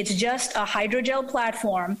 It's just a hydrogel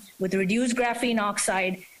platform with reduced graphene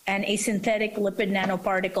oxide and a synthetic lipid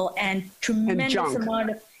nanoparticle and tremendous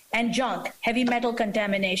amount of junk, heavy metal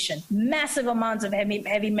contamination, massive amounts of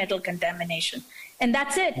heavy metal contamination. And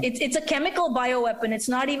that's it. It's a chemical bioweapon. It's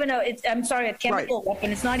not even a chemical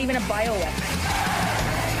weapon. It's not even a bioweapon.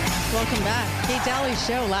 Welcome back. Kate Daly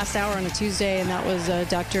Show, last hour on a Tuesday, and that was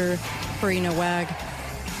Dr. Farina Wag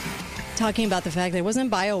talking about the fact that it wasn't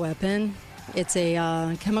a bioweapon. It's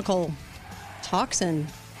a chemical toxin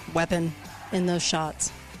weapon in those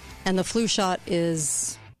shots. And the flu shot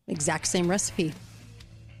is exact same recipe.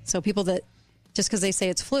 So people that, just because they say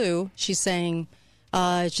it's flu, she's saying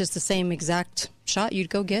it's just the same exact shot you'd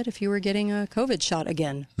go get if you were getting a COVID shot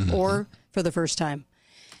again or for the first time.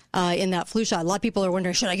 in that flu shot. A lot of people are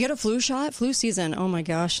wondering, should I get a flu shot? Flu season. Oh, my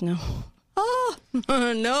gosh, no. Oh,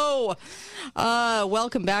 no.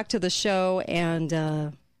 Welcome back to the show.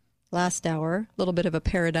 And last hour, a little bit of a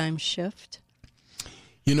paradigm shift.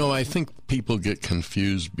 You know, I think people get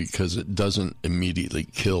confused because it doesn't immediately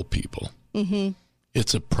kill people. Mm-hmm.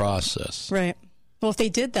 It's a process. Right. Well, if they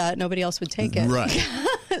did that, nobody else would take it. Right.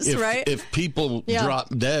 Right? If people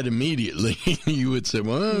drop dead immediately, you would say,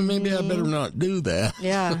 well, maybe I better not do that.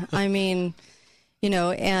 Yeah. I mean, you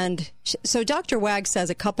know, and so Dr. Wag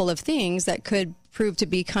says a couple of things that could prove to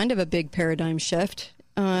be kind of a big paradigm shift.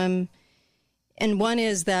 And one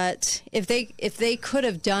is that if they could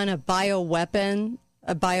have done a bioweapon,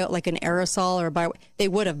 like an aerosol or they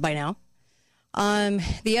would have by now.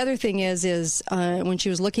 The other thing is when she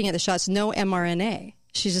was looking at the shots, no mRNA.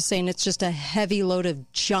 She's just saying it's just a heavy load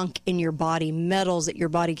of junk in your body, metals that your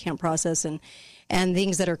body can't process, and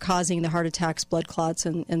things that are causing the heart attacks, blood clots,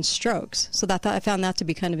 and strokes. So I found that to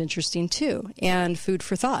be kind of interesting too, and food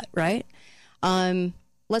for thought, right?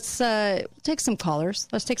 Let's take some callers.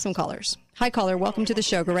 Hi, caller. Welcome to the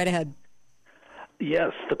show. Go right ahead.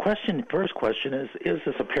 Yes, first question is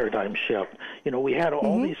this a paradigm shift? You know, we had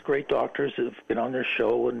all these great doctors who've been on their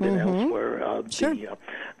show and been elsewhere, the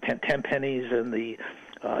Tenpennies and the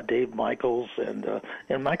Dave Michaels and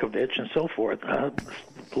Mikovich and so forth,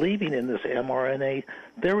 believing in this mRNA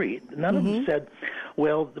theory. None of them said,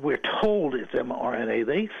 well, we're told it's mRNA.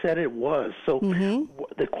 They said it was. So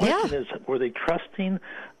the question is, were they trusting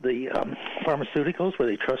the pharmaceuticals? Were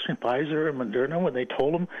they trusting Pfizer and Moderna when they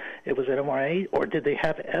told them it was mRNA? Or did they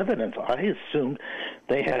have evidence? I assumed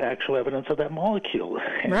they had actual evidence of that molecule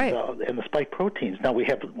and the spike proteins. Now, we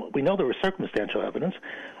know there was circumstantial evidence,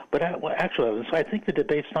 but actual evidence. So I think the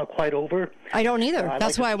debate's not quite over. I don't either.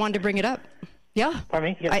 That's why I wanted to bring it up. Yeah.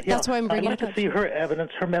 Pardon me? That's why I'm bringing it up. I'd like to see her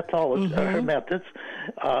evidence, her methodology, her methods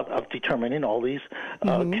of determining all these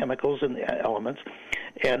chemicals and elements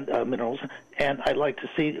and minerals. And I'd like to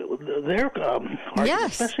see their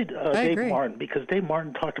argument, especially Dave Martin, because Dave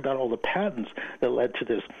Martin talked about all the patents that led to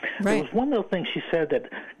this. Right. There was one little thing she said that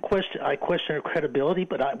I question her credibility,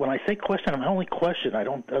 but when I say question, I'm only question. I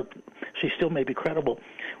don't. She still may be credible.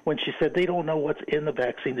 When she said they don't know what's in the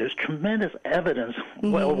vaccine, there's tremendous evidence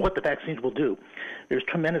what the vaccines will do. There's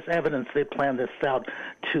tremendous evidence they planned this out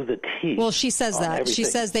to the T. Well, she says that. Everything. She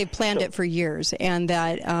says they planned it for years and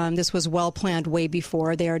that this was well planned way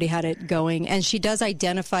before. They already had it going. And she does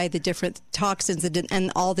identify the different toxins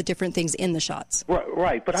and all the different things in the shots.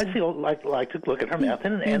 Right. But I feel like to look at her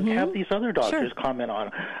method and have these other doctors comment on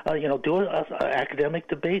it. Do an academic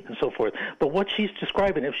debate and so forth. But what she's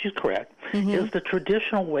describing, if she's correct, is the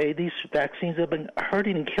traditional way these vaccines have been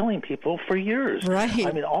hurting and killing people for years. Right.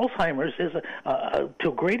 I mean, Alzheimer's is, to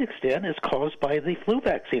a great extent, is caused by the flu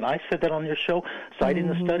vaccine. I said that on your show, citing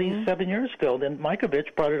the studies 7 years ago. Then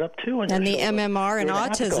Mikovich brought it up, too. And the MMR and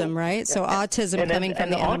autism, right? So autism coming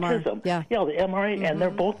from the MMR. Autism. Yeah, the MRA, and they're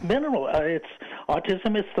both mineral.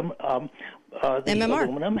 Autism is the MMR.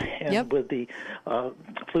 aluminum, and with the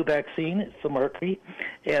flu vaccine, it's the mercury.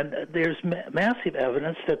 And there's massive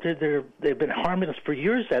evidence that they've been harming us for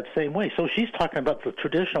years that same way. So she's talking about the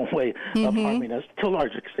traditional way of harming us to a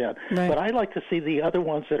large extent. Right. But I'd like to see the other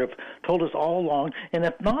ones that have told us all along. And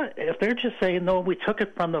if not, if they're just saying, no, we took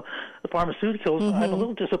it from the pharmaceuticals, I'm a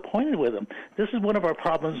little disappointed with them. This is one of our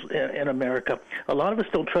problems in America. A lot of us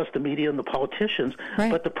don't trust the media and the politicians,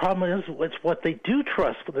 but the problem is it's what they do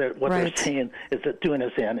trust, what they're saying is that doing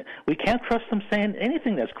us in. We can't trust them saying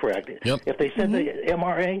anything that's correct. Yep. If they said the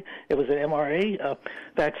mRNA, it was an mRNA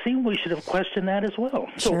vaccine, we should have questioned that as well.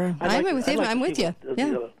 Sure. So I'm with you.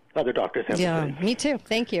 Other doctors have to say. Me too.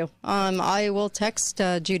 Thank you. I will text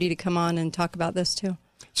Judy to come on and talk about this too.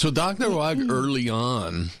 So Dr. Wag early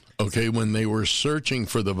on, when they were searching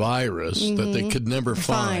for the virus that they could never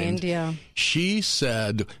find, she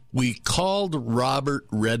said, we called Robert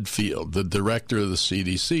Redfield, the director of the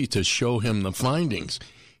CDC, to show him the findings.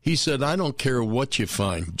 He said, I don't care what you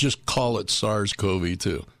find, just call it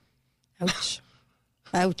SARS-CoV-2. Ouch.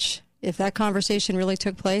 Ouch. If that conversation really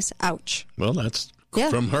took place, ouch. Well, that's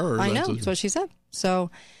from her. I know. That's what she said. So,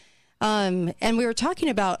 and we were talking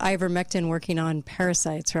about ivermectin working on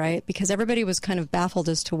parasites, right? Because everybody was kind of baffled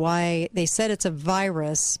as to why they said it's a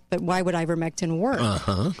virus, but why would ivermectin work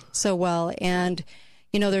so well? And,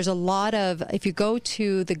 there's a lot of, if you go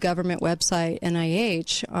to the government website,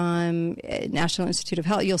 NIH, National Institute of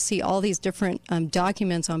Health, you'll see all these different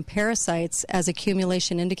documents on parasites as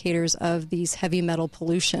accumulation indicators of these heavy metal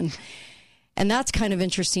pollution. And that's kind of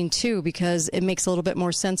interesting, too, because it makes a little bit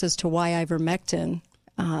more sense as to why ivermectin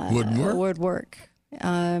would work.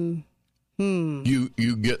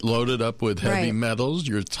 You get loaded up with heavy metals.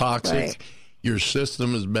 You're toxic. Right. Your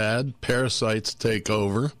system is bad. Parasites take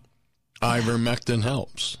over. Ivermectin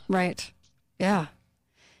helps. Right. Yeah.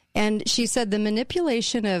 And she said the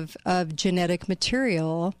manipulation of genetic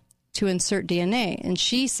material to insert DNA. And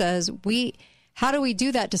she says, how do we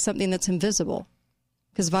do that to something that's invisible?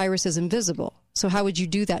 Because virus is invisible. So how would you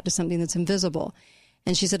do that to something that's invisible?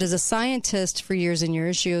 And she said, as a scientist for years and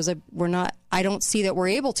years, she goes, I don't see that we're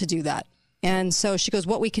able to do that. And so she goes,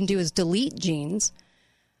 what we can do is delete genes.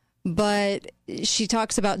 But she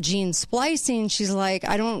talks about gene splicing. She's like,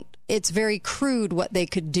 it's very crude what they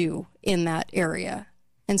could do in that area.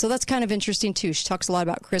 And so that's kind of interesting too. She talks a lot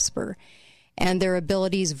about CRISPR and their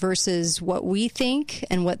abilities versus what we think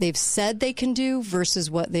and what they've said they can do versus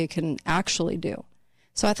what they can actually do.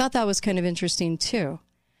 So I thought that was kind of interesting too.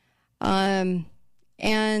 And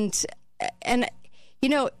you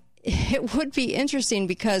know, it would be interesting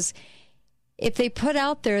because if they put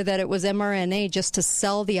out there that it was mRNA just to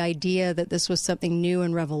sell the idea that this was something new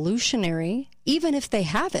and revolutionary, even if they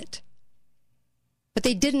have it, but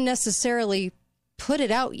they didn't necessarily put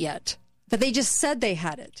it out yet, but they just said they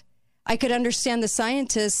had it. I could understand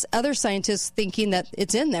the other scientists thinking that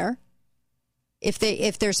it's in there, if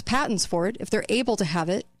there's patents for it, if they're able to have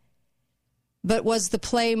it. But was the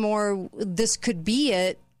play more, this could be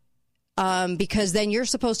it, because then you're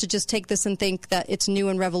supposed to just take this and think that it's new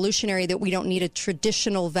and revolutionary, that we don't need a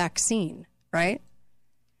traditional vaccine, right?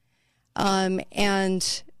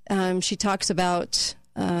 She talks about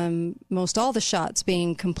most all the shots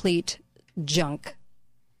being complete junk,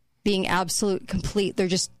 being absolute complete.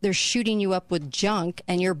 They're shooting you up with junk,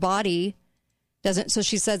 and your body doesn't. So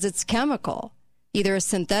she says it's chemical, either a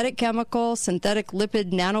synthetic chemical, synthetic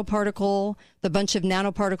lipid nanoparticle, the bunch of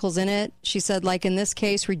nanoparticles in it. She said, like in this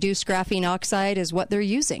case, reduced graphene oxide is what they're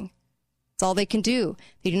using. It's all they can do.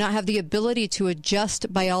 They do not have the ability to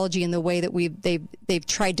adjust biology in the way that they've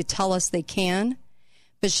tried to tell us they can.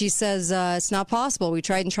 But she says it's not possible. We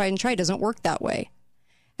tried and tried and tried. It doesn't work that way.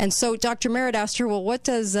 And so Dr. Merritt asked her, well, what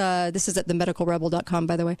does, this is at themedicalrebel.com,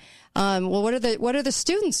 by the way. Well, what are the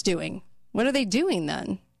students doing? What are they doing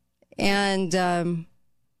then? And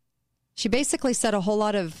she basically said a whole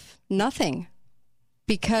lot of nothing,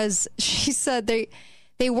 because she said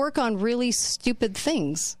they work on really stupid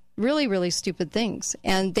things, really, really stupid things.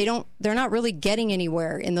 And they're not really getting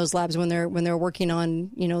anywhere in those labs when they're working on,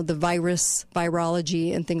 the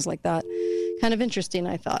virology and things like that. Kind of interesting,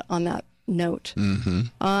 I thought, on that note.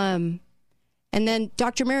 Mm-hmm. And then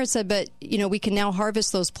Dr. Merritt said, but, we can now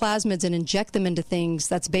harvest those plasmids and inject them into things.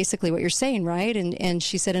 That's basically what you're saying, right? And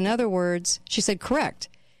she said, in other words, she said, correct.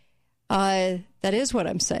 That is what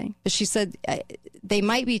I'm saying. But she said they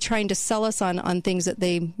might be trying to sell us on things that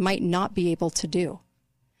they might not be able to do.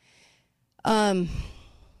 That's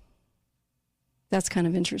kind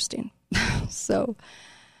of interesting. So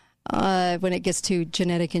when it gets to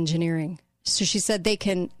genetic engineering. So she said they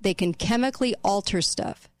can chemically alter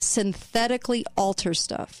stuff, synthetically alter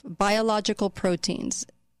stuff, biological proteins,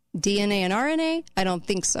 DNA and RNA. I don't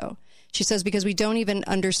think so. She says because we don't even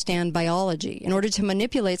understand biology. In order to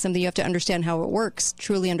manipulate something, you have to understand how it works,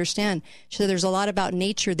 truly understand. She said there's a lot about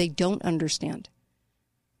nature they don't understand.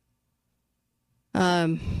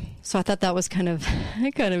 So I thought that was kind of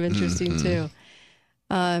interesting too.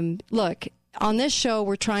 Look. On this show,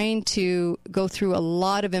 we're trying to go through a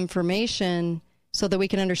lot of information so that we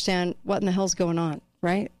can understand what in the hell's going on,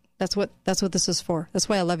 right? That's what this is for. That's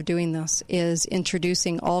why I love doing this, is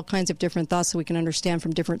introducing all kinds of different thoughts so we can understand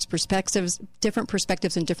from different perspectives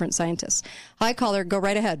and different scientists. Hi, caller. Go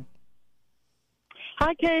right ahead.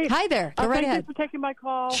 Hi, Kate. Hi there. Go right ahead. Thank you for taking my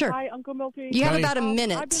call. Sure. Hi, Uncle Milty. You have about a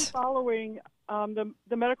minute. I've been following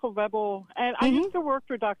the Medical Rebel, and I used to work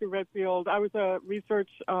for Dr. Redfield. I was a research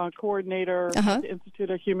coordinator at the Institute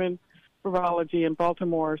of Human Virology in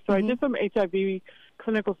Baltimore. So I did some HIV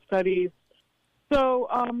clinical studies. So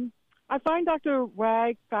I find Dr.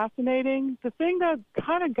 Wag fascinating. The thing that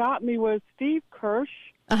kind of got me was Steve Kirsch.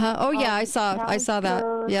 Oh yeah, I saw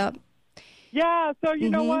that. Yep. Yeah, so you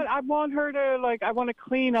know what? I want her to I want to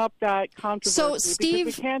clean up that controversy. So Steve,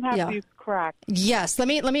 because we can't have these cracks. Yes, let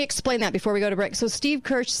me explain that before we go to break. So Steve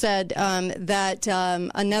Kirsch said that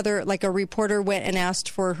another, a reporter went and asked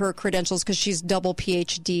for her credentials because she's double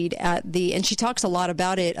PhD'd and she talks a lot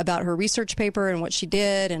about it, about her research paper and what she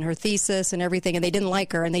did and her thesis and everything, and they didn't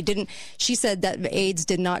like her, and she said that AIDS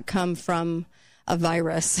did not come from a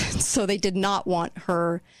virus, so they did not want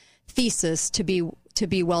her thesis to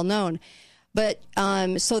be well known. But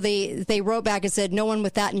so they wrote back and said no one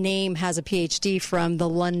with that name has a PhD from the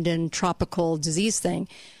London tropical disease thing.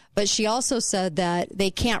 But she also said that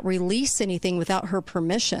they can't release anything without her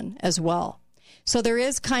permission as well. So there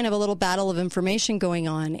is kind of a little battle of information going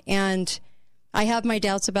on. And I have my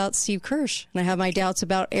doubts about Steve Kirsch, and I have my doubts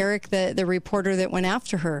about Eric, the reporter that went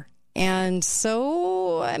after her. And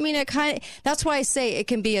so, I mean, that's why I say it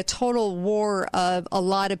can be a total war of a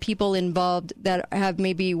lot of people involved that have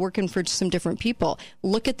maybe working for some different people.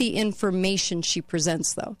 Look at the information she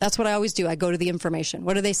presents, though. That's what I always do. I go to the information.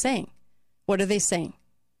 What are they saying? What are they saying?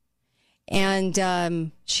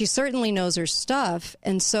 And she certainly knows her stuff.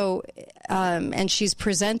 And so, and she's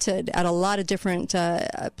presented at a lot of different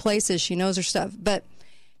places. She knows her stuff. But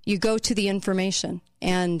you go to the information.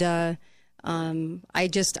 And I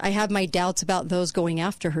have my doubts about those going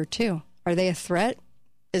after her, too. Are they a threat?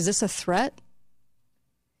 Is this a threat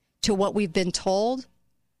to what we've been told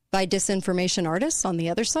by disinformation artists on the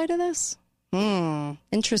other side of this?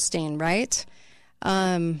 Interesting, right?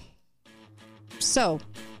 So,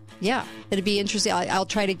 yeah, it'd be interesting. I'll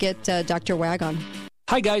try to get Dr. Wag on.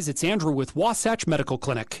 Hi, guys. It's Andrew with Wasatch Medical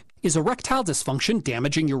Clinic. Is erectile dysfunction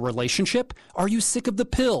damaging your relationship? Are you sick of the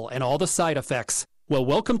pill and all the side effects? Well,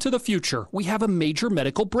 welcome to the future. We have a major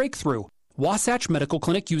medical breakthrough. Wasatch Medical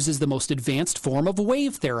Clinic uses the most advanced form of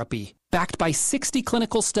wave therapy. Backed by 60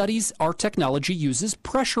 clinical studies, our technology uses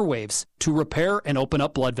pressure waves to repair and open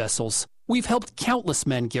up blood vessels. We've helped countless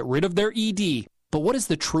men get rid of their ED. But what is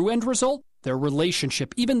the true end result? Their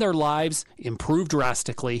relationship, even their lives, improve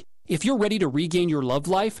drastically. If you're ready to regain your love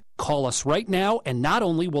life, call us right now, and not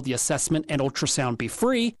only will the assessment and ultrasound be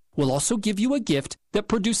free, we'll also give you a gift that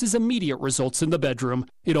produces immediate results in the bedroom.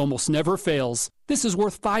 It almost never fails. This is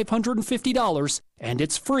worth $550, and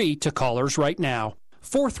it's free to callers right now.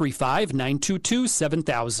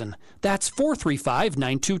 435-922-7000. That's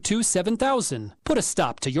 435-922-7000. Put a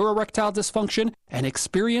stop to your erectile dysfunction and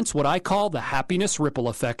experience what I call the happiness ripple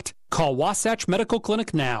effect. Call Wasatch Medical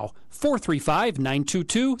Clinic now.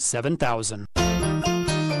 435-922-7000.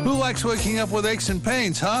 Who likes waking up with aches and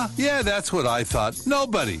pains, huh? Yeah, that's what I thought.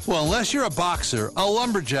 Nobody. Well, unless you're a boxer, a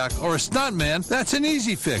lumberjack, or a stuntman, that's an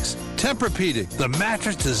easy fix. Tempur-Pedic, the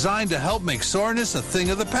mattress designed to help make soreness a thing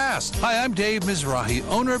of the past. Hi, I'm Dave Mizrahi,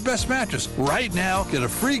 owner of Best Mattress. Right now, get a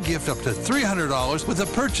free gift up to $300 with the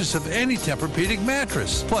purchase of any Tempur-Pedic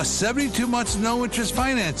mattress. Plus 72 months no-interest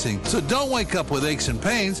financing. So don't wake up with aches and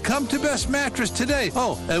pains. Come to Best Mattress today.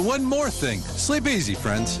 Oh, and one more thing. Sleep easy,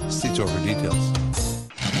 friends. See store for details.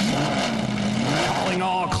 Calling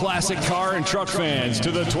all classic car and truck fans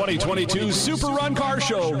to the 2022 Super Run Car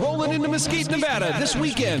Show, rolling into Mesquite, Nevada this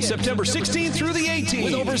weekend, September 16th through the 18th.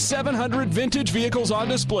 With over 700 vintage vehicles on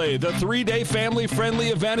display, the 3-day family-friendly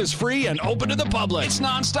event is free and open to the public. It's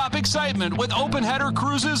non-stop excitement with open-header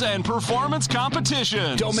cruises and performance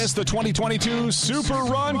competitions. Don't miss the 2022 Super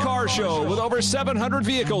Run Car Show with over 700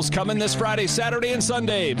 vehicles coming this Friday, Saturday, and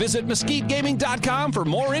Sunday. Visit MesquiteGaming.com for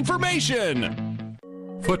more information.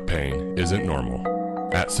 Foot pain isn't normal.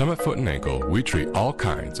 At Summit Foot and Ankle, we treat all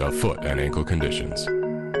kinds of foot and ankle conditions.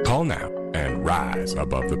 Call now and rise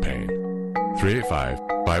above the pain.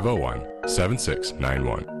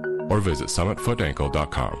 385-501-7691 or visit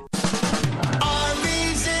summitfootankle.com.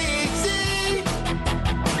 RVZZ,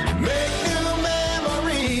 make new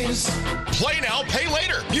memories. Play now, pay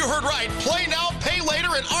later. You heard right. Play now, pay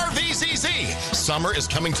later at RVZZ. Summer is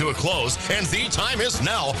coming to a close, and the time is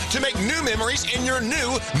now to make new memories in your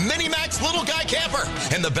new Mini-Max Little Guy camper.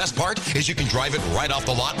 And the best part is you can drive it right off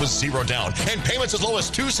the lot with zero down and payments as low as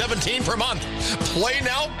 $217 per month. Play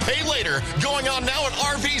now, pay later. Going on now at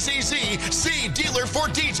RVZZ. See dealer for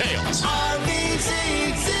details.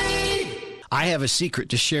 RVZZ. I have a secret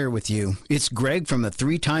to share with you. It's Greg from the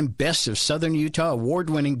 3-time Best of Southern Utah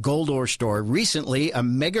award-winning Gold Ore Store. Recently, a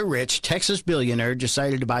mega-rich Texas billionaire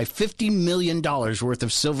decided to buy $50 million worth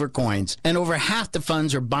of silver coins, and over half the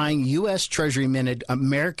funds are buying U.S. Treasury-minted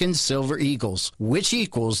American Silver Eagles, which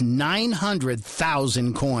equals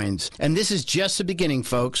 900,000 coins. And this is just the beginning,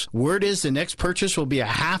 folks. Word is the next purchase will be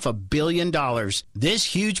 $500 million. This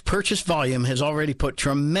huge purchase volume has already put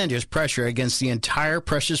tremendous pressure against the entire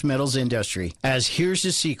precious metals industry. As here's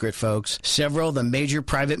the secret, folks. Several of the major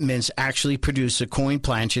private mints actually produce the coin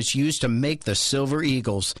planchets used to make the Silver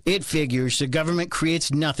Eagles. It figures the government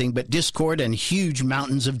creates nothing but discord and huge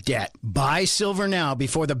mountains of debt. Buy silver now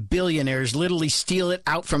before the billionaires literally steal it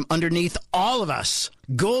out from underneath all of us.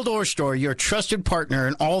 Gold Ore Store, your trusted partner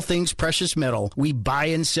in all things precious metal. We buy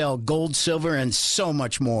and sell gold, silver, and so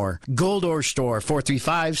much more. Gold Ore Store,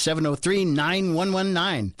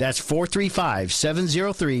 435-703-9119. That's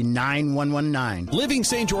 435-703-9119.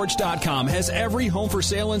 LivingSt.George.com has every home for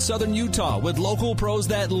sale in southern Utah with local pros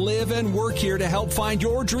that live and work here to help find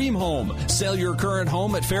your dream home. Sell your current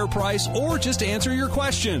home at fair price or just answer your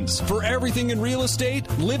questions. For everything in real estate,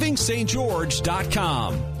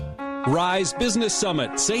 LivingSt.George.com. Rise Business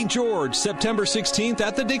Summit, St. George, September 16th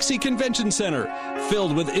at the Dixie Convention Center.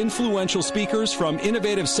 Filled with influential speakers from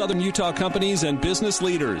innovative Southern Utah companies and business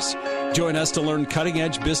leaders. Join us to learn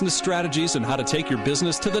cutting-edge business strategies and how to take your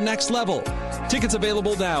business to the next level. Tickets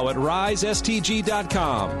available now at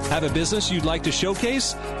RiseSTG.com. Have a business you'd like to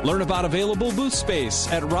showcase? Learn about available booth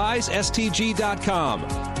space at RiseSTG.com.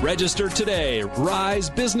 Register today. Rise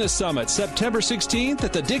Business Summit, September 16th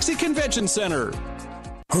at the Dixie Convention Center.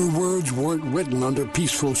 Her words weren't written under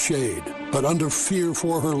peaceful shade, but under fear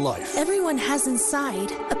for her life. Everyone has inside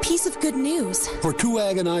a piece of good news. For 2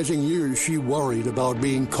 agonizing years, she worried about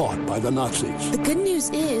being caught by the Nazis. The good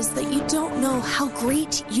news is that you don't know how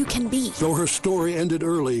great you can be. Though her story ended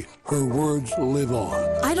early, her words live on.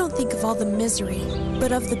 I don't think of all the misery,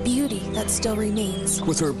 but of the beauty that still remains.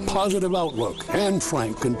 With her positive outlook, Anne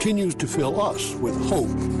Frank continues to fill us with hope.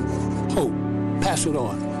 Hope. Pass it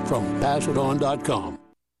on from PassItOn.com.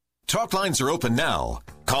 Talk lines are open now.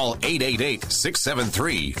 Call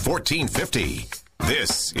 888-673-1450.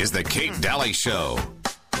 This is the Kate Daly Show.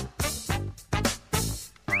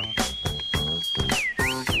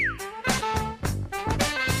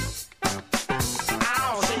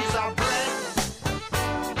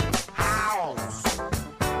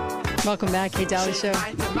 Welcome back, Kate Daly Show.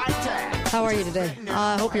 How are you today?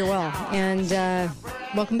 I hope you're well. And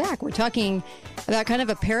welcome back. We're talking about kind of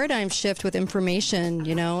a paradigm shift with information.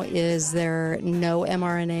 You know, is there no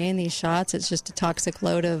mRNA in these shots? It's just a toxic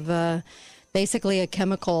load of basically a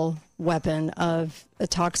chemical weapon of a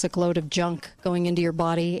toxic load of junk going into your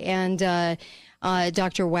body. And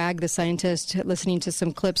Dr. Wag, the scientist, listening to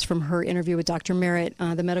some clips from her interview with Dr. Merritt,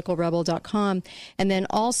 themedicalrebel.com, and then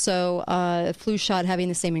also a flu shot having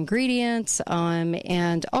the same ingredients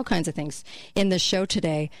and all kinds of things in the show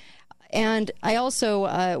today. And I also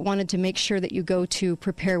wanted to make sure that you go to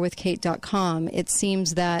preparewithkate.com. It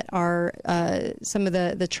seems that some of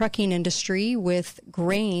the trucking industry with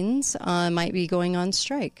grains might be going on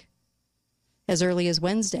strike as early as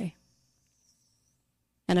Wednesday.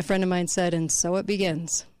 And a friend of mine said, and so it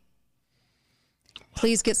begins.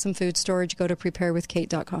 Please get some food storage. Go to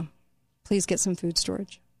preparewithkate.com. Please get some food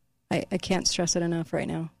storage. I can't stress it enough right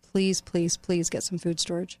now. Please, please, please get some food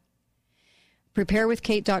storage.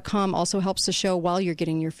 Preparewithkate.com also helps the show while you're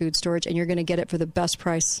getting your food storage, and you're going to get it for the best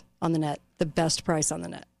price on the net. The best price on the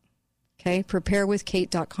net. Okay?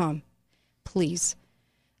 Preparewithkate.com. Please.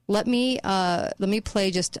 Let me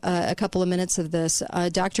play just a couple of minutes of this.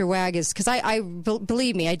 Dr. Wag is, because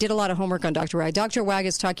believe me, I did a lot of homework on Dr. Wag. Dr. Wag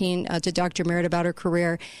is talking to Dr. Merritt about her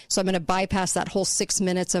career, so I'm going to bypass that whole 6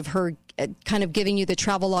 minutes of her kind of giving you the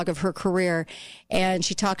travel log of her career, and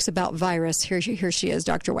she talks about virus. Here she is,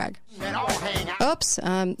 Dr. Wag. Oops.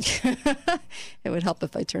 It would help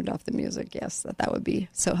if I turned off the music. Yes, that would be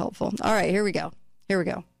so helpful. All right, here we go.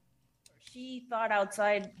 She thought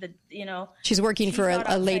outside She's working for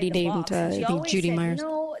a lady named Judy said, Myers.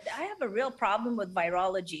 I have a real problem with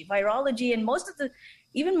virology. Virology and most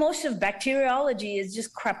of bacteriology is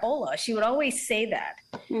just crapola. She would always say that.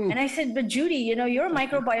 And I said, but Judy, you're a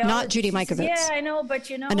microbiologist. Not Judy Mikovits. Yeah, I know, but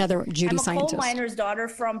another Judy scientist. I'm a coal miner's daughter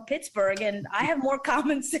from Pittsburgh, and I have more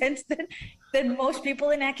common sense than most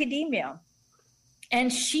people in academia. And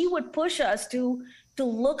she would push us to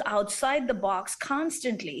look outside the box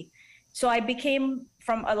constantly. So I became,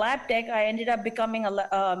 from a lab tech, I ended up becoming a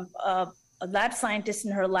lab scientist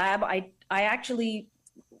in her lab. I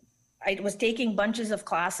was taking bunches of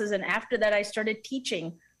classes, and after that I started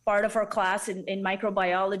teaching part of her class in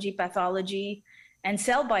microbiology, pathology, and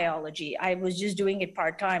cell biology. I was just doing it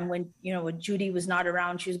part-time when Judy was not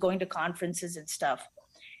around. She was going to conferences and stuff.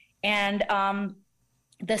 And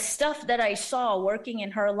the stuff that I saw working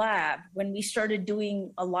in her lab, when we started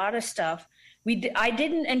doing a lot of stuff,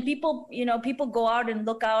 people go out and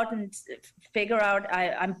look out and figure out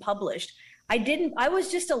I'm published. I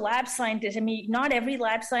was just a lab scientist. I mean, not every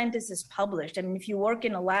lab scientist is published. I mean, if you work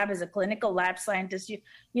in a lab as a clinical lab scientist,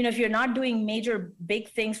 if you're not doing major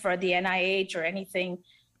big things for the NIH or anything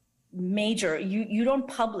major, you don't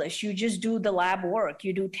publish. You just do the lab work.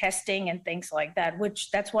 You do testing and things like that,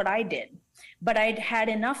 that's what I did. But I'd had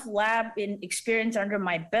enough lab experience under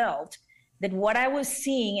my belt that what I was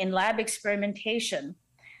seeing in lab experimentation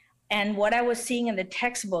And what I was seeing in the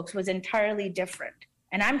textbooks was entirely different.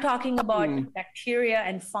 And I'm talking about bacteria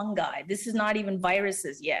and fungi. This is not even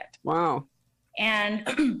viruses yet. Wow.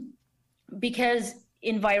 And because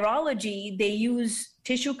in virology, they use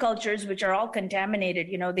tissue cultures, which are all contaminated.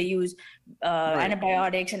 They use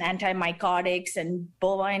antibiotics and antimycotics and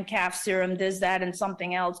bovine calf serum, this, that, and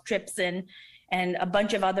something else, trypsin, and a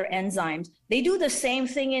bunch of other enzymes. They do the same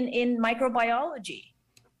thing in microbiology.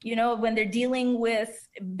 When they're dealing with,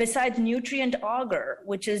 besides nutrient agar,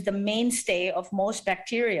 which is the mainstay of most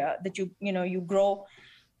bacteria that you grow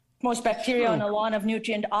most bacteria on a lawn of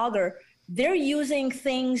nutrient agar, they're using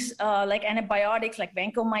things like antibiotics like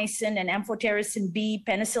vancomycin and amphotericin B,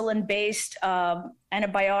 penicillin-based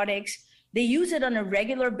antibiotics. They use it on a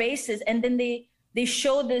regular basis, and then they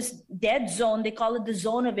show this dead zone. They call it the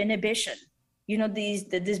zone of inhibition.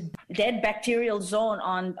 This dead bacterial zone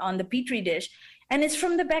on the Petri dish. And it's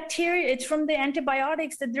from the bacteria, it's from the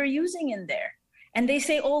antibiotics that they're using in there. And they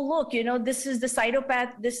say, oh, look, this is the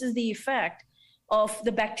cytopath, this is the effect of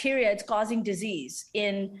the bacteria. It's causing disease.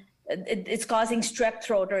 It's causing strep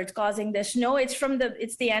throat, or it's causing this. No, it's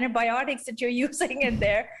the antibiotics that you're using in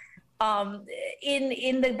there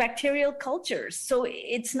in the bacterial cultures. So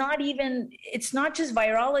it's not just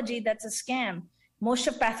virology that's a scam. Most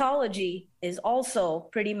of pathology is also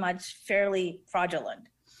pretty much fairly fraudulent.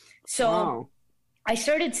 So wow. I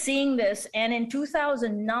started seeing this, and in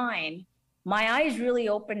 2009, my eyes really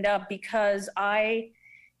opened up because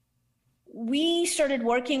we started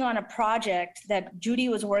working on a project that Judy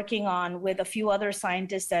was working on with a few other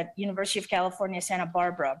scientists at University of California, Santa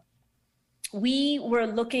Barbara. We were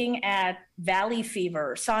looking at valley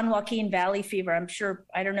fever, San Joaquin Valley fever.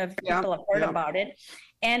 I don't know if people have heard about it.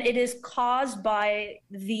 And it is caused by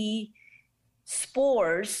the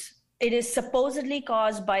spores. It is supposedly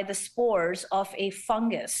caused by the spores of a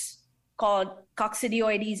fungus called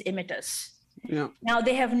Coccidioides immitis. Yeah. Now,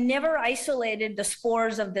 they have never isolated the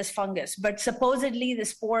spores of this fungus, but supposedly the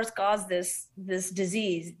spores cause this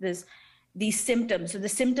disease, these symptoms. So the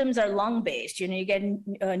symptoms are lung-based. You get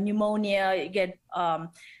pneumonia, you get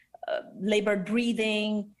labored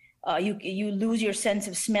breathing, you lose your sense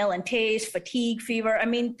of smell and taste, fatigue, fever.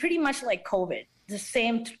 Pretty much like COVID, the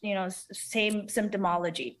same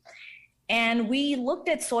symptomology. And we looked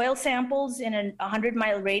at soil samples in a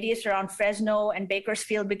 100-mile radius around Fresno and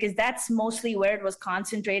Bakersfield, because that's mostly where it was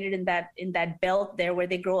concentrated in that belt there where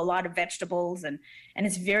they grow a lot of vegetables, and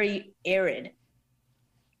it's very arid.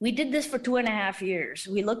 We did this for 2.5 years.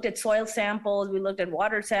 We looked at soil samples, we looked at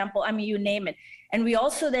water sample, you name it. And we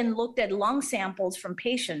also then looked at lung samples from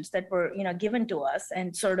patients that were given to us,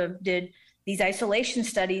 and sort of did these isolation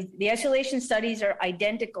studies. The isolation studies are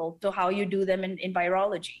identical to how you do them in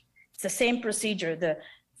virology. It's the same procedure, the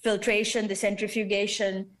filtration, the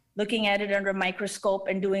centrifugation, looking at it under a microscope,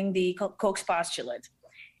 and doing the Koch's postulate.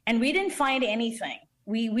 And we didn't find anything.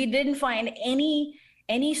 We didn't find any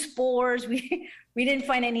spores. We didn't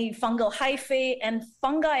find any fungal hyphae, and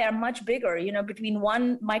fungi are much bigger, between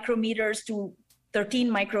 1 micrometers to 13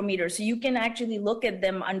 micrometers. So you can actually look at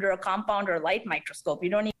them under a compound or light microscope. You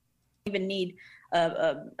don't even need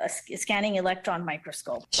a scanning electron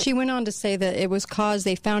microscope. She went on to say that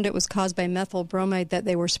they found it was caused by methyl bromide that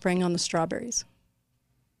they were spraying on the strawberries.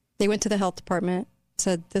 They went to the health department,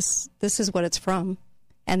 said this is what it's from,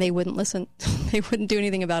 and they wouldn't listen. They wouldn't do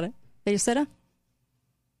anything about it. They just said,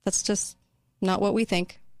 that's just not what we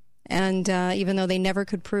think. And even though they never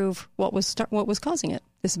could prove what was causing it,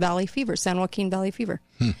 this valley fever, San Joaquin Valley fever.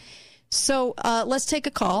 So let's take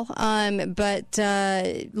a call, but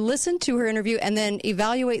listen to her interview and then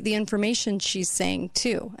evaluate the information she's saying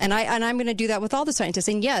too. And I'm going to do that with all the scientists.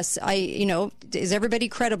 And yes, is everybody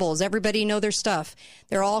credible? Does everybody know their stuff?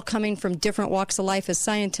 They're all coming from different walks of life as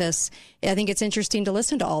scientists. I think it's interesting to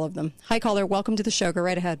listen to all of them. Hi, caller. Welcome to the show. Go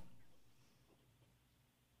right ahead.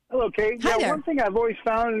 Hello, Kate. Hi there. One thing I've always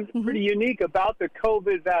found pretty unique about the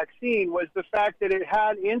COVID vaccine was the fact that it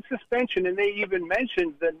had in suspension, and they even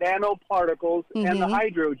mentioned the nanoparticles and the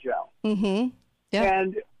hydrogel. Yeah.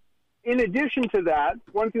 And in addition to that,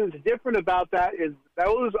 one thing that's different about that is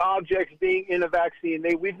those objects being in a vaccine,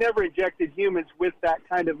 we've never injected humans with that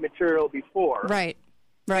kind of material before. Right.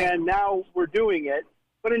 And now we're doing it.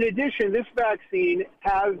 But in addition, this vaccine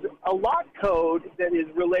has a lot code that is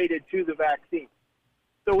related to the vaccine.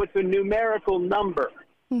 So it's a numerical number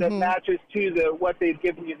that matches to what they've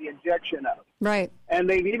given you the injection of. Right. And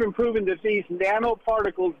they've even proven that these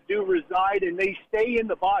nanoparticles do reside and they stay in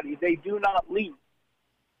the body. They do not leave.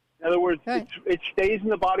 In other words, it stays in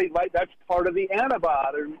the body. Like that's part of the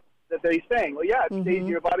antibody that they're saying. Well, yeah, it stays in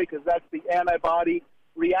your body because that's the antibody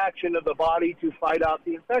reaction of the body to fight out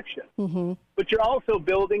the infection. But you're also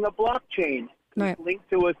building a blockchain linked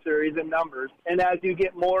to a series of numbers. And as you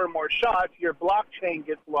get more and more shots, your blockchain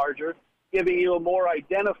gets larger, giving you a more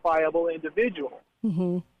identifiable individual.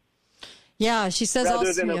 Yeah, she says rather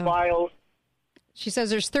also, than a vial. She says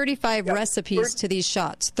there's 35 recipes to these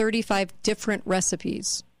shots, 35 different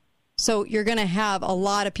recipes. So you're going to have a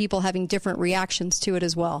lot of people having different reactions to it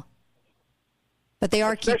as well. But they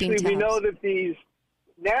are keeping tabs. We know that these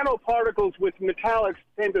nanoparticles with metallics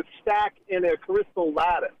tend to stack in a crystal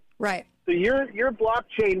lattice. Right. So your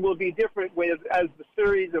blockchain will be different as the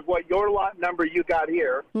series of what your lot number you got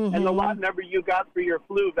here and the lot number you got for your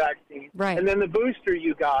flu vaccine. Right. And then the booster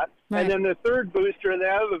you got. Right. And then the third booster and the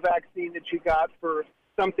other vaccine that you got for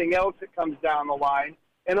something else that comes down the line.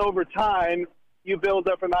 And over time, you build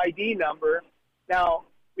up an ID number. Now,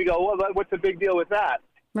 we go, well, what's the big deal with that?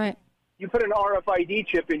 Right. You put an RFID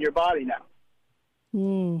chip in your body now.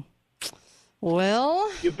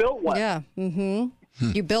 Well. You built one. Yeah.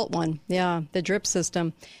 You built one. Yeah, the drip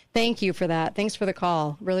system. Thank you for that. Thanks for the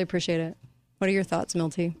call. Really appreciate it. What are your thoughts,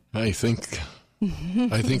 Milty? I think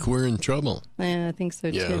we're in trouble. Yeah, I think so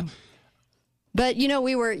too. But,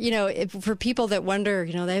 we were, for people that wonder,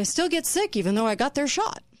 they still get sick even though I got their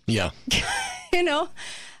shot. Yeah.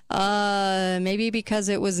 Maybe because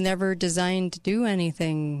it was never designed to do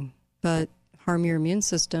anything but harm your immune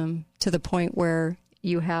system to the point where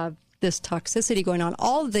you have this toxicity going on.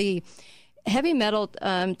 All the heavy metal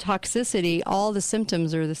toxicity, all the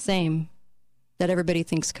symptoms are the same that everybody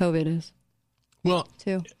thinks COVID is. Well,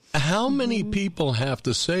 too. How many people have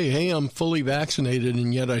to say, hey, I'm fully vaccinated,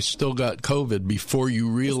 and yet I still got COVID before you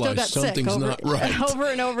realize something's not right? Over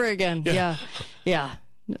and over again. Yeah.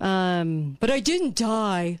 But I didn't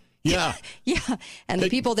die. Yeah. Yeah. And the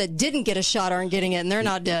people that didn't get a shot aren't getting it, and they're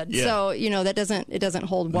not dead. Yeah. So, it doesn't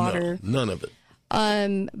hold water. No, none of it.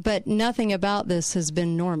 But nothing about this has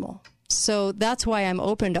been normal. So that's why I'm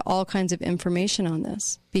open to all kinds of information on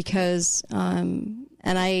this, because, and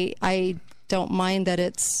I don't mind that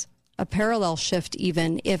it's a parallel shift,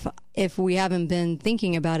 even if we haven't been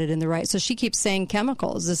thinking about it in the right. So she keeps saying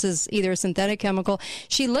chemicals. This is either a synthetic chemical.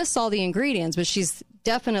 She lists all the ingredients, but she's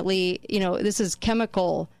definitely, this is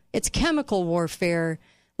chemical. It's chemical warfare,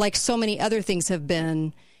 like so many other things have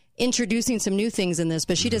been. Introducing some new things in this,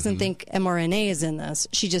 but she doesn't think mRNA is in this.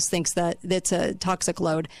 She just thinks that it's a toxic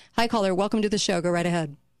load. Hi, caller. Welcome to the show. Go right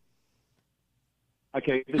ahead.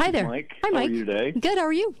 Okay. Hi there. Mike. Hi, Mike. How are you today? Good. How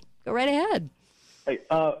are you? Go right ahead. Hey,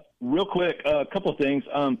 real quick, a couple of things.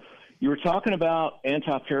 You were talking about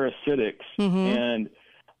antiparasitics, and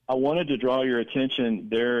I wanted to draw your attention.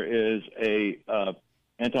 There is a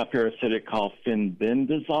antiparasitic called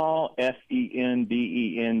fenbendazole,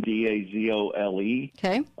 Fenbendazole.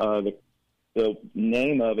 Okay. The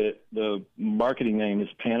name of it, the marketing name is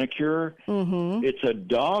Panacur. It's a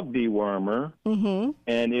dog dewormer,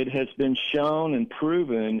 and it has been shown and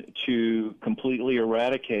proven to completely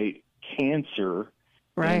eradicate cancer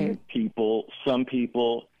in people, some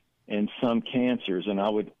people, and some cancers. And I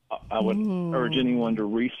would urge anyone to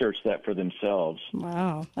research that for themselves.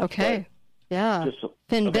 Wow. Okay. Yeah.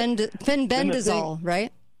 Fenbendazole,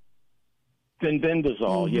 right?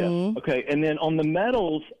 Fenbendazole, yes. Okay. And then on the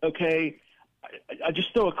metals, okay, I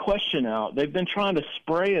just throw a question out. They've been trying to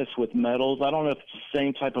spray us with metals. I don't know if it's the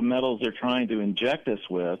same type of metals they're trying to inject us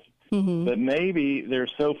with, but maybe they're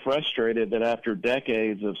so frustrated that after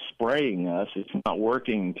decades of spraying us, it's not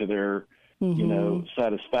working to their,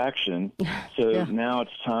 satisfaction. So now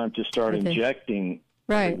it's time to start injecting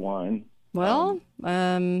everyone. Well,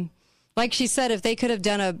 like she said, if they could have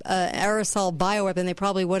done a aerosol bioweapon, they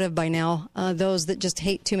probably would have by now, those that just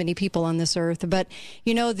hate too many people on this earth. But,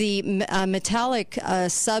 the metallic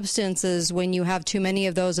substances, when you have too many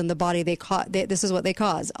of those in the body, this is what they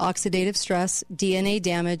cause: oxidative stress, DNA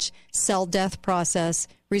damage, cell death process,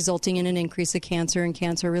 resulting in an increase of cancer and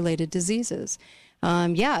cancer-related diseases.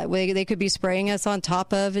 They could be spraying us on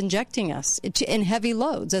top of injecting us in heavy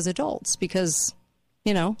loads as adults because...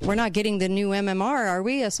 we're not getting the new MMR, are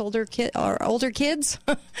we, as older kids?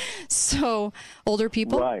 So, older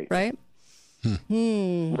people, right? Right.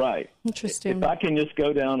 Interesting. If I can just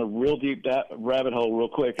go down a real deep rabbit hole real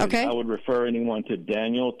quick, I would refer anyone to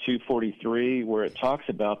Daniel 2:43, where it talks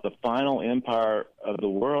about the final empire of the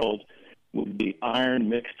world would be iron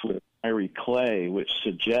mixed with fiery clay, which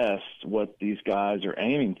suggests what these guys are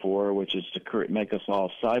aiming for, which is to make us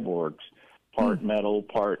all cyborgs, part metal,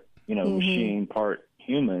 part machine, part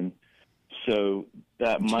human. So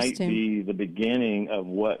that might be the beginning of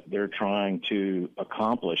what they're trying to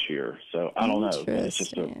accomplish here. So I don't know. It's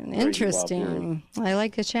just Interesting. I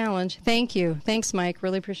like the challenge. Thank you. Thanks, Mike.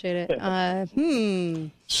 Really appreciate it.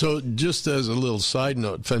 So just as a little side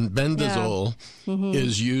note, fenbendazole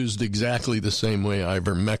is used exactly the same way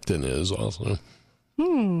ivermectin is also.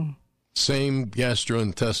 Same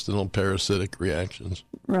gastrointestinal parasitic reactions.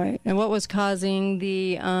 Right. And what was causing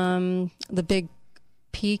the big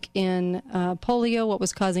peak in polio? What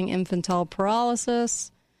was causing infantile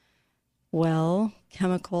paralysis? Well,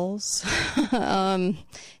 chemicals,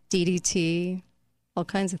 DDT, all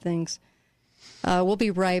kinds of things. We'll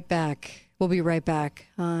be right back.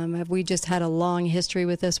 Have we just had a long history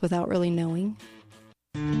with this without really knowing?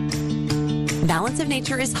 Balance of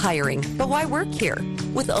Nature is hiring, but why work here?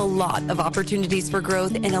 With a lot of opportunities for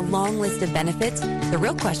growth and a long list of benefits, the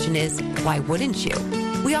real question is, why wouldn't you?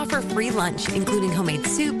 We offer free lunch, including homemade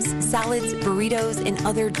soups, salads, burritos, and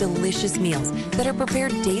other delicious meals that are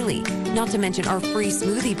prepared daily, not to mention our free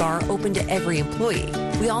smoothie bar open to every employee.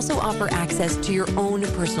 We also offer access to your own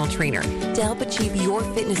personal trainer to help achieve your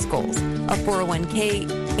fitness goals, a 401k,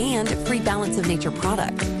 and free Balance of Nature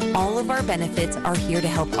product. All of our benefits are here to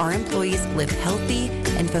help our employees live healthy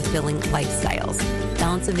and fulfilling lifestyles.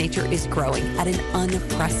 Balance of Nature is growing at an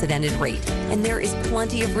unprecedented rate, and there is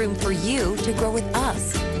plenty of room for you to grow with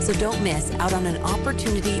us. So don't miss out on an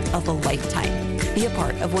opportunity of a lifetime. Be a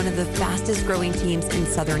part of one of the fastest growing teams in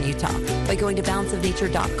Southern Utah by going to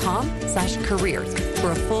balanceofnature.com/careers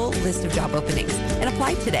for a full list of job openings and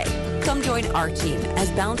apply today. Come join our team as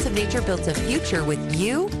Balance of Nature builds a future with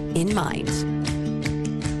you in mind.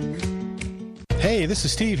 Hey, this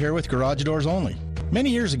is Steve here with Garage Doors Only. Many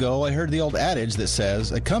years ago, I heard the old adage that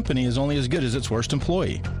says a company is only as good as its worst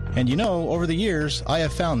employee. And you know, over the years, I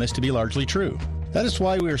have found this to be largely true. That is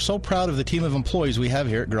why we are so proud of the team of employees we have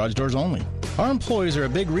here at Garage Doors Only. Our employees are a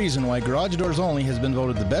big reason why Garage Doors Only has been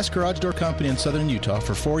voted the best garage door company in Southern Utah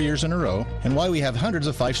for 4 years in a row, and why we have hundreds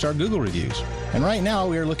of 5-star Google reviews. And right now,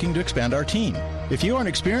 we are looking to expand our team. If you are an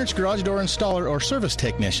experienced garage door installer or service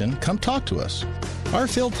technician, come talk to us. Our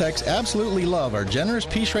field techs absolutely love our generous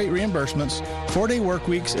piece rate reimbursements, 4-day work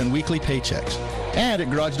weeks, and weekly paychecks. And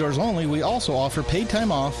at Garage Doors Only, we also offer paid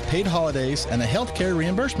time off, paid holidays, and a health care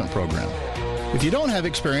reimbursement program. If you don't have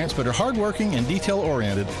experience but are hardworking and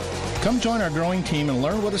detail-oriented, come join our growing team and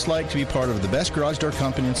learn what it's like to be part of the best garage door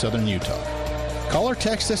company in Southern Utah. Call or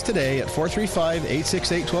text us today at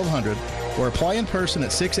 435-868-1200 or apply in person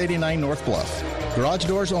at 689 North Bluff. Garage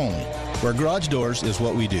Doors Only, where garage doors is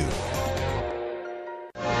what we do.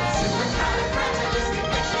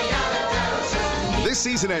 This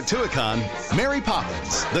season at Tuacahn, Mary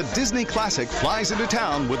Poppins, the Disney classic, flies into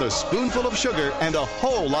town with a spoonful of sugar and a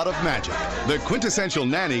whole lot of magic. The quintessential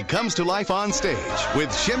nanny comes to life on stage with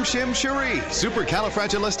Shim Shim Cherie,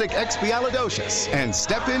 Supercalifragilisticexpialidocious, and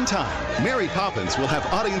Step in Time. Mary Poppins will have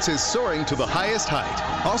audiences soaring to the highest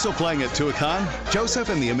height. Also playing at Tuacahn, Joseph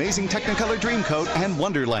and the Amazing Technicolor Dreamcoat and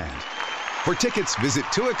Wonderland. For tickets, visit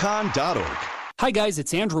tuacahn.org. Hi guys,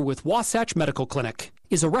 it's Andrew with Wasatch Medical Clinic.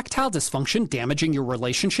 Is erectile dysfunction damaging your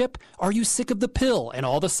relationship? Are you sick of the pill and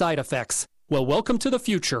all the side effects? Well, welcome to the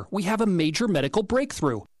future. We have a major medical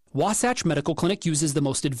breakthrough. Wasatch Medical Clinic uses the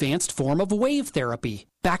most advanced form of wave therapy.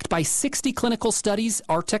 Backed by 60 clinical studies,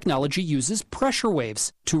 our technology uses pressure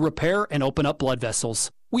waves to repair and open up blood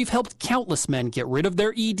vessels. We've helped countless men get rid of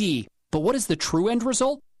their ED. But what is the true end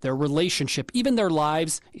result? Their relationship, even their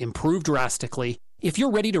lives, improve drastically. If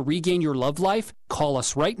you're ready to regain your love life, call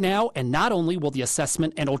us right now, and not only will the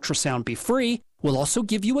assessment and ultrasound be free, we'll also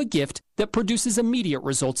give you a gift that produces immediate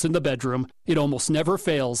results in the bedroom. It almost never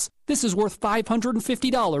fails. This is worth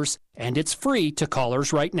 $550, and it's free to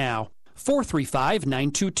callers right now.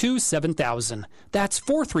 435-922-7000. That's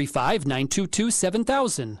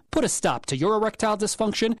 435-922-7000. Put a stop to your erectile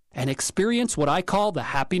dysfunction and experience what I call the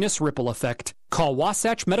happiness ripple effect. Call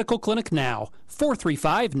Wasatch Medical Clinic now.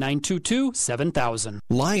 435-922-7000.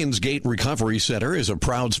 Lionsgate Recovery Center is a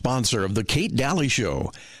proud sponsor of the Kate Daly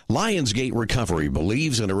Show. Lionsgate Recovery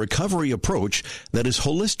believes in a recovery approach that is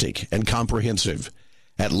holistic and comprehensive.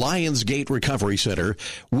 At Lionsgate Recovery Center,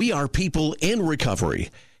 we are people in recovery,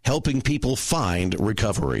 helping people find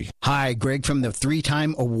recovery. Hi, Greg from the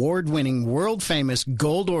 3-time award-winning, world-famous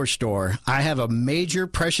Gold Ore Store. I have a major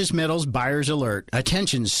precious metals buyer's alert.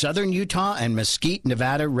 Attention, Southern Utah and Mesquite,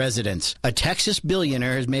 Nevada residents. A Texas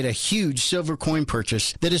billionaire has made a huge silver coin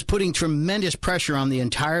purchase that is putting tremendous pressure on the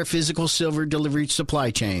entire physical silver delivery supply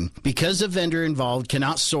chain. Because the vendor involved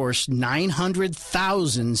cannot source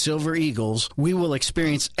 900,000 silver eagles, we will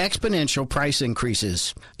experience exponential price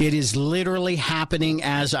increases. It is literally happening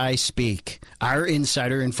as as I speak. Our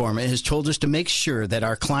insider informant has told us to make sure that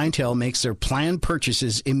our clientele makes their planned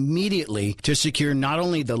purchases immediately to secure not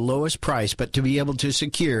only the lowest price, but to be able to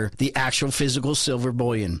secure the actual physical silver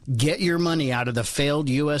bullion. Get your money out of the failed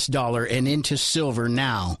U.S. dollar and into silver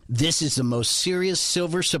now. This is the most serious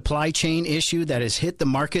silver supply chain issue that has hit the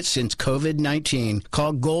market since COVID-19.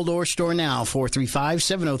 Call Gold Ore Store now,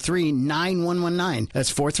 435-703-9119.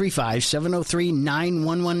 That's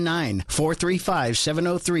 435-703-9119.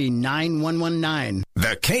 435-703-9119.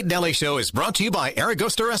 The Kate Daly Show is brought to you by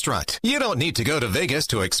Aragosta Restaurant. You don't need to go to Vegas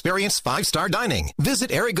to experience five-star dining.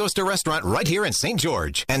 Visit Aragosta Restaurant right here in St.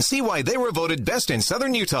 George and see why they were voted best in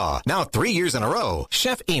Southern Utah. Now 3 years in a row,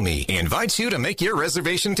 Chef Amy invites you to make your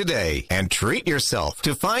reservation today and treat yourself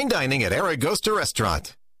to fine dining at Aragosta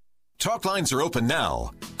Restaurant. Talk lines are open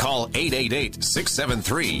now. Call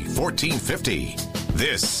 888-673-1450.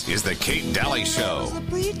 This is the Kate Daly Show. The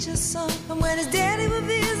preacher's son, and when his daddy would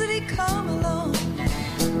visit, he'd come along.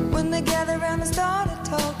 When they gathered around and started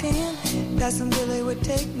talking, Cousin Billy would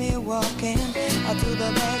take me walking. Out through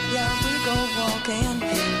the backyard we go walking.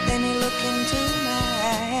 Then he looked into my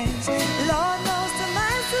eyes. Lord knows to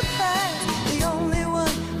my surprise, the only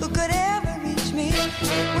one who could ever reach me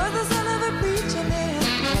was the son of a preacher man.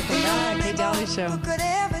 Welcome back, Kate Daly Show. Who could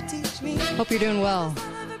ever teach me. Hope you're doing well.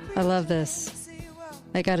 I love this.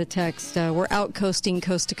 I got a text. We're out coasting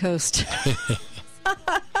coast to coast.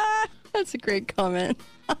 That's a great comment.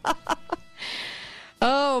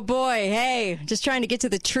 Oh, boy. Hey, just trying to get to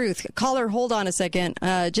the truth. Caller, hold on a second.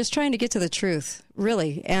 Just trying to get to the truth,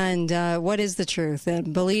 really. And what is the truth?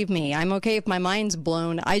 And believe me, I'm okay if my mind's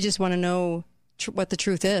blown. I just want to know what the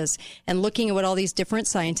truth is. And looking at what all these different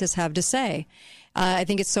scientists have to say. I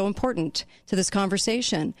think it's so important to this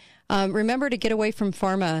conversation. Remember to get away from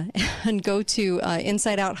pharma and go to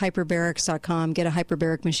InsideOutHyperbarics.com. Get a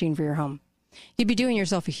hyperbaric machine for your home. You'd be doing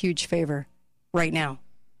yourself a huge favor right now.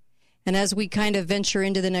 And as we kind of venture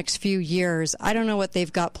into the next few years, I don't know what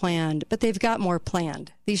they've got planned, but they've got more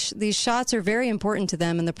planned. These shots are very important to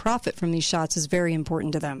them, and the profit from these shots is very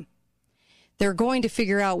important to them. They're going to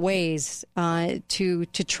figure out ways to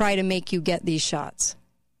try to make you get these shots,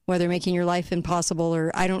 whether making your life impossible or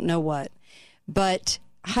I don't know what. But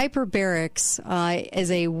hyperbarics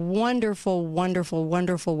is a wonderful, wonderful,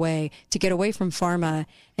 wonderful way to get away from pharma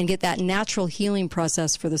and get that natural healing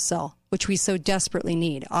process for the cell, which we so desperately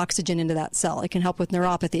need. Oxygen into that cell. It can help with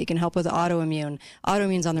neuropathy. It can help with autoimmune.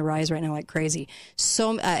 Autoimmune's on the rise right now like crazy.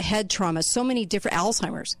 So head trauma, so many different,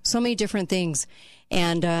 Alzheimer's, so many different things.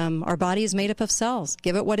 And our body is made up of cells.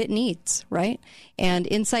 Give it what it needs, right? And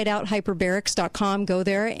InsideOutHyperbarics.com, go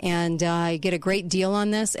there and get a great deal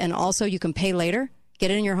on this. And also you can pay later. Get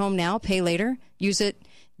it in your home now, pay later, use it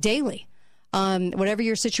daily. Whatever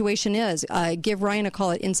your situation is, give Ryan a call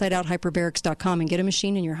at InsideOutHyperbarics.com and get a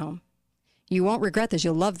machine in your home. You won't regret this.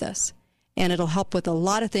 You'll love this. And it'll help with a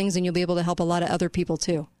lot of things, and you'll be able to help a lot of other people,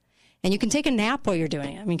 too. And you can take a nap while you're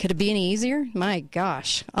doing it. I mean, could it be any easier? My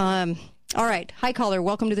gosh. All right. Hi, caller.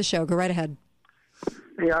 Welcome to the show. Go right ahead.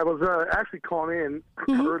 Yeah, I was actually calling in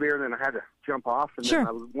earlier, and then I had to jump off. And sure.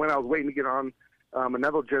 Then when I was waiting to get on,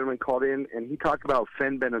 another gentleman called in, and he talked about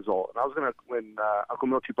fenbendazole. And I was going to, when Uncle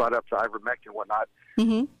Milty brought up the ivermectin and whatnot,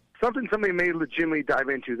 something somebody may legitimately dive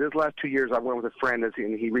into. This last 2 years, I went with a friend,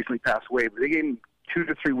 and he recently passed away. But they gave him 2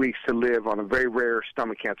 to 3 weeks to live on a very rare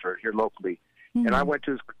stomach cancer here locally. And I went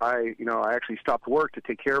to I actually stopped work to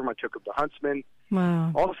take care of him. I took him to Huntsman.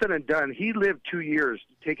 Wow. All said and done, he lived 2 years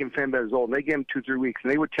taking fenbendazole, and they gave him 2 to 3 weeks.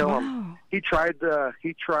 And they would tell him he tried the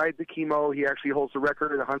chemo. He actually holds the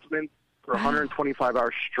record at Huntsman for 125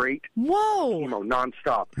 hours straight. Whoa! Chemo,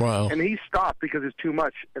 nonstop. Wow. And he stopped because it's too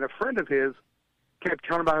much. And a friend of his kept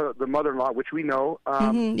telling about the mother-in-law, which we know,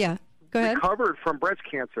 yeah. Go ahead. recovered from breast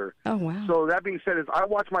cancer. Oh, wow. So that being said, I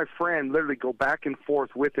watched my friend literally go back and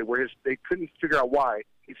forth with it, where they couldn't figure out why.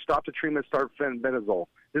 He stopped the treatment, started fenbendazole.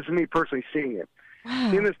 This is me personally seeing it.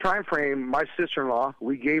 Wow. In this time frame, my sister-in-law,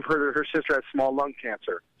 we gave her sister had small lung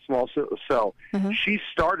cancer, small cell. She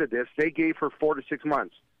started this. They gave her 4 to 6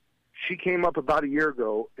 months. She came up about a year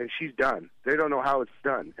ago, and she's done. They don't know how it's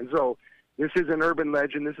done. And so this is an urban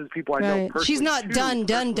legend. This is people I know personally. She's not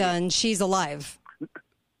done. She's alive.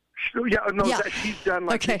 That she's done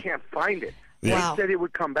like they can't find it. Wow. They said it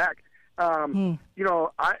would come back. You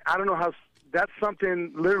know, I don't know how. That's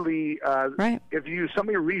something literally. If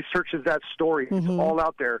somebody researches that story, it's all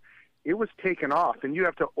out there. It was taken off, and you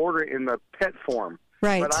have to order it in the pet form.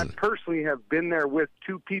 Right. But I personally have been there with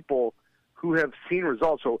 2 people who have seen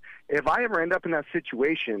results. So if I ever end up in that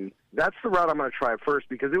situation, that's the route I'm going to try first,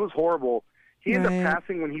 because it was horrible. He ended up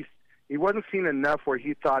passing when he wasn't seeing enough where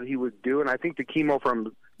he thought he would do, and I think the chemo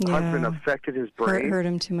from husband affected his brain. Hurt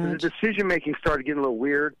him too much. The decision-making started getting a little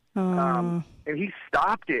weird, and he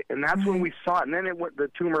stopped it, and that's when we saw it. And then the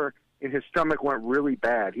tumor in his stomach went really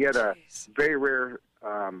bad. He had a very rare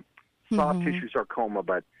soft tissue sarcoma,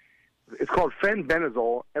 but it's called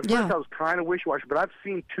fenbendazole. At first, I was kind of wishy-washy, but I've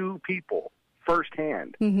seen 2 people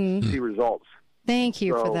firsthand see results. Thank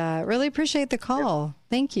you for that. Really appreciate the call.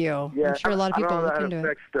 Thank you. Yeah, I'm sure a lot of people I don't know look into how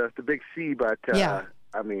it affects the big C, but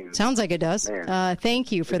I mean, sounds like it does.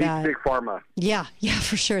 Thank you for that. Big pharma. Yeah,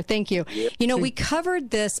 for sure. Thank you. Yeah. We covered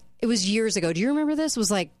this. It was years ago. Do you remember this? It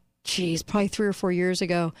was like, probably 3 or 4 years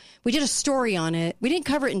ago. We did a story on it. We didn't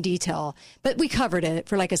cover it in detail, but we covered it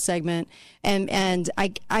for like a segment. And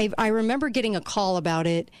I remember getting a call about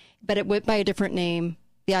it, but it went by a different name.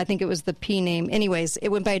 Yeah, I think it was the P name. Anyways, it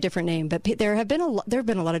went by a different name. But there have been a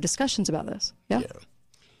lot of discussions about this.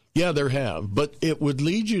 Yeah, there have. But it would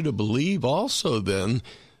lead you to believe also then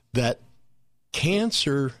that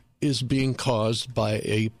cancer is being caused by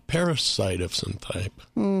a parasite of some type.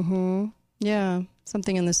 Mm-hmm. Yeah,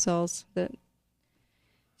 something in the cells that...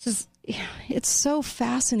 It's so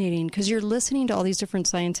fascinating because you're listening to all these different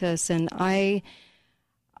scientists, and I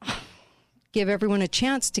give everyone a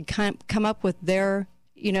chance to come up with their,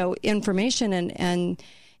 information, and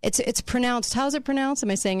it's pronounced. How's it pronounced?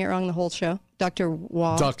 Am I saying it wrong the whole show? Dr.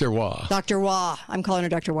 Wah. Dr. Wah. Dr. Wah. I'm calling her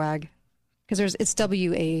Dr. Wag because it's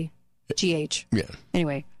W-A-G-H. Yeah.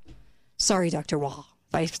 Anyway, sorry, Dr. Wah,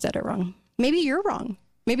 if I said it wrong. Maybe you're wrong.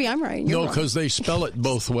 Maybe I'm right. No, because they spell it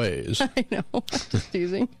both ways. I know. Just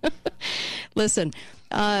teasing. Listen,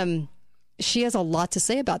 she has a lot to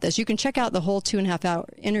say about this. You can check out the whole 2.5-hour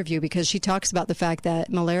interview because she talks about the fact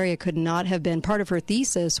that malaria could not have been, part of her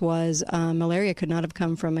thesis was malaria could not have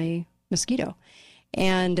come from a mosquito.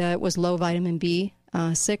 And it was low vitamin B6,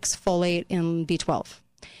 folate, and B12.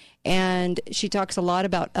 And she talks a lot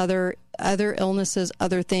about other illnesses,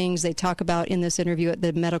 other things. They talk about in this interview at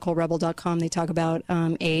themedicalrebel.com, they talk about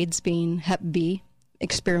AIDS being Hep B,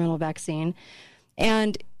 experimental vaccine.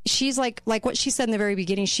 And she's like what she said in the very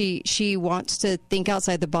beginning, she wants to think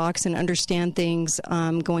outside the box and understand things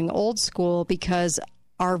going old school because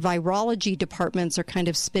our virology departments are kind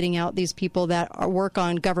of spitting out these people that work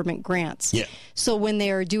on government grants. Yeah. So when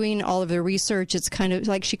they are doing all of their research, it's kind of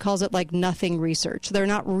like she calls it like nothing research. They're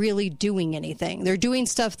not really doing anything. They're doing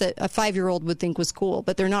stuff that a 5-year-old would think was cool,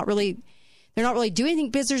 but they're not really doing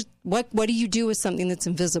anything because there's what do you do with something that's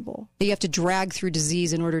invisible? That you have to drag through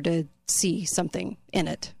disease in order to see something in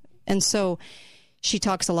it. And so she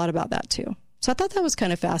talks a lot about that too. So I thought that was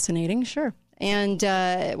kind of fascinating. Sure. And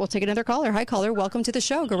we'll take another caller. Hi, caller. Welcome to the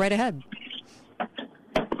show. Go right ahead.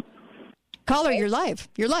 Caller, you're live.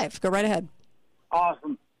 Go right ahead.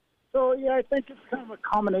 Awesome. So, yeah, I think it's kind of a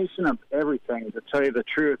combination of everything, to tell you the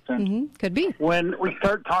truth. And could be. When we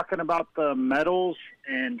start talking about the metals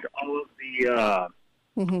and all of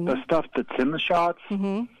the stuff that's in the shots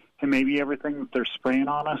and maybe everything that they're spraying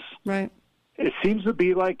on us, right? It seems to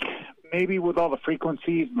be like maybe with all the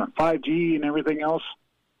frequencies and the 5G and everything else,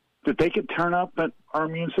 that they could turn up our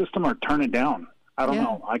immune system or turn it down. I don't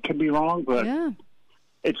know. I could be wrong, but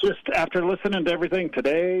it's just after listening to everything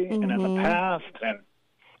today and in the past, and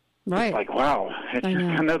it's like, wow, it's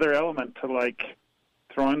just another element to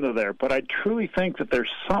throw into there. But I truly think that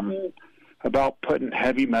there's something about putting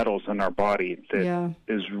heavy metals in our body that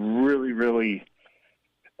is really, really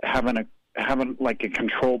having a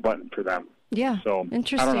control button for them. Yeah. So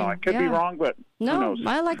interesting. I don't know. I could be wrong, but no, who knows?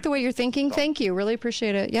 I like the way you're thinking. So. Thank you. Really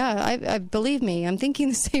appreciate it. Yeah, I believe me. I'm thinking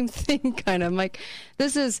the same thing. Kind of. I'm like,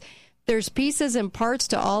 there's pieces and parts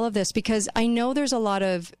to all of this because I know there's a lot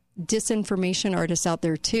of disinformation artists out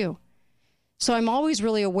there too. So I'm always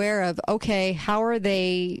really aware of, okay, how are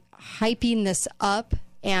they hyping this up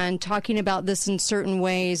and talking about this in certain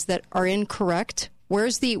ways that are incorrect? Where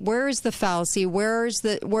is the fallacy? Where's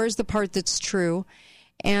the part that's true?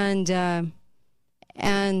 And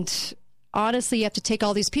honestly, you have to take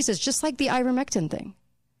all these pieces, just like the ivermectin thing.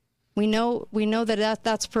 We know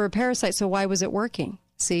that's for a parasite, so why was it working?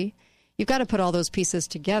 See? You've got to put all those pieces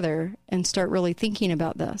together and start really thinking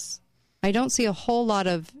about this. I don't see a whole lot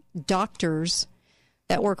of doctors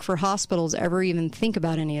that work for hospitals ever even think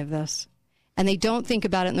about any of this. And they don't think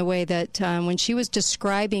about it in the way that when she was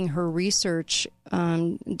describing her research,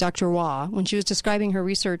 Dr. Wah, when she was describing her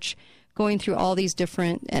research going through all the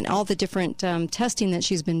different testing that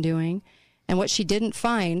she's been doing and what she didn't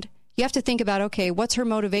find, you have to think about, okay, what's her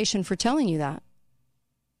motivation for telling you that?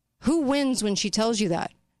 Who wins when she tells you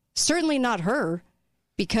that? Certainly not her,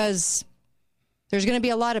 because there's going to be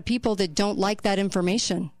a lot of people that don't like that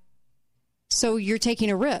information. So you're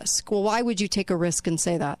taking a risk. Well, why would you take a risk and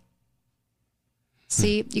say that?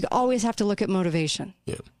 See, you always have to look at motivation.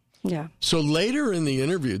 Yeah. Yeah. So later in the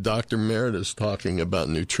interview, Dr. Meredith's talking about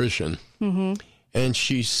nutrition, and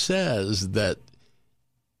she says that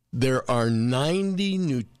there are 90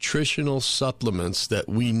 nutritional supplements that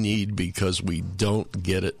we need because we don't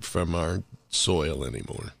get it from our soil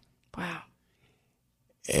anymore. Wow.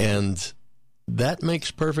 And that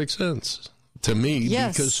makes perfect sense to me.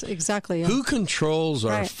 Yes, because exactly. Who controls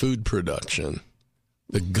our food production?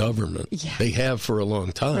 The government. Yeah. They have for a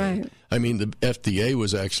long time. Right. I mean, the FDA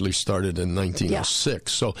was actually started in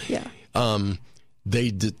 1906. So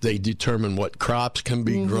they determine what crops can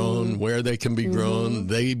be grown, where they can be grown.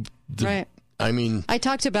 I mean, I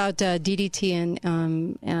talked about DDT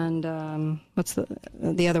and what's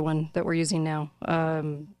the other one that we're using now?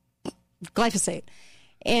 Glyphosate.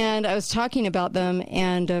 And I was talking about them,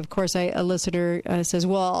 and of course, a listener says,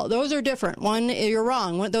 "Well, those are different. One, you're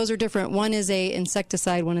wrong. Those are different. One is a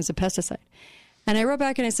insecticide. One is a pesticide." And I wrote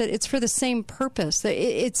back and I said, "It's for the same purpose.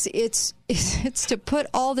 It's to put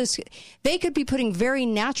all this. They could be putting very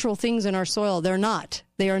natural things in our soil. They're not.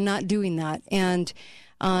 They are not doing that. And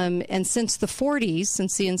since the 40s,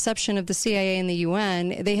 since the inception of the CIA and the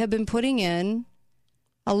UN, they have been putting in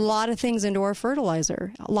a lot of things into our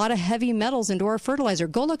fertilizer, a lot of heavy metals into our fertilizer.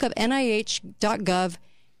 Go look up NIH.gov,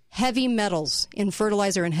 heavy metals in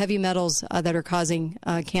fertilizer and heavy metals that are causing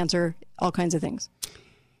cancer, all kinds of things."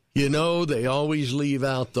 You know, they always leave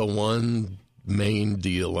out the one main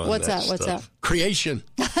deal on What's that? stuff. What's that? Creation.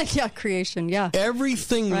 Yeah, creation, yeah.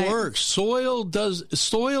 Everything works.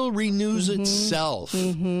 Soil renews itself.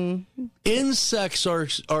 Insects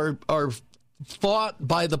are fought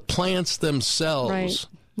by the plants themselves. Right.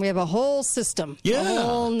 We have a whole system. Yeah. A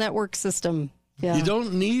whole network system. Yeah. You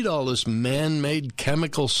don't need all this man-made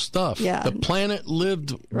chemical stuff. Yeah. The planet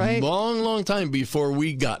lived long time before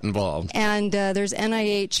we got involved. And there's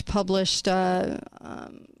NIH published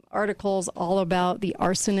articles all about the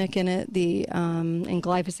arsenic in it, and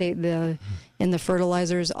glyphosate, in the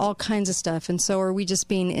fertilizers, all kinds of stuff. And so are we just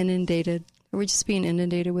being inundated? Are we just being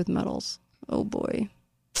inundated with metals? Oh, boy.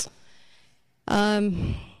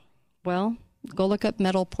 Well, go look up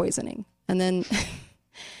metal poisoning, and then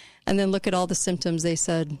look at all the symptoms they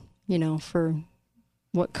said, for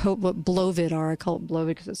what Blovid are. I call it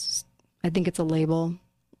Blovid because I think it's a label.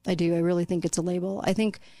 I do. I really think it's a label. I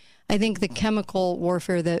think the chemical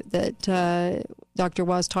warfare that Dr.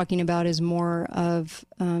 was talking about is more of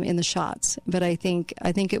in the shots. But I think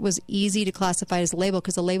it was easy to classify as a label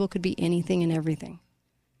because a label could be anything and everything.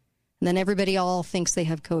 And then everybody all thinks they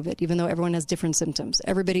have COVID, even though everyone has different symptoms.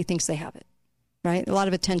 Everybody thinks they have it, right? A lot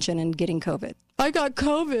of attention in getting COVID. I got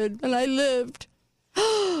COVID and I lived.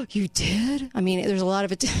 Oh, you did? I mean, there's a lot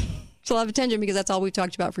of attention because that's all we've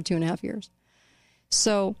talked about for 2.5 years.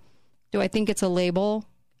 So do I think it's a label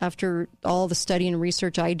after all the study and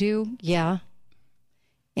research I do? Yeah.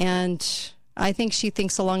 And I think she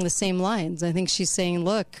thinks along the same lines. I think she's saying,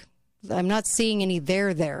 look, I'm not seeing any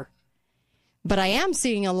there. But I am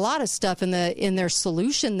seeing a lot of stuff in their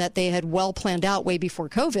solution that they had well planned out way before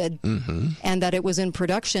COVID, and that it was in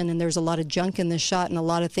production. And there's a lot of junk in this shot and a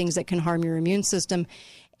lot of things that can harm your immune system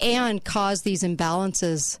and cause these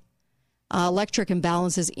imbalances, electric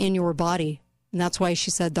imbalances in your body. And that's why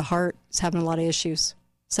she said the heart is having a lot of issues,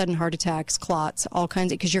 sudden heart attacks, clots, all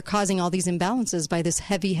kinds of, because you're causing all these imbalances by this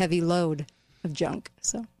heavy load of junk.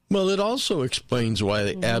 So. Well, it also explains why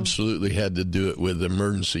they absolutely had to do it with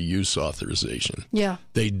emergency use authorization. Yeah.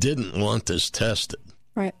 They didn't want this tested.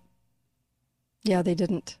 Right. Yeah, they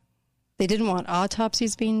didn't. They didn't want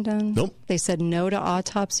autopsies being done. Nope. They said no to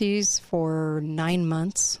autopsies for 9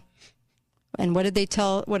 months. And what did they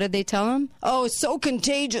tell them? Oh, it's so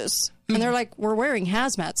contagious. And they're like, we're wearing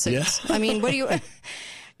hazmat suits. Yeah. I mean, what do you...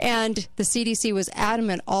 And the CDC was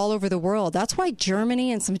adamant all over the world. That's why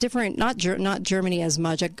Germany and some different, not Germany as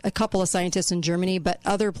much, a couple of scientists in Germany, but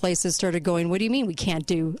other places started going, what do you mean we can't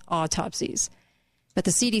do autopsies? But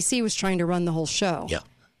the CDC was trying to run the whole show. Yeah.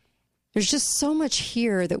 There's just so much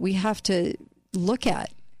here that we have to look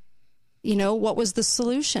at. What was the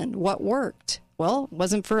solution? What worked? Well, it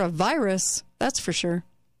wasn't for a virus, that's for sure.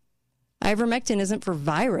 Ivermectin isn't for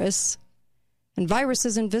virus. And virus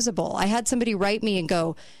is invisible. I had somebody write me and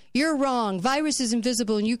go, you're wrong. Virus is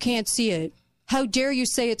invisible and you can't see it. How dare you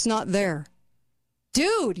say it's not there?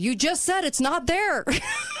 Dude, you just said it's not there.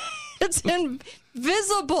 It's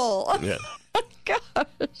invisible. Yeah.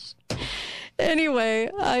 Gosh. Anyway,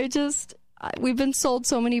 we've been sold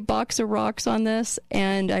so many box of rocks on this,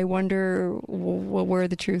 and I wonder where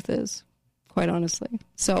the truth is, quite honestly.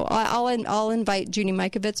 So I'll invite Judy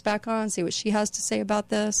Mikovits back on, see what she has to say about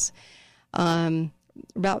this.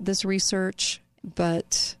 About this research,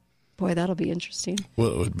 but Boy, that'll be interesting. Well,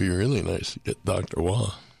 it would be really nice to get Dr.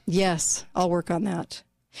 Wah. Yes, I'll work on that.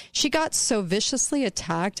 She got so viciously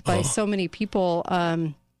attacked by so many people,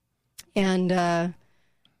 and I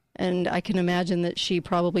can imagine that she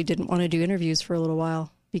probably didn't want to do interviews for a little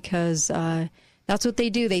while because that's what they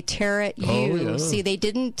do. They tear at you. Oh, yeah. See, they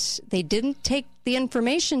didn't take the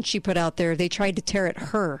information she put out there. They tried to tear at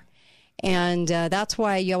her, and that's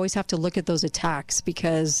why you always have to look at those attacks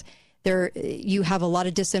because you have a lot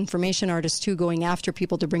of disinformation artists too going after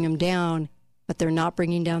people to bring them down. But they're not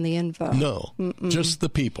bringing down the info. No, just the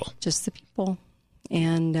people. Just the people.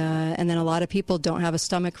 And then a lot of people don't have a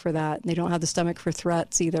stomach for that. They don't have the stomach for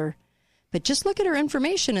threats either. But just look at her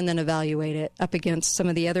information and then evaluate it up against some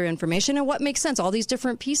of the other information and what makes sense. All these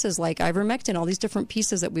different pieces like ivermectin, all these different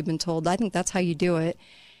pieces that we've been told. I think that's how you do it.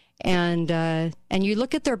 And you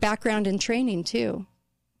look at their background and training too.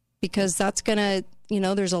 Because that's going to,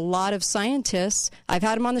 there's a lot of scientists. I've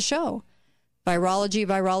had them on the show. Virology.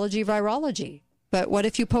 But what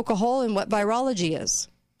if you poke a hole in what virology is?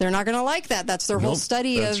 They're not going to like that. That's their whole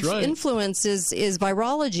study of influence is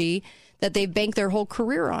virology that they've banked their whole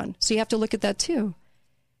career on. So you have to look at that too.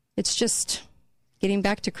 It's just getting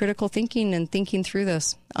back to critical thinking and thinking through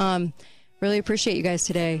this. Really appreciate you guys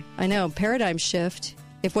today. I know, paradigm shift,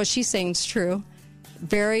 if what she's saying is true.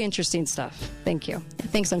 Very interesting stuff. Thank you.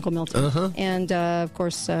 Thanks, Uncle Milton. And, of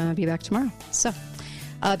course, be back tomorrow. So...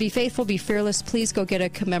 be faithful, be fearless. Please go get a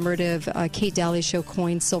commemorative Kate Daly Show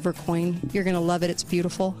coin, silver coin. You're going to love it. It's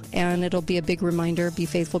beautiful. And it'll be a big reminder. Be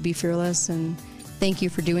faithful, be fearless. And thank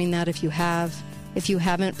you for doing that if you have. If you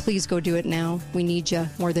haven't, please go do it now. We need you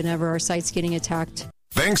more than ever. Our site's getting attacked.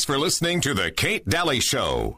 Thanks for listening to The Kate Daly Show.